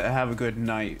should say have a good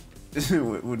night.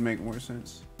 Would make more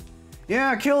sense.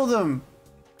 Yeah, kill them.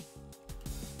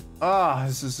 Ah,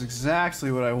 this is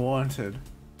exactly what I wanted.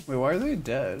 Wait, why are they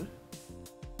dead?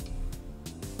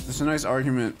 There's a nice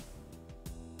argument.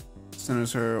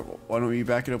 Sends her, why don't we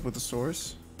back it up with the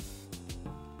source?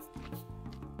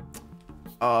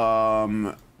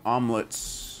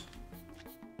 Omelets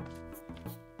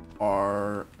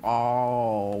are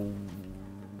omelets.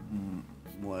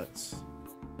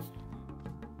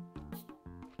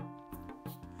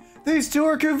 These two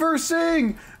are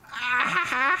conversing!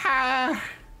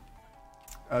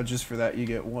 Just for that, you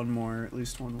get one more, at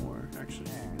least one more.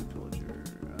 Actually, you get a pillager.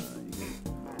 You get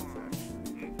both,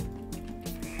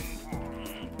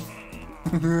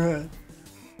 actually.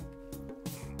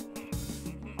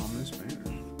 Ominous banner.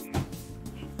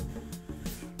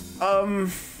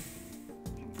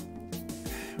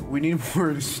 We need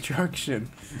more destruction.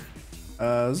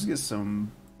 Let's get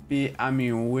some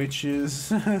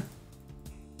witches.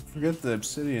 Forget the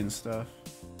obsidian stuff.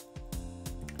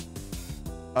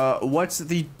 What's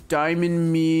the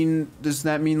diamond mean? Does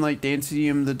that mean like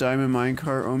Dancium, the diamond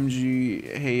minecart?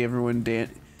 OMG, hey everyone,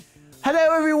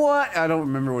 hello everyone! I don't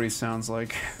remember what he sounds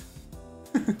like.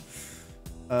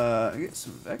 I get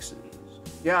some vexes.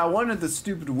 Yeah, I wanted the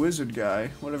stupid wizard guy,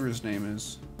 whatever his name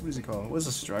is. What is he called? What's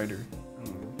a strider? I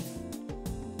don't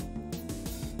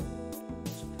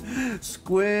know.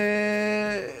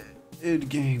 Squid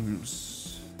Games.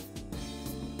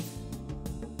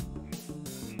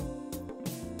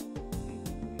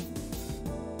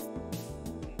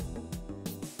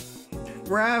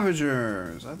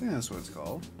 Ravagers! I think that's what it's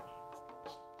called.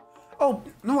 Oh,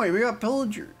 no wait, we got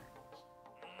Pillager.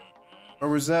 Or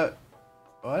was that...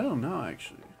 Oh, I don't know,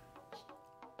 actually.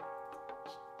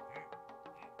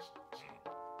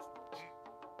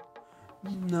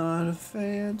 Not a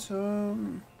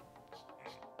phantom.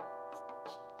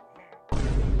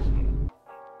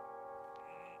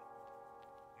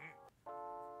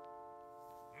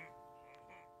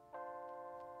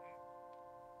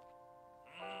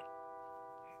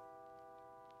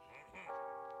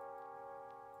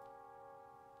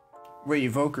 Wait,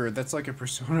 Evoker, that's like a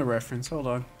Persona reference. Hold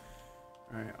on.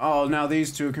 Alright. Oh, now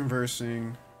these two are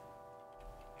conversing.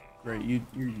 Great,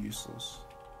 you're useless.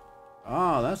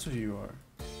 Ah, that's what you are.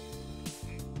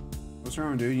 What's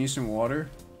wrong, dude? You need some water?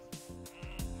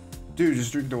 Dude,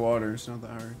 just drink the water. It's not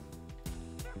that hard.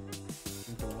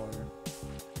 Drink the water.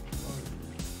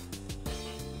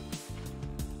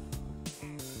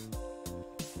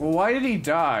 Well, why did he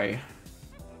die?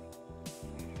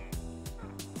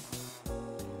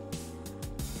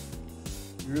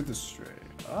 You're the stray.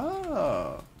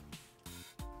 Oh.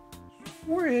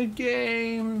 Squid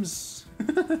Games.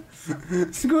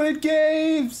 Squid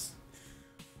Games.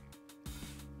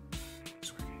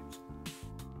 Squid Games.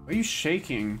 Are you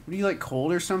shaking? What are you, like,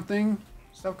 cold or something?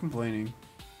 Stop complaining.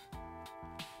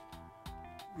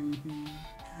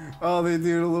 Oh, they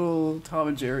do a little Tom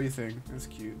and Jerry thing. That's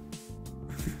cute.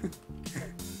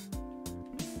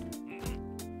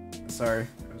 Sorry,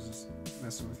 I was just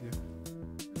messing with you.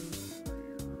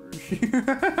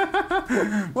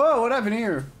 Whoa, what happened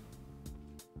here?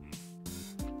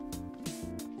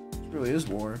 This really is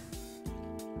war.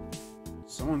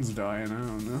 Someone's dying, I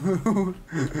don't know.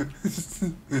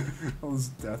 All this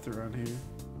death around here.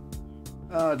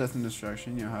 Death and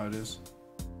destruction, you know how it is.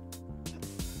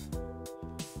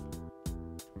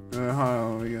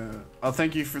 Oh, yeah. Oh,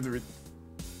 thank you for the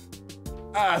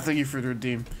thank you for the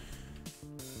redeem.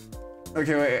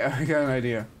 Okay, wait, I got an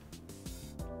idea.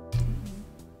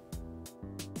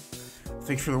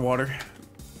 Thank you for the water.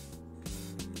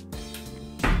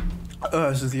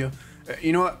 Cynthia.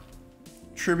 You know what?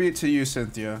 Tribute to you,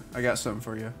 Cynthia. I got something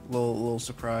for you. Little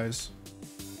surprise.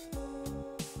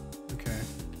 Okay.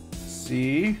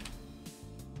 C.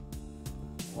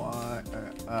 Y.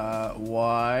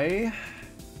 Y.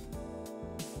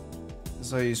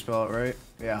 That's how you spell it, right?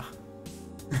 Yeah.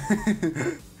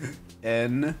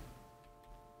 N.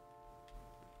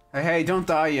 Hey, don't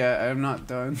die yet. I'm not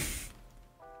done.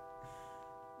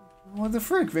 What the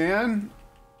frick, man?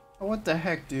 Oh, what the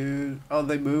heck, dude? Oh,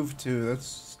 they moved too. That's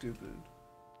stupid.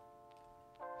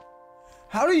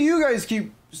 How do you guys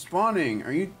keep spawning?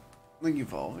 Are you, like,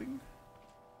 evolving?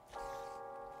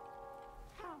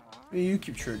 You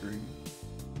keep triggering.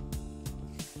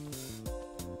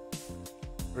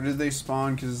 Or did they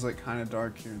spawn because it's, like, kind of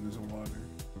dark here and there's water?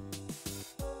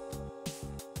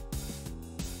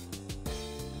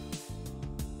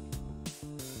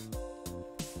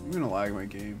 I'm gonna lag my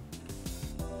game.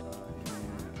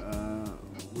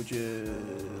 Which is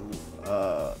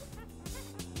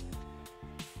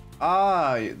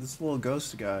this little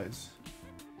ghost guys.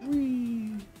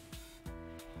 Whee!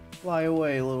 Fly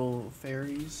away, little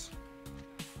fairies.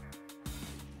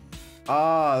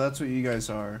 Ah, that's what you guys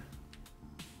are.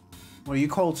 What, are you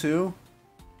cold too?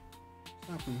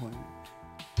 Stop complaining.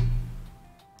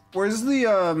 Where's the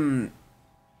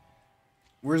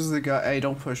guy? Hey,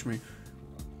 don't push me.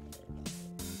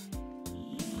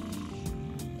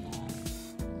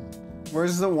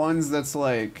 Where's the ones that's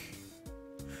like,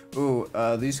 ooh,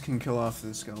 these can kill off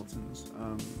the skeletons.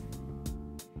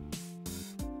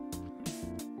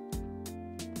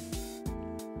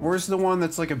 Where's the one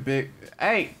that's like a big,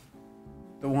 hey!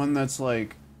 The one that's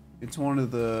like, it's one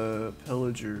of the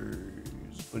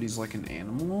pillagers, but he's like an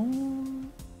animal?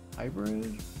 Hybrid?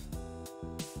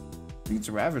 I think it's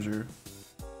a Ravager.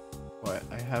 What?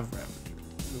 I have Ravager.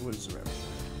 What is a Ravager?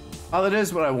 Oh, that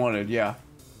is what I wanted, yeah.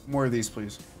 More of these,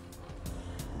 please.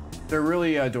 They're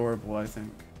really adorable, I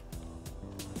think.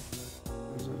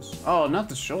 What is this? Oh, not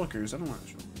the shulkers. I don't want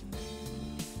shulkers.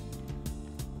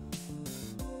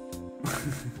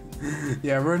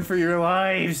 Yeah, run for your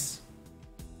lives!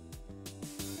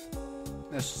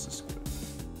 That's just a squid.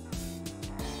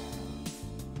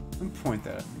 Don't point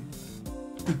that at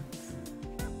me.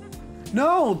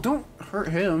 No, don't hurt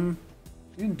him.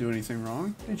 You didn't do anything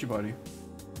wrong, did you, buddy?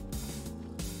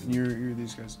 And you're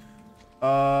these guys.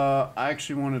 I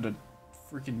actually wanted a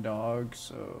freaking dog,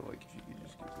 so like if you could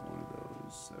just give me one of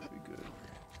those, that'd be good.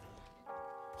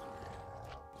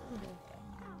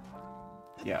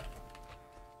 Yeah.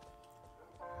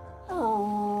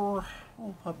 Oh,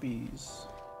 little puppies.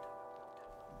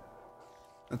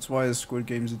 That's why the Squid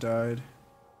Games died.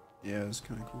 Yeah, it's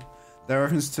kind of cool. That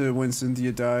reference to when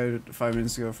Cynthia died 5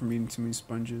 minutes ago from eating too many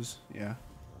sponges. Yeah.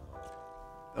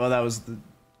 Oh, that was the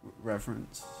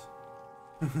reference.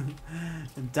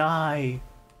 Die.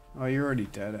 Oh, you're already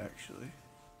dead, actually.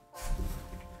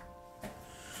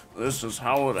 This is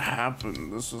how it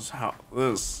happened. This is how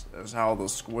the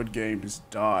Squid Games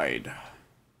died.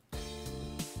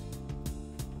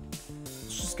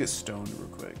 Let's just get stoned real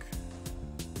quick.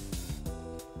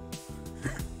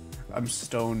 I'm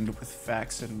stoned with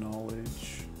facts and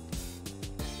knowledge.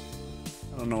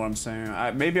 I don't know what I'm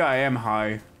saying. Maybe I am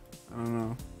high. I don't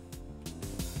know.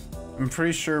 I'm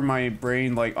pretty sure my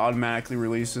brain like automatically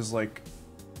releases like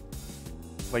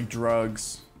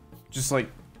drugs, just like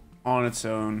on its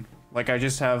own. Like I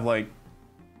just have like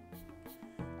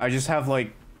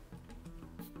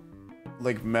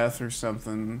meth or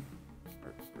something,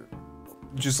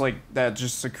 just like that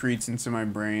just secretes into my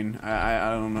brain. I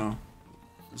don't know.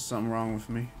 There's something wrong with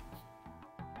me.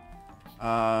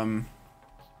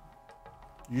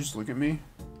 You just look at me?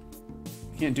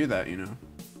 You can't do that, you know.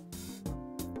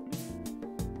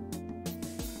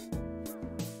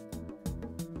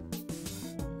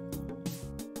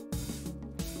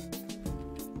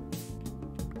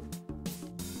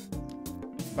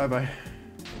 Bye-bye.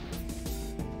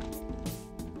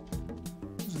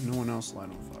 There's no one else light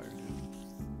on fire, dude.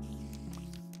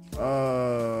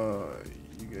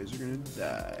 You guys are gonna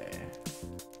die.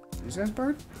 These guys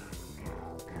burn?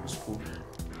 That's cool.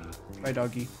 Bye,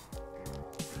 doggy.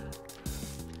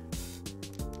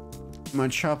 My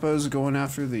Choppa's going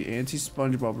after the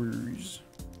anti-SpongeBobbers.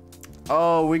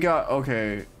 Oh, we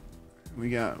gotta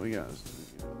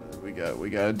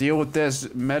deal with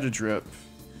this meta drip.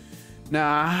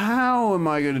 Now, how am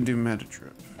I gonna do meta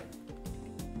drip?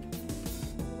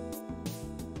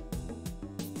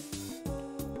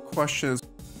 Questions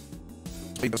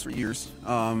like this for years.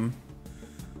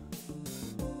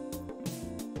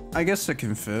 I guess it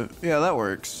can fit. Yeah, that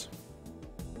works.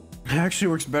 It actually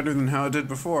works better than how it did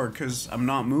before, because I'm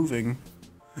not moving.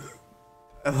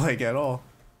 Like, at all.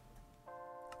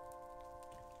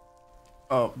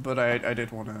 Oh, but I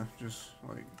did want to just,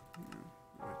 like, you know,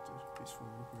 write this peaceful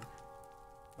real quick.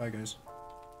 Bye, guys.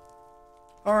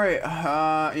 Alright,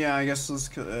 yeah, I guess let's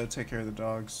take care of the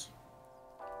dogs.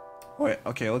 Wait,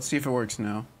 okay, let's see if it works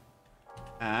now.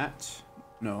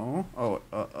 No. Oh,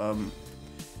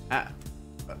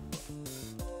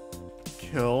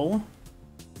 kill.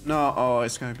 No, oh,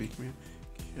 it's gonna be command.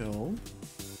 Kill.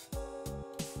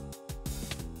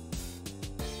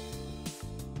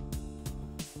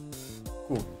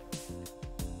 Cool.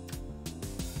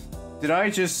 Did I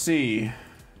just see?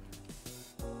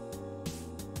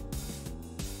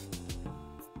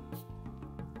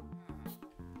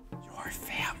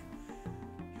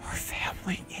 Your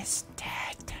family is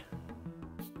dead.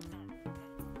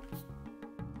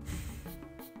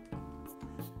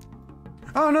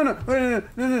 Oh, no.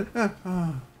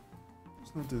 Oh,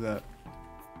 let's not do that.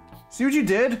 See what you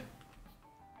did?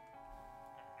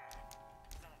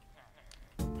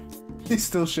 He's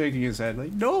still shaking his head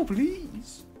like, no,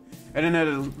 please. And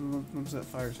then let's set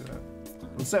fire to that.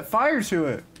 Let's set fire to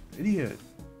it. Idiot.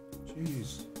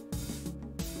 Jeez.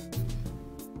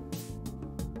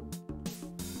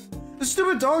 The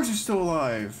stupid dogs are still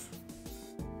alive.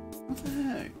 What the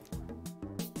heck?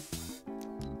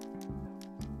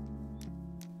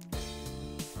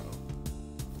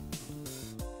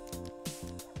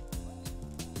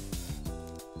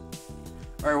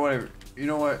 Alright, whatever. You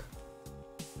know what?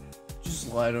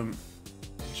 Just let them.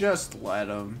 Just let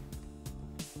them.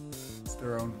 It's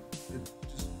their own.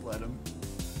 Just let them.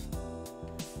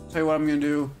 Tell you what I'm gonna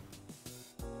do.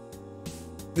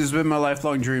 This has been my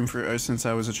lifelong dream for since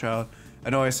I was a child.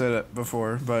 I know I said it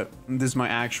before, but this is my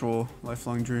actual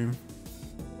lifelong dream.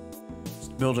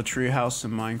 Just build a tree house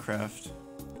in Minecraft.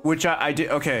 Which I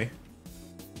did. Okay.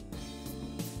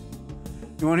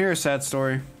 You want to hear a sad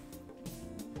story?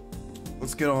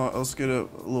 Let's get a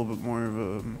little bit more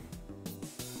of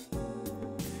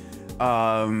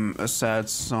a sad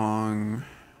song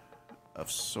of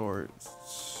sorts.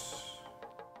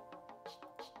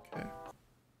 Okay.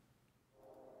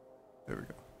 There we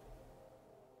go.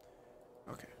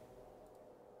 Okay.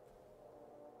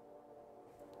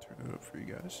 Turn it up for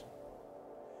you guys.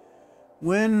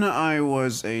 When I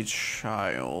was a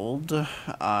child,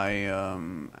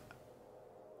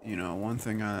 you know, one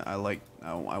thing I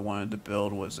wanted to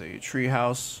build was a tree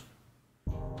house.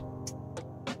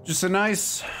 Just a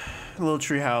nice little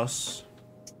tree house.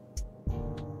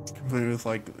 Complete with,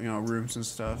 like, you know, rooms and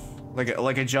stuff.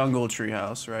 Like a jungle tree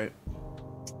house, right?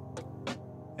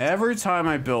 Every time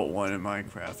I built one in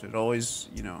Minecraft, it always,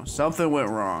 you know, something went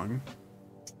wrong.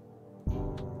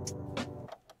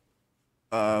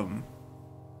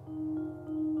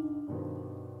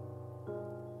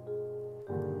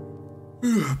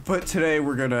 But today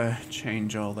we're gonna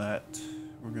change all that.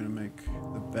 We're gonna make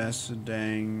the Best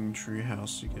dang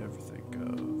treehouse you could ever think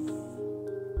of.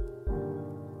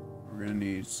 We're gonna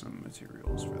need some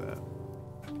materials for that.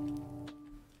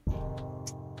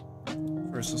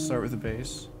 First, let's start with the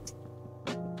base.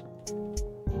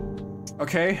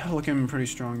 Okay, looking pretty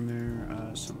strong there.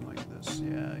 Something like this.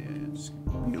 Yeah. Just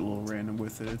be a little random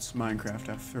with it. It's Minecraft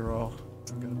after all.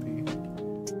 I'm gonna be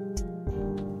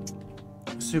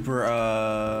super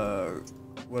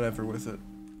whatever with it.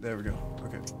 There we go.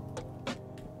 Okay.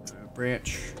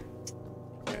 Branch.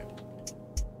 Okay.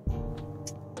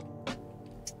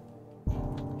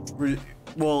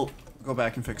 We'll go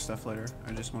back and fix stuff later.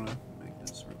 I just want to make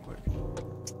this real quick.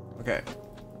 Okay.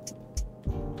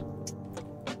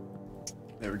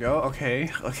 There we go. Okay.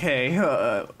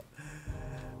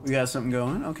 We got something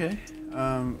going. Okay.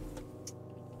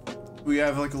 We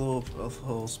have like a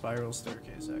little spiral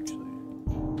staircase actually.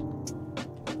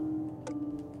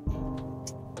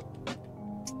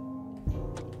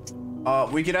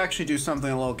 We could actually do something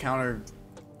a little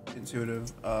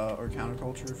counterintuitive, or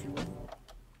counterculture, if you will.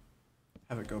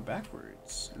 Have it go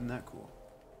backwards. Isn't that cool?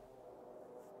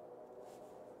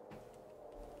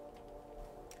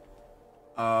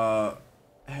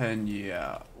 And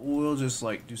yeah, we'll just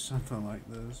like do something like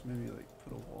this. Maybe like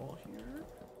put a wall here.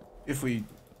 If we,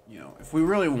 you know, if we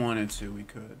really wanted to, we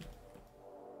could.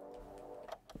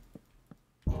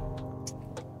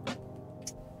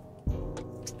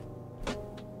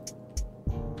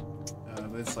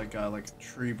 But it's like got like a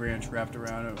tree branch wrapped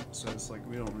around it, so it's like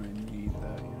we don't really need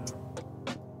that, you know.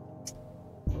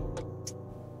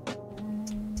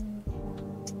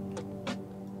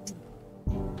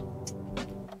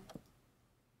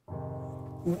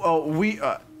 Oh,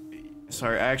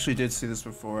 sorry, I actually did see this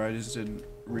before, I just didn't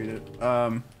read it.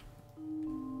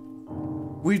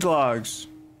 Weed logs.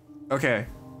 Okay,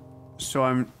 so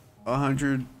I'm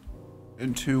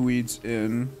 102 weeds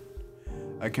in.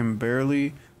 I can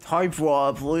barely type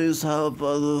raw, please help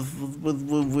with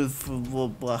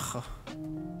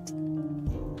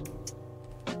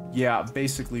yeah,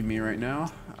 basically me right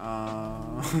now.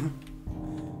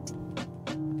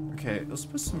 Okay, let's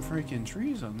put some freaking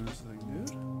trees on this thing,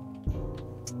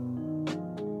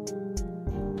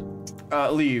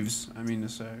 dude. Leaves, I mean to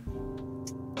say.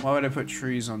 Why would I put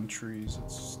trees on trees?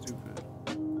 It's stupid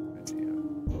idea.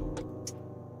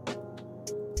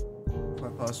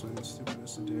 Quite possibly the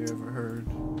stupidest idea I ever heard.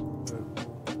 But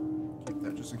we'll keep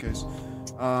that just in case.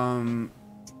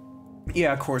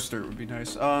 Yeah, coarse dirt would be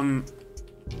nice. Okay.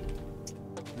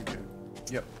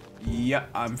 Yep. Yep,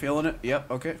 I'm feeling it. Yep,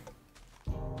 okay.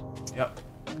 Yep.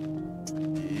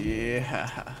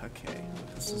 Yeah, okay.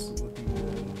 This is looking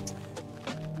good.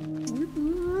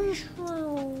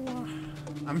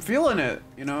 I'm feeling it,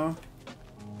 you know?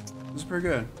 This is pretty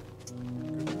good.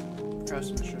 Good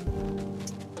craftsmanship.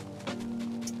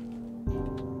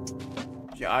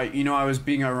 Yeah, I was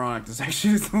being ironic. This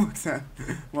actually looks at,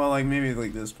 well, like, maybe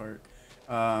like this part.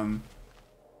 But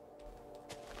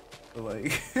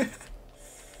like,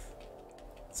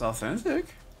 it's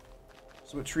authentic.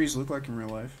 It's what trees look like in real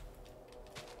life.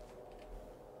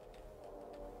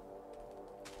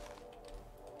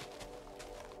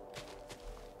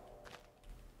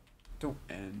 Don't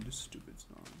end, stupid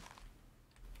song.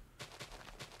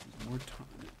 There's more time.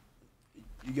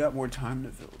 You got more time to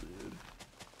fill, dude.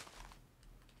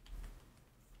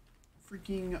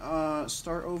 Freaking,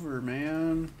 start over,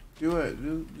 man. Do it.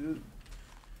 Do it.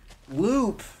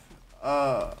 Loop,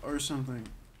 or something.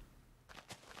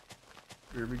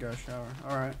 Here, we got a shower.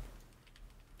 Alright.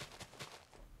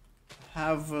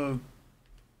 Have a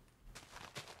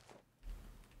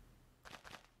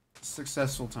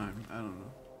successful time. I don't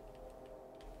know.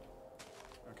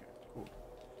 Okay, cool.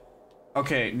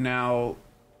 Okay, now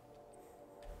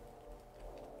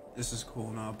this is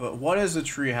cool now, but what is a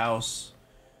tree house?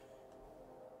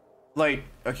 Like,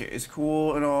 okay, it's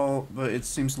cool and all, but it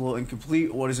seems a little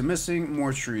incomplete. What is it missing?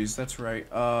 More trees, that's right.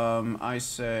 I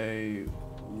say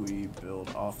we build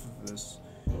off of this.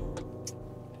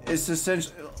 It's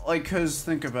essentially, like, cause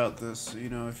think about this, you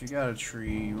know, if you got a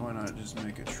tree, why not just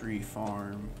make a tree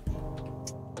farm?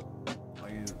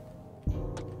 Like,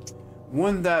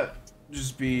 wouldn't that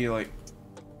just be like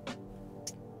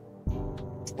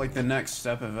the next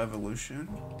step of evolution,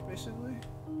 basically?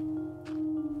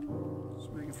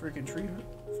 Just make a freaking tree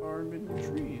farm in the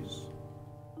trees.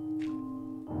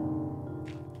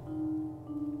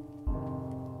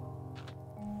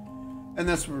 And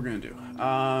that's what we're gonna do.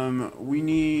 We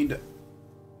need...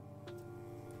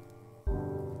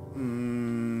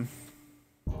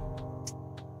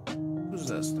 What is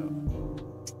that stuff?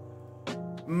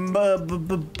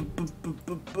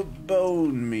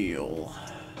 Bone meal.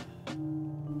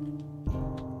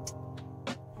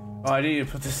 Oh, I need to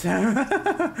put this down. I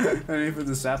need to put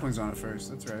the saplings on it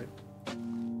first. That's right.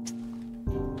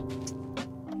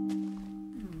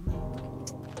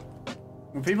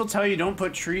 When people tell you don't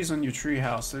put trees on your tree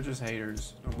house, they're just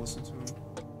haters. Don't listen to them.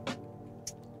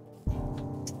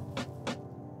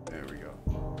 There we go.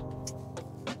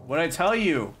 What'd I tell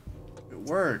you? It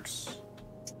works.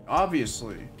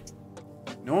 Obviously.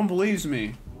 No one believes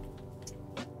me.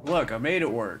 Look, I made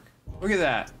it work. Look at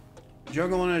that.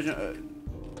 Jungle in a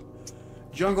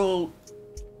jungle.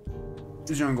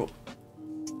 Jungle.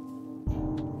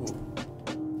 Whoa.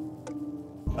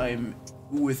 I'm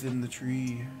within the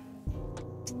tree.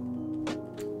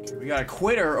 Okay, we got a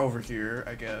quitter over here,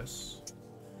 I guess.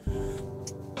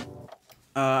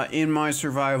 In my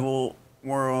survival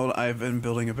world, I've been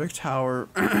building a big tower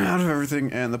out of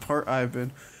everything, and the part I've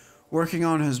been working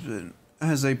on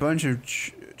has a bunch of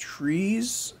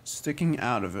trees sticking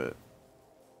out of it.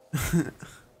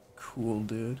 Cool,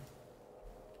 dude.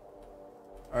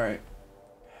 All right.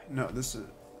 No, this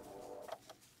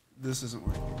isn't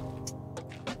working.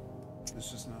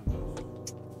 This is not enough.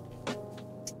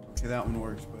 Okay, that one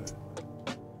works, but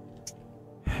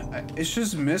it's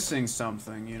just missing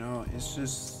something, you know? It's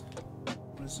just,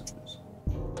 what is it missing?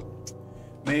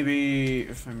 Maybe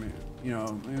if I mean, you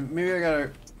know, maybe I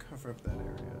gotta cover up that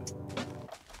area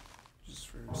just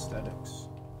for aesthetics.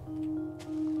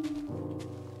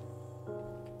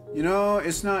 You know,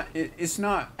 it's not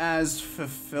as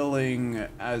fulfilling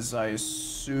as I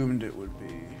assumed it would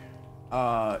be.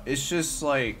 It's just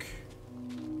like,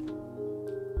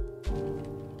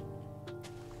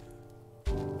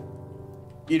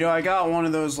 you know, I got one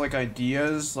of those like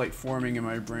ideas like forming in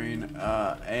my brain,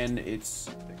 and it's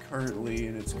currently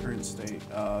in its current state,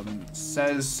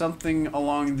 says something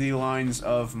along the lines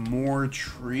of more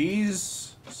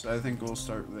trees. So I think we'll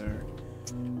start there.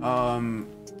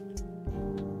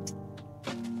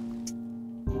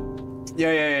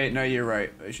 Yeah, no, you're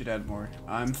right. I should add more.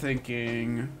 I'm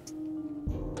thinking,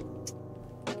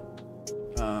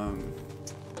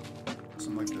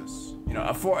 something like this. You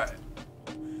know,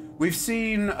 we've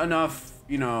seen enough,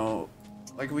 you know,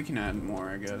 like we can add more,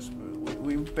 I guess, but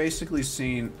we've basically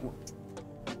seen,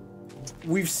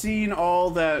 we've seen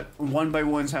all that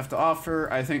 1x1s have to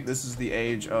offer. I think this is the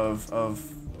age of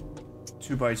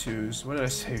 2x2s. What did I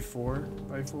say,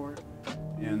 4x4?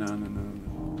 Yeah, no.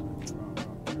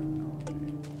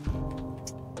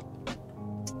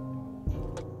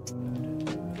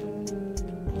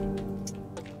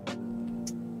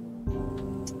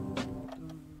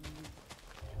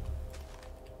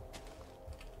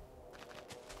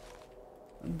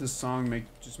 This song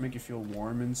just make you feel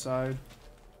warm inside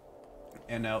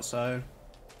and outside?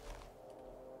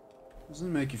 Doesn't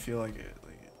it make you feel like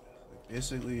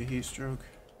basically a heat stroke?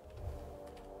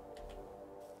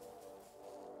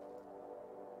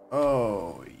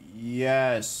 Oh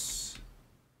yes.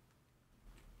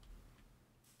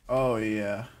 Oh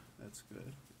yeah, that's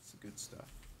good. That's the good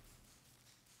stuff.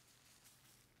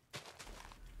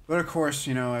 But of course,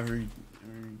 you know, every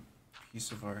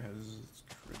piece of art has its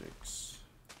critics.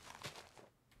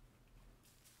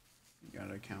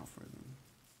 Gotta account for them.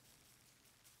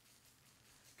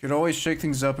 Could always shake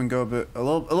things up and go a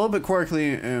little bit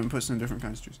quirkily and put some different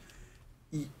kinds of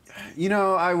trees. You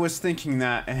know, I was thinking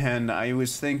that, and I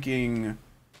was thinking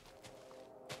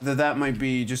that might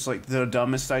be just like the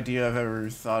dumbest idea I've ever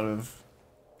thought of.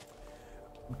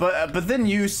 But then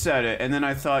you said it, and then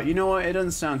I thought, you know what? It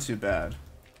doesn't sound too bad.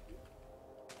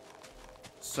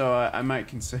 So I might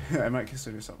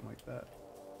consider something like that.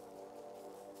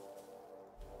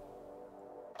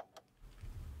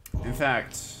 In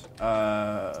fact,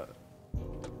 I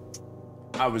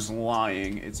was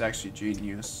lying. It's actually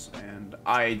genius, and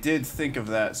I did think of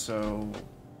that, so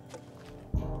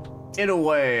in a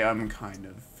way, I'm kind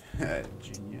of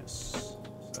genius.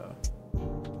 So,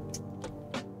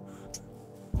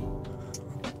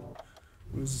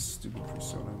 what is this stupid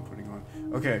persona I'm putting on?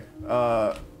 Okay,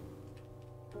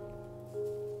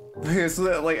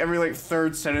 so like every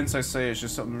third sentence I say is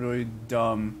just something really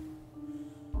dumb.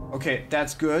 Okay,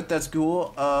 that's good. That's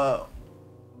cool.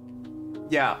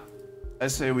 Yeah, I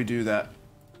say we do that.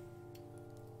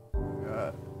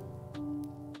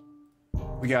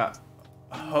 We got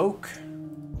Hoke,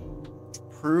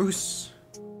 Bruce,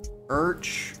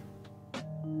 Urch,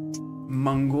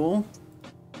 Mungle,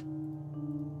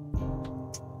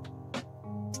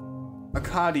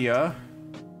 Acadia,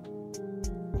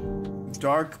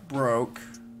 Dark Broke.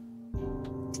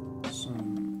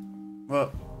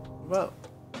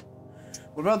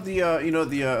 What about the, you know,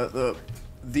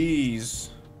 these?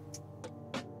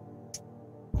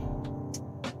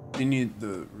 You need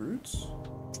the roots?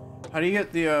 How do you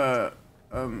get the,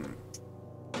 the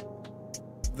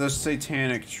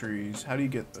satanic trees. How do you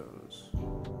get those?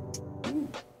 Ooh,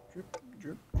 drip,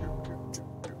 drip, drip, drip,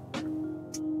 drip, drip, drip.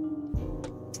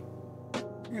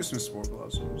 Get some spore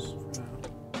blossoms for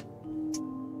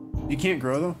now. You can't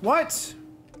grow them? What?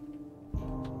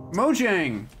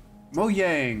 Mojang!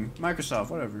 Microsoft,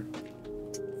 whatever.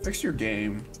 Fix your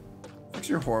game. Fix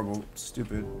your horrible,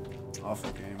 stupid,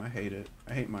 awful game. I hate it.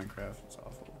 I hate Minecraft. It's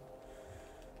awful.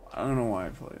 I don't know why I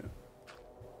play it.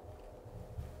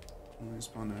 Only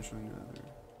spawn naturally nether.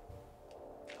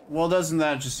 Well, doesn't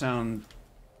that just sound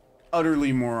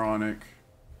utterly moronic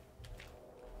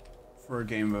for a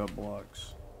game about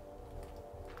blocks?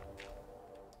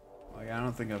 Like, I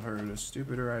don't think I've heard a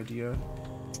stupider idea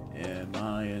in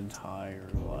my entire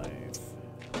life.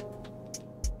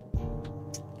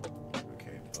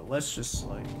 Okay, but let's just,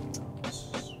 like, you know,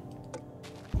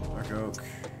 dark oak,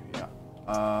 yeah.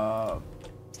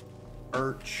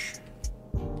 Birch.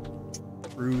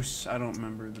 Bruce, I don't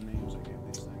remember the names I gave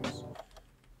these things.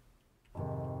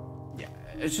 Yeah,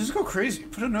 it's just go crazy.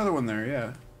 Put another one there,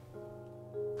 yeah.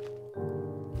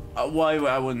 Well,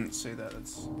 I wouldn't say that.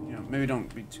 It's, you know, maybe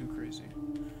don't be too crazy.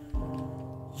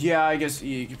 Yeah, I guess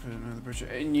you could put another birch.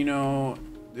 And you know,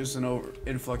 there's an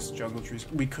influx of jungle trees.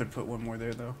 We could put one more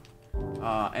there though.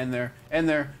 And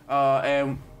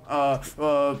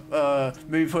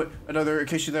maybe put another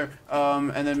acacia there,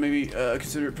 and then maybe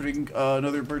consider putting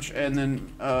another birch, and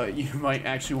then you might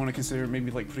actually want to consider maybe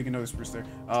like putting another spruce there,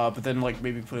 but then like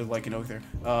maybe put like an oak there,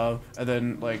 and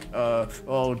then like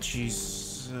oh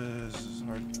jeez, this is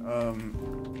hard.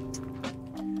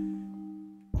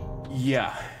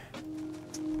 Yeah.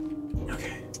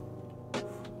 Okay.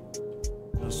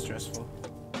 That was stressful.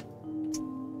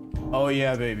 Oh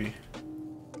yeah, baby.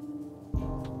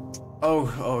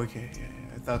 Oh, okay, yeah.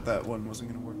 I thought that one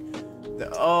wasn't gonna work.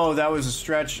 Oh, that was a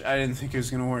stretch. I didn't think it was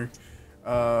gonna work.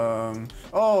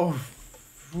 Oh,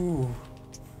 whew.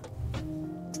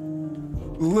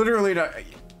 Literally not.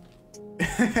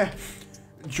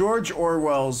 George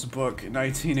Orwell's book,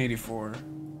 1984.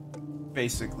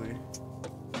 Basically.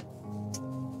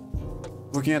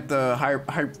 Looking at the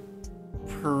hyper...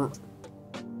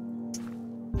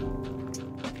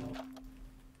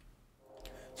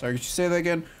 Sorry, could you say that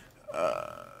again?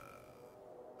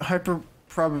 Hyper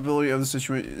probability of the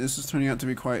situation. This is turning out to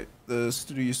be quite the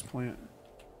studious plant.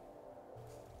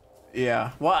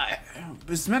 Yeah. Why?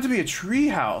 It's meant to be a tree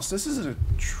house. This isn't a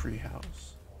tree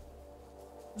house.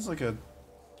 This is like a.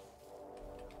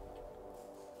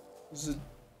 This is a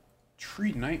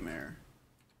tree nightmare.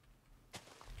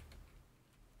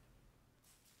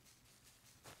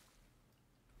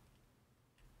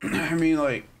 I mean,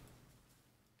 like.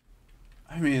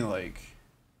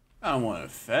 I don't want to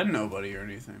offend nobody or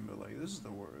anything, but like, this is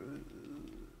the word.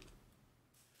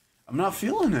 I'm not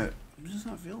feeling it. I'm just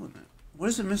not feeling it. What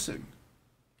is it missing?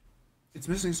 It's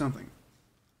missing something.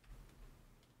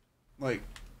 Like,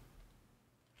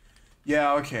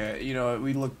 yeah, okay, you know,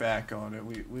 we look back on it.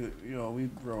 We you know, we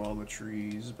grow all the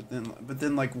trees, but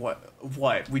then like what?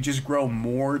 We just grow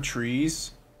more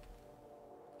trees?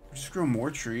 We just grow more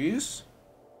trees?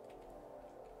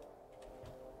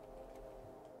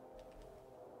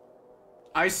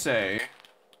 I say,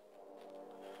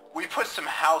 we put some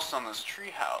house on this tree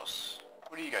house.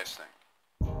 What do you guys think?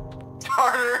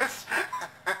 Tartars!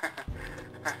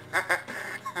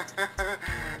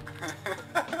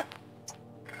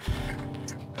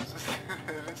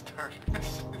 It is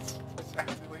tartars. It's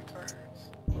actually like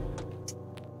tartars.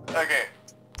 Okay.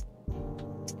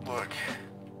 Look.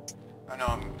 I know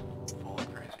I'm full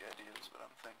of crazy ideas, but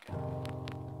I'm thinking.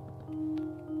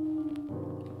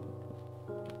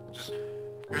 Just...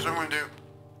 Here's what I'm gonna do.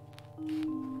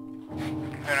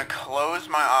 I'm gonna close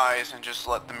my eyes and just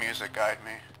let the music guide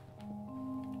me.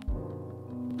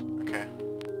 Okay.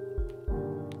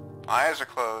 My eyes are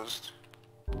closed.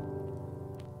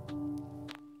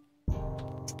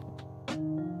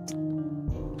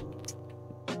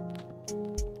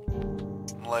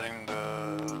 I'm letting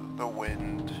the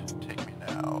wind take me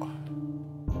now.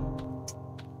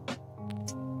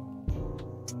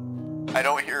 I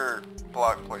don't hear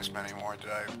block placement anymore, did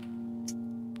I?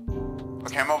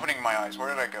 Okay, I'm opening my eyes. Where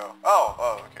did I go?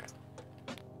 Oh, okay.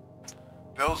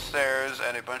 Build stairs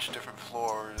and a bunch of different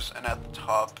floors, and at the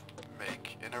top,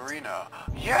 make an arena.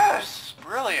 Yes!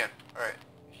 Brilliant! Alright,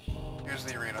 here's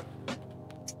the arena.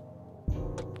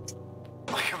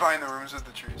 Like, combine the rooms with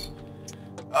the trees.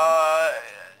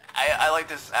 I like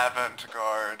this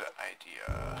avant-garde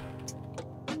idea.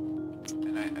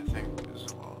 And I think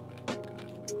as well,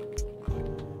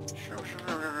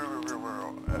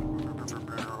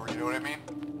 you know what I mean?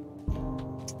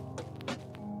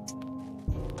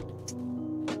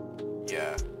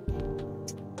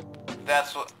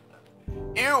 That's what...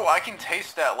 Ew, I can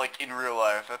taste that, like, in real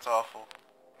life. That's awful.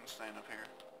 I'm staying up here.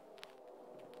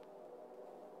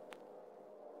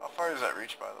 How far does that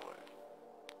reach, by the way?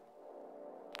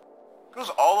 It goes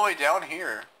all the way down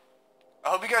here.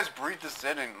 I hope you guys breathe this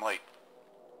in and, like,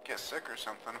 get sick or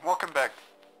something. Welcome back.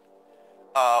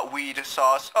 Weed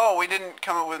sauce. Oh, we didn't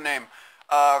come up with a name.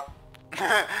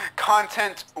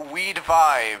 Content Weed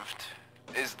Vived.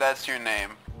 That's your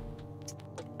name.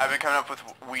 I've been coming up with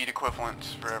weed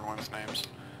equivalents for everyone's names.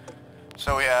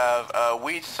 So we have,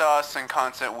 weed sauce and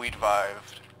content Weed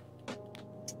Vived.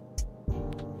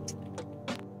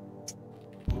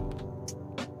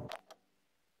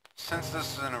 Since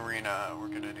this is an arena, we're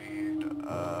gonna need,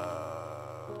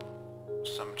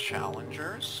 some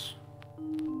challengers.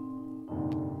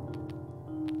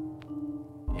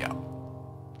 Yeah.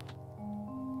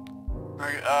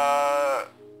 Alright,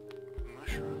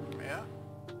 mushroom, yeah?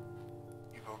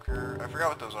 Evoker, I forgot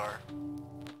what those are.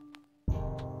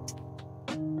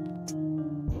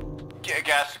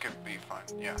 Gas could be fun,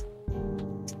 yeah.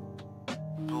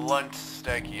 Blunt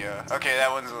Stegia. Okay,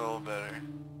 that one's a little better.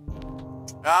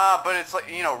 Ah, but it's like,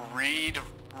 you know,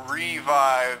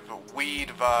 revive, weed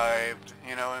vibed,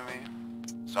 you know what I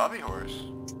mean? Zombie horse.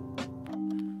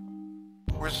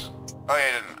 Where's... Oh yeah,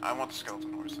 I didn't. I want the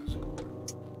skeleton horses.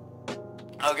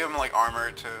 I'll give him, like,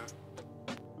 armor to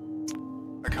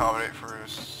accommodate for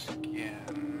his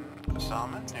skin. A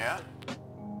salmon, yeah?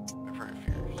 They're pretty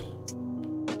fierce.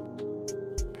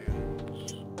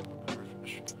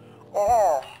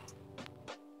 Oh!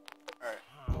 Alright.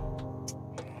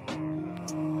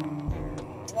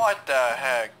 What the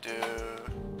heck, dude?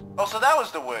 Oh, so that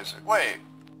was the wizard. Wait.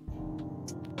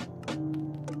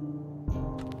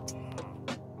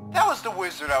 That was the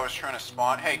wizard I was trying to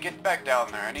spawn. Hey, get back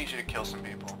down there. I need you to kill some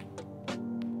people.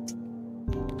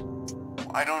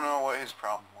 I don't know what his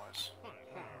problem was.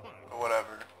 But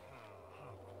whatever.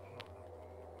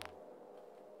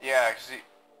 Yeah, cause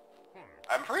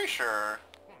I'm pretty sure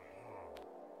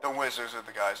the wizards are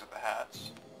the guys with the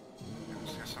hats.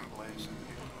 Let's get some blaze in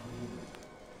here.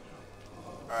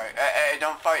 Alright, hey,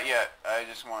 don't fight yet. I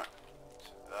just want...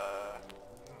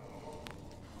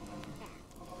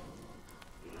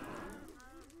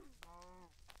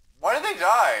 Why did they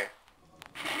die?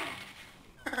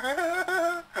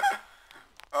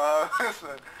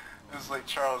 This is like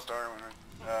Charles Darwin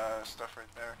stuff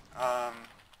right there.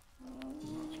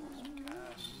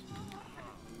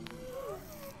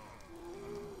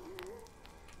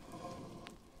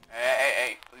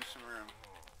 Hey, leave some room.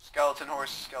 Skeleton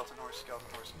horse, skeleton horse, skeleton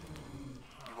horse.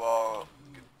 You all...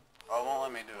 Oh, won't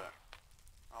let me do it.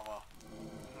 Oh well.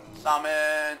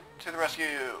 Salmon, to the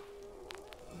rescue!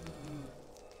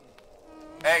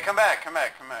 Hey, come back, come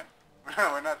back, come back.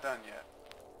 We're not done yet.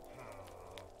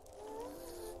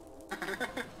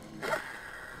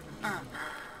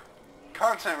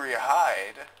 Content where you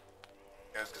hide.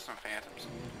 Yeah, let's get some phantoms.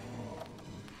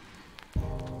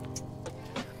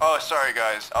 Oh, sorry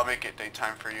guys. I'll make it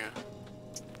daytime for you.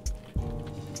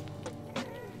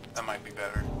 That might be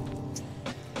better.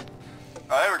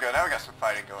 Oh, there we go. Now we got some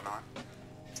fighting going on.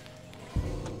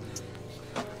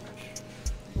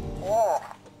 Oh!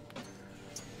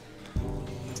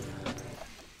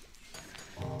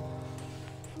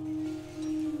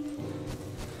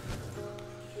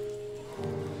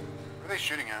 What are they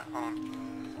shooting at? Hold on.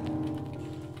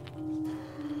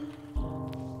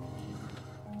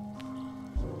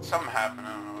 Something happened. I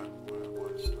don't know what it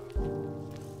was.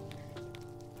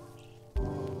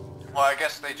 Well, I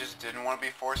guess they just didn't want to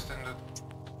be forced into...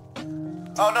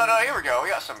 Oh, no, here we go. We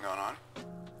got something going on.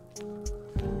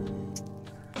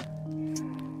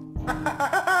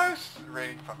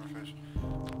 Raining pufferfish.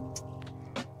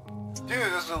 Dude,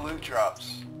 this is the loot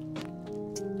drops.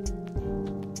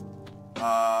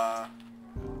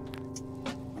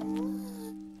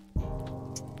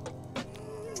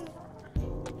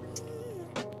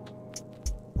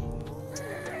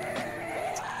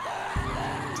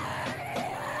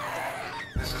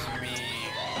 This is me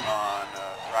on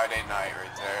Friday night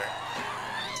right there.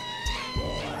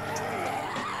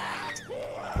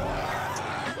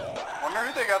 Wonder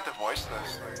who they got to voice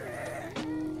this.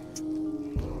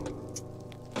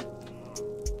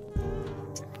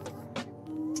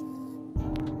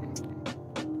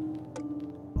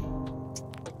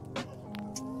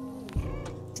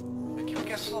 Can we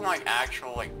get some like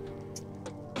actual like,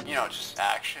 you know, just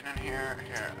action in here?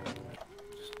 Here,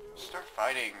 just start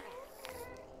fighting.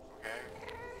 Okay.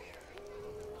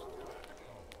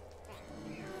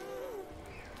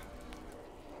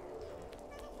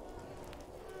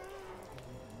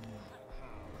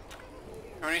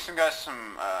 We need some guys,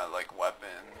 some, like, weapons,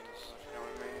 if you know what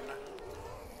I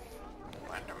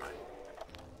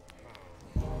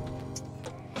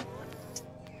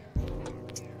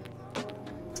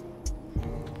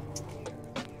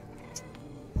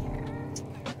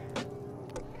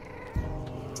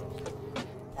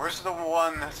Where's the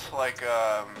one that's like,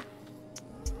 yeah,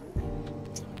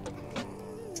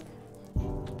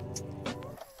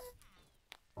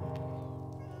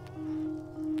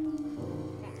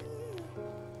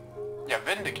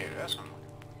 Vindicator, that's what I'm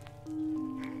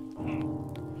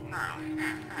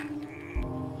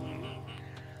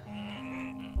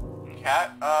looking.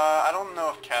 Cat? I don't know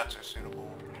if cats are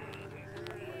suitable.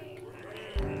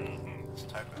 This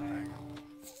type of thing.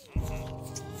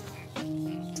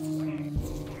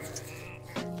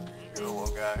 You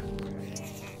little guy.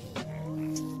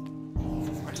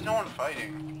 Why is no one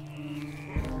fighting?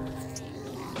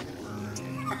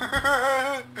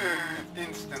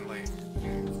 Instantly.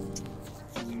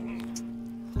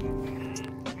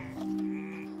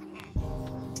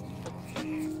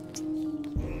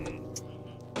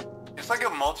 It's like a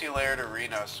multi-layered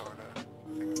arena, sorta.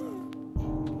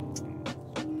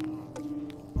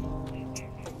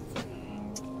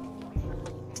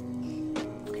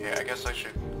 Okay, I guess I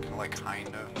should like kind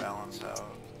of balance out.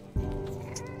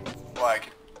 Well, I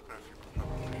could put a few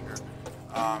over here.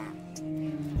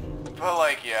 But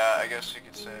like, yeah, I guess you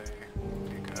could say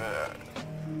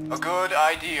a good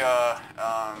idea.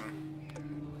 I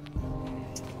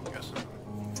guess some of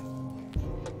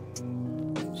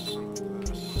this.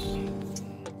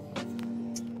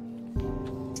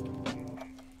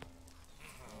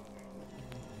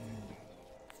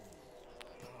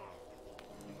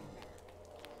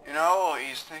 You know,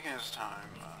 he's taking his time.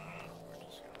 We're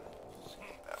just gonna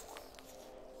skip that one.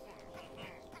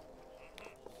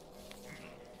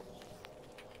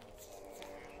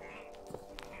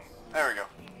 There we go.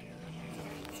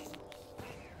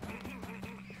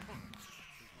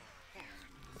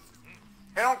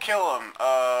 Hey, don't kill him.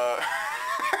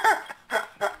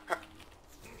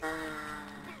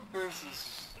 This is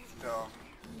dumb.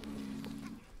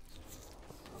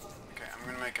 Okay, I'm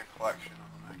gonna make a collection of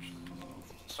them, actually.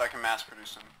 So I can mass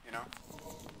produce them, you know?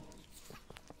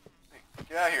 Hey,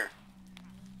 get out of here.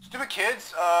 Stupid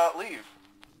kids, leave.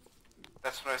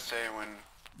 That's what I say when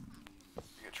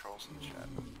you get trolls in the chat.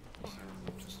 So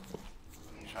just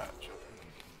shut up, children.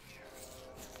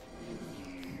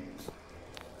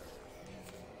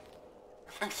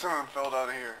 I think someone fell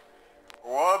down here.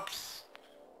 Whoops.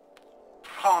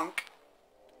 Punk.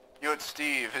 Yo, it's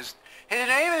Steve. His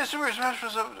name is Super Smash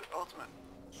Bros. Ultimate.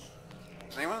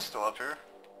 Is anyone still up here?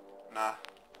 Nah.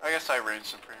 I guess I reigned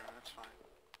supreme. It's fine.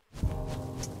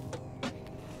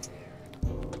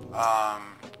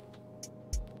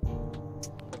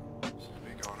 Seems to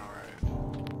be going alright.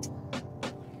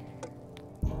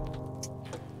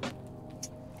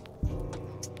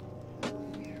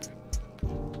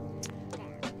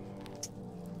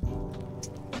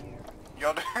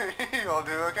 Y'all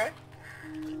do okay?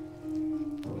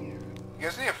 You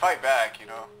guys need to fight back, you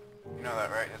know? You know that,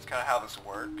 right? That's kind of how this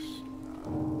works.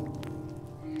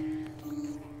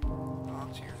 Oh,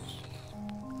 tears.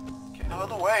 Get out of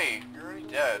the way! You're already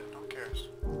dead. Who cares?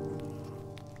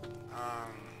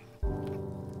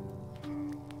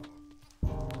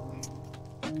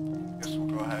 Guess we'll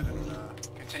go ahead and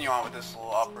continue on with this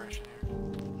little operation here.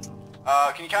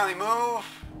 Can you kindly move?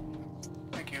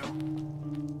 Thank you.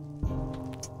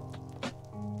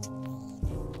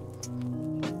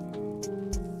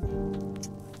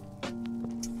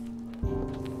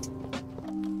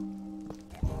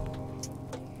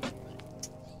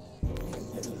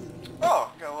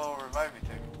 Oh, got a little revive me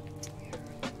thing.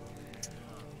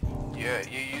 Yeah,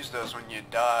 you use those when you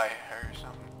die or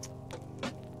something.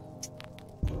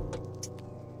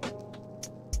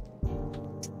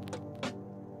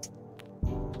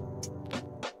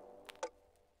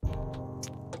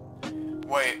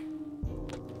 Wait.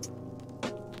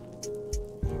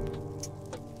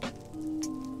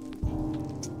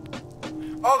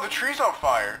 Oh, the tree's on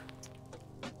fire.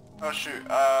 Oh shoot,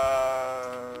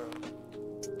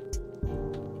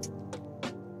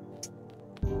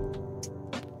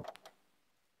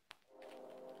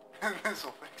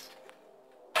 this'll fix it.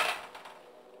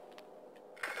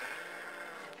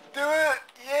 Do it!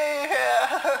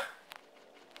 Yeah!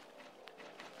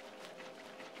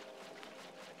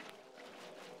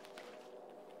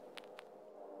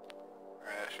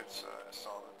 Alright, that should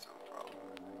solve its own problem,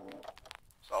 I think.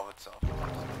 Solve itself.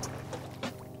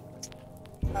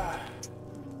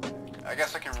 I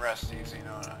guess I can rest easy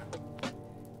now that I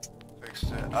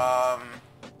fixed it.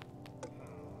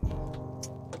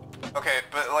 Okay,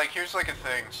 but like, here's like a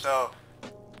thing. So,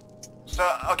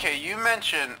 okay, you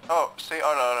mentioned. Oh, say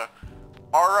ara.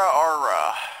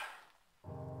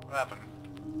 What happened?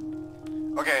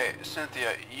 Okay,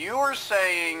 Cynthia, you were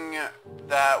saying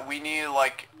that we need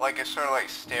like a sort of like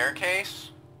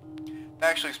staircase. That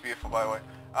actually looks beautiful, by the way.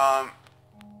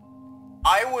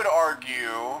 I would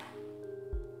argue,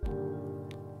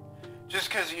 just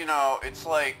because, you know, it's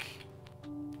like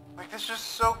this is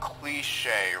just so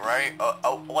cliche, right?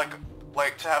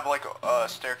 Like to have like a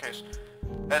staircase,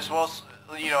 as well as,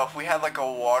 you know, if we had like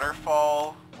a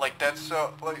waterfall, like that's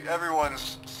so, like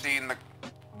everyone's seen the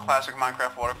classic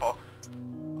Minecraft waterfall.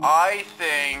 I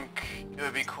think it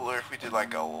would be cooler if we did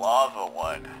like a lava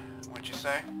one. What'd you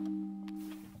say?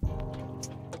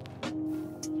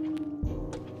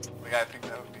 Like, I think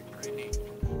that would be pretty neat.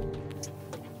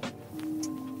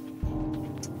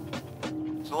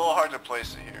 It's a little hard to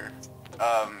place it here,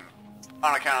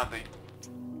 on account of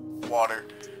the water.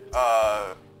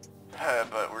 But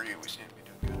we seem to be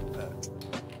doing good at that.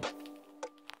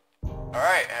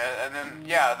 Alright, and then,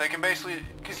 yeah, they can basically,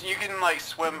 because you can, like,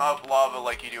 swim up lava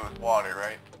like you do with water,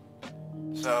 right?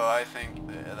 So I think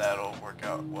that'll work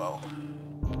out well.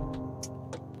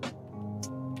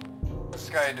 This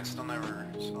guy still never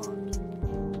spawned.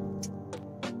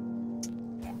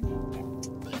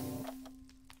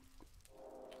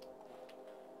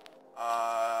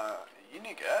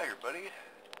 Unique agger, buddy.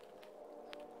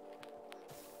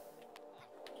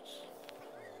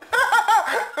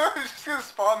 I'm just gonna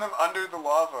spawn them under the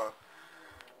lava.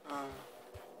 Oh,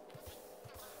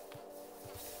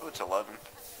 it's 11.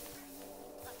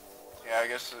 Yeah, I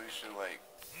guess we should, like,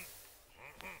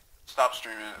 stop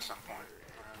streaming at some point.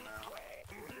 I don't know.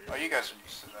 Oh, you guys are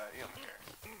used to that. You don't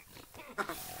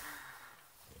care.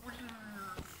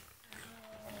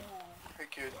 Hey,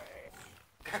 kid.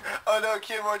 Oh no,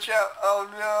 kid, watch out. Oh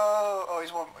no. Oh,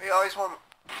 he's one.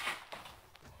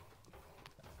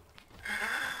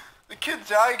 The kid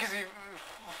died because he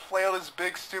flailed his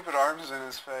big stupid arms in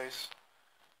his face.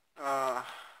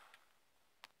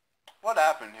 What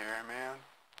happened here, man?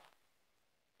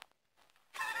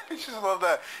 I just love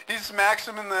that. He smacks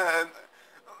him in the head.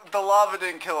 The lava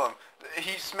didn't kill him.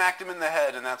 He smacked him in the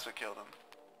head and that's what killed him.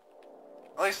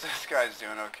 At least this guy's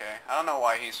doing okay. I don't know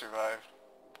why he survived.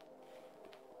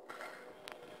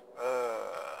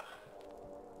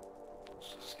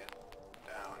 Let's just get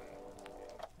down.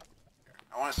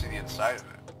 I want to see the inside of it.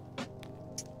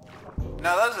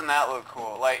 Now, doesn't that look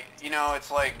cool? Like, you know, it's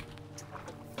like,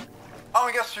 oh,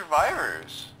 we got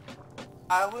survivors.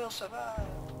 I will survive.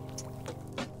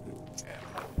 Yeah.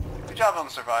 Good job on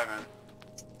surviving.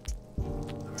 I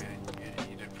mean,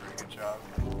 you did a pretty good job.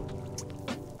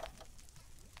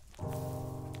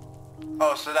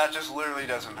 Oh, so that just literally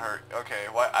doesn't hurt. Okay,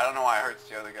 what? I don't know why it hurts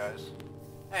the other guys.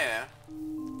 Hey, man.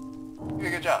 You did a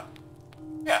good job.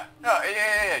 Yeah. No,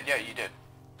 yeah, you did.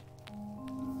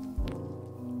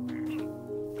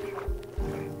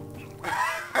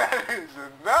 That is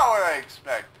not what I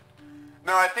expected.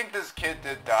 No, I think this kid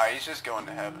did die. He's just going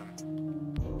to heaven.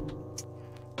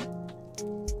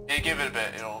 Yeah, give it a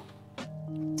bit. It'll...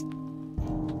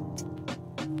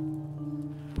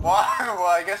 Well,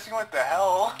 I guess he went to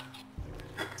hell.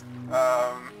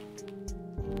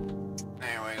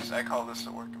 Anyways, I call this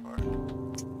a work of art.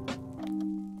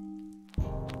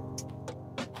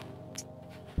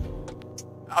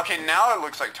 Okay, now it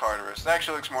looks like Tartarus. It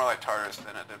actually looks more like Tartarus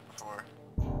than it did before.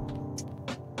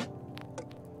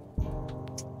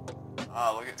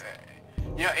 Oh, look at that.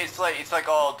 You know, it's like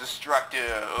all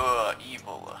destructive,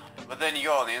 evil. But then you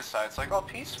go on the inside, it's like all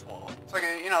peaceful. It's like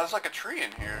a, you know, there's like a tree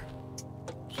in here.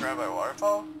 Surrounded by a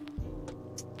waterfall.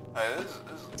 Hey, this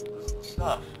is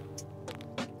stuff.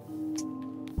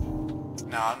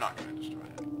 No, I'm not gonna destroy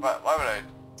it. Why would I do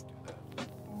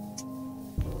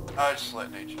that? I just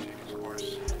let nature take its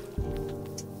course.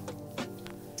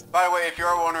 By the way, if you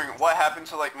are wondering what happened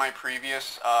to like my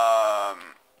previous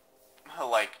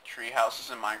like tree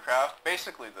houses in Minecraft,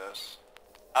 basically this.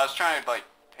 I was trying to like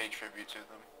pay tribute to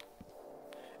them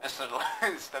instead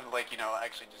of like, you know,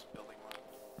 actually just building one.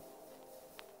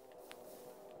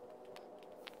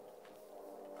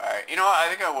 Alright, you know what? I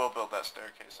think I will build that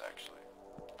staircase actually.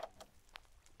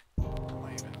 What am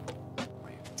I even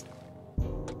doing?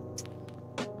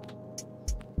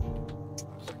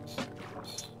 Looks like a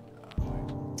staircase.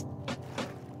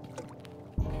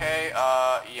 Okay,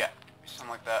 yeah.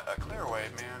 Something like that. A clear away,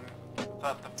 man. I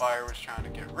thought the fire was trying to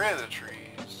get rid of the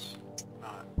trees.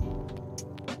 Not...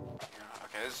 Yeah,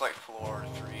 okay, this is like floor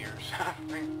 3 or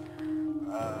something.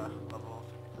 Level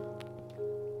 3.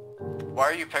 Why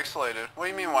are you pixelated? What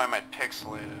do you mean, why am I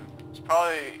pixelated? It's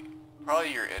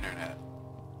probably your internet.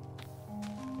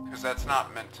 Because that's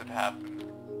not meant to happen.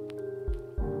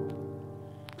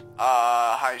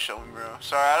 Hi, shovel me, bro.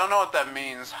 Sorry, I don't know what that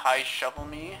means. Hi, shovel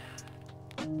me?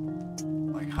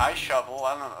 Like, hi, shovel?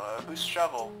 I don't know. Who's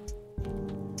shovel?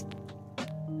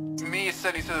 Me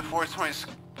ascending to the 420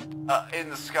 in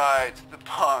the sky to the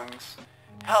pungs.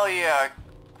 Hell yeah,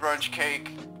 Grunge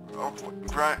Cake. Oh,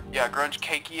 Grunge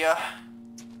Cake, yeah.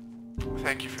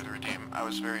 Thank you for the redeem. I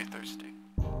was very thirsty.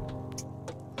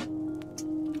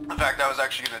 In fact, I was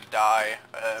actually gonna die,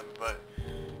 but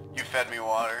you fed me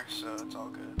water, so it's all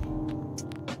good.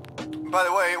 By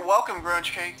the way, welcome,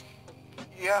 Grunge Cake.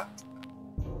 Yeah.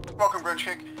 Welcome, Grunge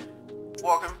Cake.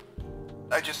 Welcome.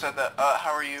 I just said that.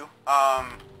 How are you?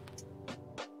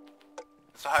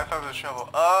 It's a high five with a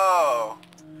shovel. Oh!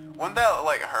 Wouldn't that,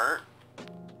 like, hurt?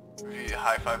 If you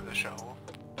high five the shovel.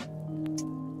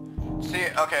 See,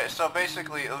 okay, so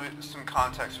basically, some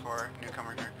context for a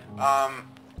newcomer here.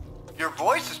 Your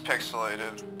voice is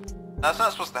pixelated. That's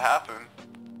not supposed to happen.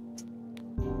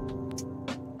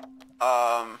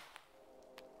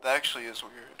 That actually is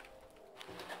weird.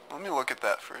 Let me look at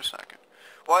that for a second.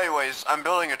 Well, anyways, I'm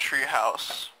building a tree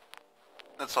house.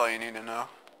 That's all you need to know.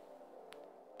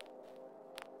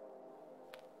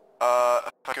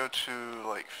 If I go to,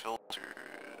 like, filters...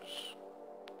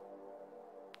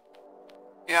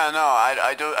 Yeah, no,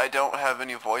 I don't have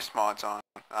any voice mods on.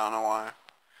 I don't know why.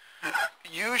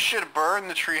 You should burn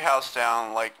the treehouse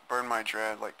down, like, burn my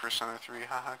dread, like, Persona 3,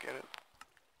 haha, get it?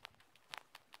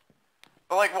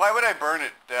 But, like, why would I burn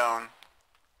it down?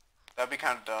 That'd be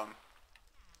kind of dumb.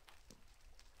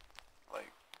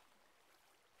 Like...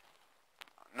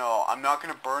 No, I'm not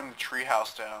gonna burn the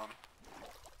treehouse down.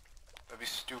 That'd be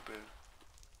stupid.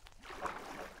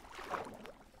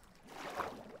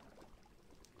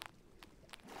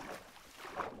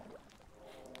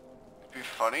 It'd be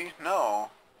funny? No.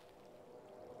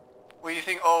 What do you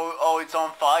think? Oh, it's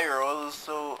on fire. Oh, it's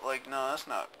so, like, no, that's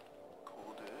not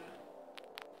cool, dude.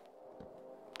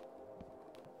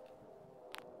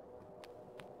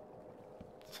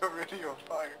 It's already on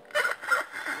fire.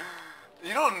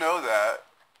 You don't know that.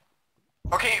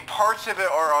 Okay, parts of it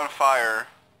are on fire.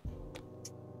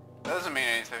 That doesn't mean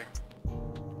anything.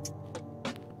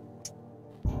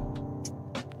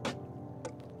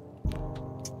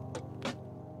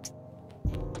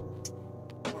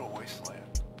 What a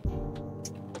wasteland.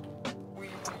 Whee.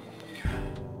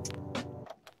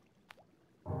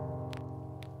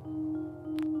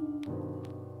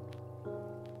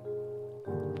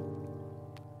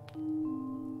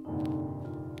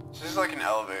 This is like an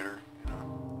elevator.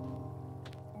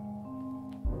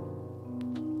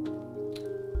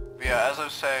 Yeah, as I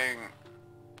was saying,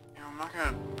 you know, I'm not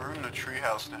gonna burn the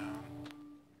treehouse down.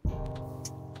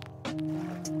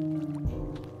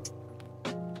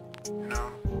 You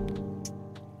know?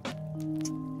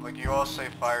 Like, you all say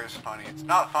fire is funny. It's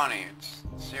not funny, it's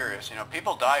serious. You know,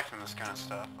 people die from this kind of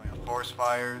stuff. Like, forest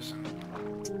fires and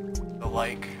the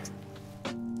like.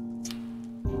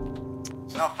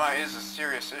 It's not funny, it is a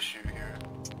serious issue here.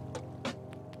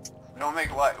 We don't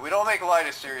make light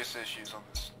of serious issues on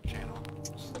this channel.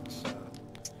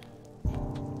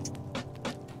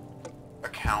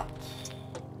 Account.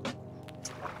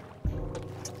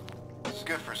 This is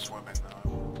good for swimming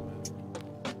though.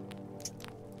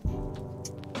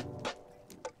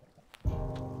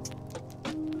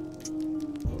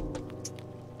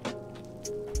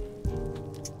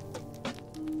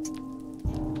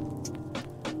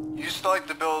 Used to like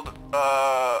to build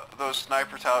those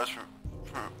sniper towers from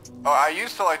I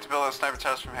used to like to build those sniper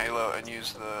towers from Halo and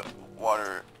use the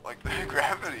water, like the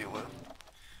gravity lift.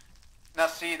 Now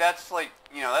see, that's like,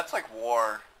 you know, that's like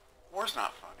war. War's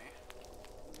not funny.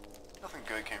 Nothing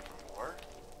good came from war.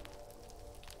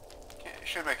 You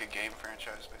should make a game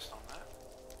franchise based on that.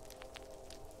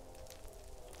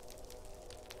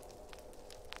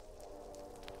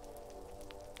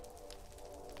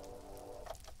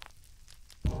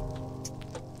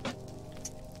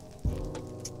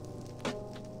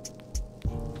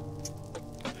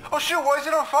 Oh shoot, why is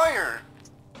it on fire?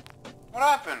 What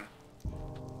happened?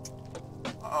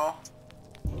 Uh-oh.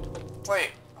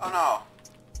 Wait, oh no.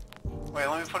 Wait,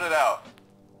 let me put it out.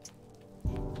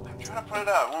 I'm trying to put it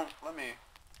out, it won't let me.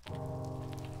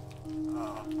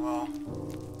 Oh, well.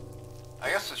 I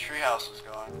guess the treehouse is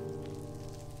gone.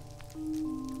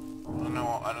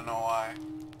 I don't know why.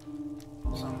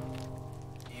 Some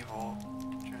evil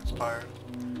transpired.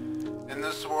 In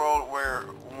this world where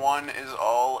one is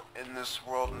all, in this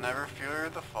world never fear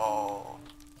the fall.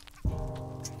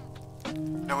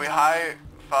 Now we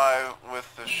high-five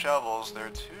with the shovels. There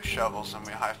are two shovels and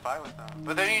we high-five with them.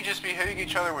 But then you just be hitting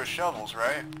each other with shovels,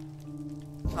 right?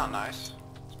 It's not nice.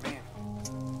 It's mean.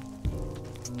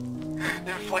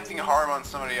 Inflicting harm on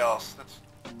somebody else. That's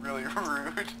really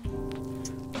rude.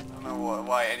 I don't know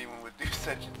why anyone would do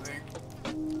such a thing.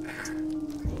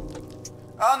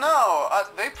 Oh no!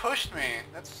 They pushed me.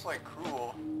 That's like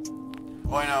cruel.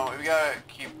 Well, I know, we gotta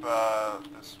keep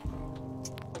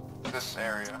this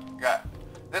area. Got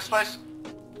this place.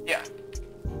 Yeah.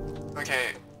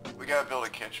 Okay, we gotta build a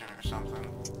kitchen or something.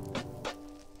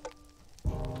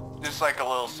 Just like a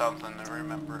little something to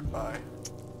remember it by.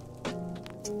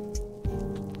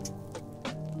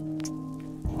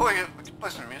 Oh, we can play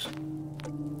some music.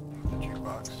 The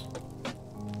jukebox.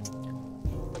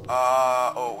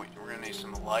 Oh, we're gonna need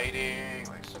some lighting,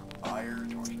 like some fire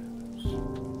torches.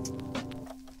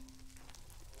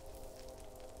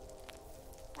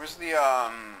 Where's the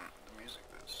music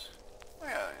bits? Oh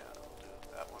yeah, we'll do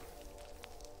that one.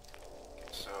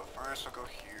 Okay, so furnace will go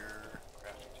here,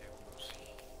 crafting table goes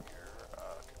here,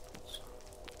 can put some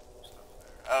stuff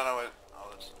there. I don't know what all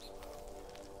this is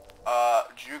about.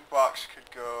 Jukebox could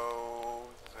go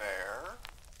there.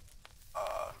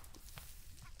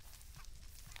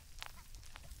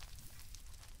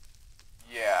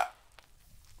 Yeah.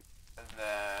 And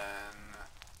then...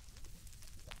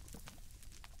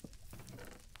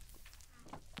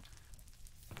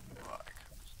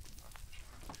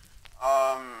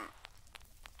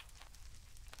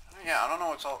 yeah, I don't know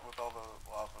what's all with all the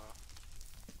lava.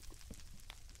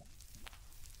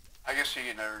 I guess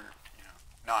you never,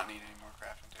 not need any more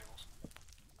crafting tables.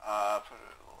 Put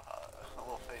a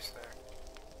little face there.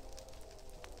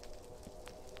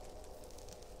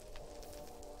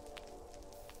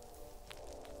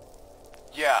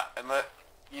 Yeah, and I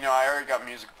already got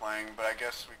music playing, but I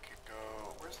guess we could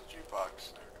go, where's the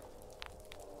jukebox? There we go.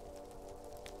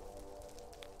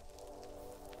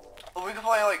 Well, we could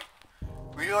play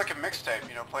we do like a mixtape,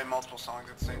 play multiple songs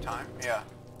at the same time. Yeah.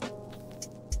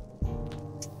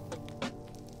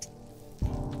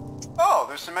 Oh,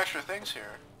 there's some extra things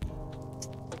here.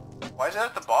 Why is that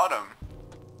at the bottom?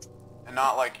 And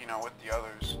not like, with the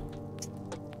others.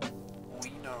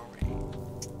 We know.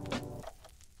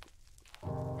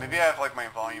 Maybe I have like my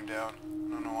volume down.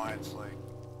 I don't know why it's like...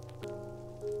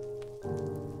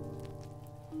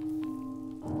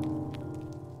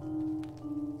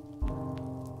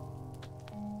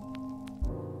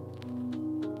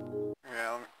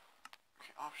 Yeah,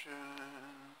 okay, options,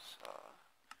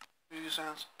 music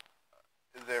sounds.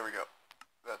 There we go.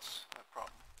 That's that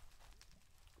problem.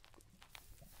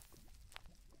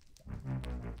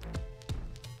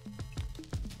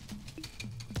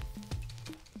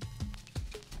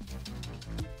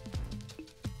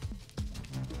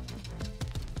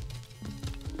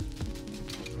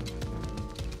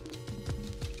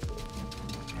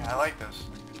 Yeah, I like this.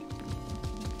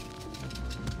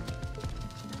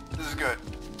 This is good.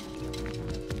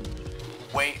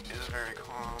 Weight is very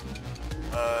calm.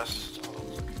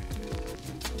 Stalls, okay.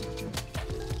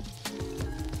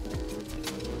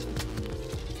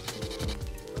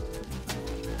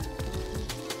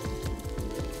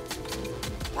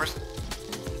 Where's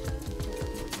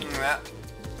that?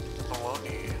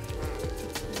 Bologna.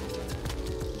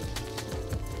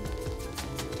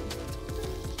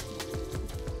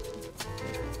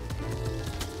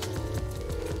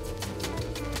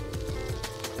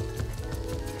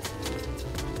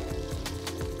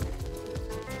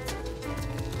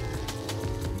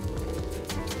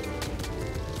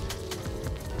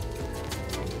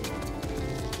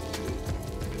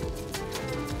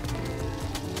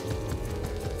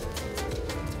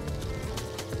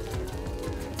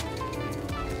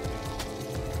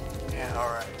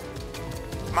 Alright.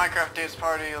 Minecraft Days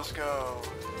Party, let's go.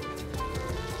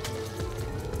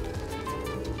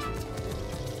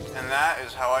 And that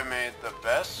is how I made the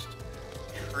best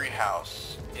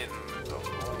treehouse in the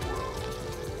whole world.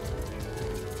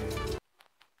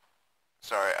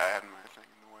 Sorry, I had my thing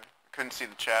in the way. I couldn't see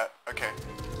the chat. Okay.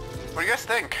 What do you guys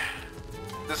think?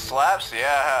 This slaps?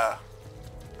 Yeah.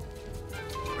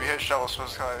 We hit shovels, so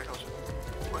it's kind of...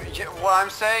 What I'm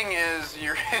saying is,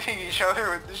 you're hitting each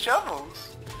other with the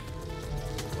shovels.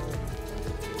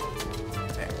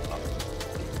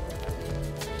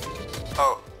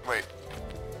 Oh, wait.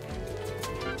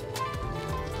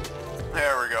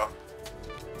 There we go.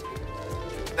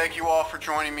 Thank you all for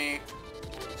joining me.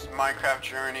 It's Minecraft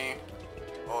journey.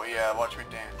 Oh yeah, watch me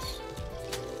dance.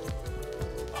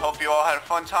 Hope you all had a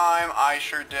fun time. I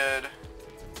sure did.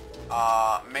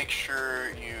 Make sure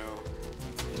you...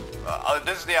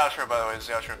 this is the outro, by the way. This is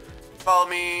the outro. Follow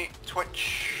me,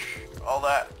 Twitch, all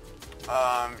that.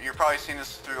 You're probably seeing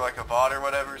this through like a VOD or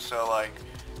whatever, so like,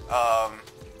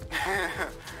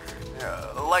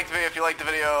 yeah, like the video if you like the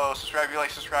video, subscribe if you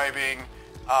like subscribing,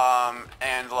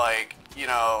 and like, do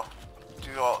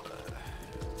all...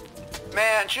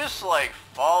 Man, just like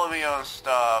follow me on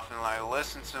stuff and like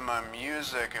listen to my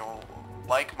music and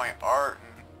like my art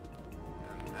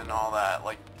and all that.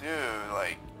 Like, dude,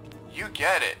 like, you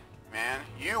get it, man.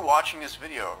 You watching this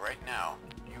video right now,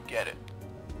 you get it.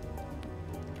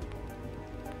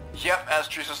 Yep, as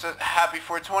Teresa said, happy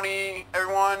 420,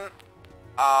 everyone.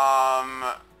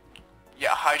 Yeah,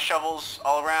 high shovels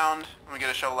all around. Let me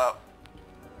get a shovel out.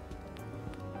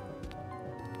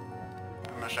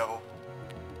 I'm gonna shovel.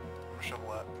 I'm gonna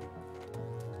shovel that.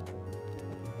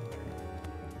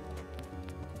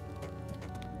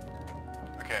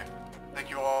 Okay, thank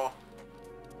you all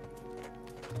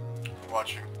for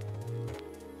watching.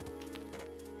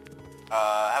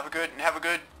 Have a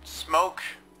good smoke.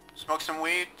 Smoke some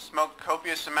weed. Smoke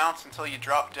copious amounts until you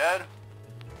drop dead.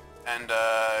 And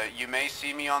you may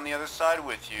see me on the other side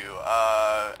with you.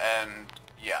 And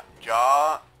yeah,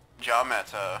 jaw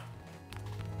meta.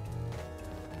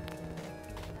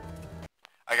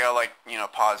 I gotta like, you know,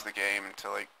 pause the game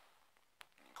until like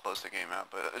close the game out,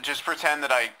 but just pretend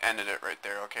that I ended it right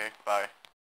there, okay? Bye.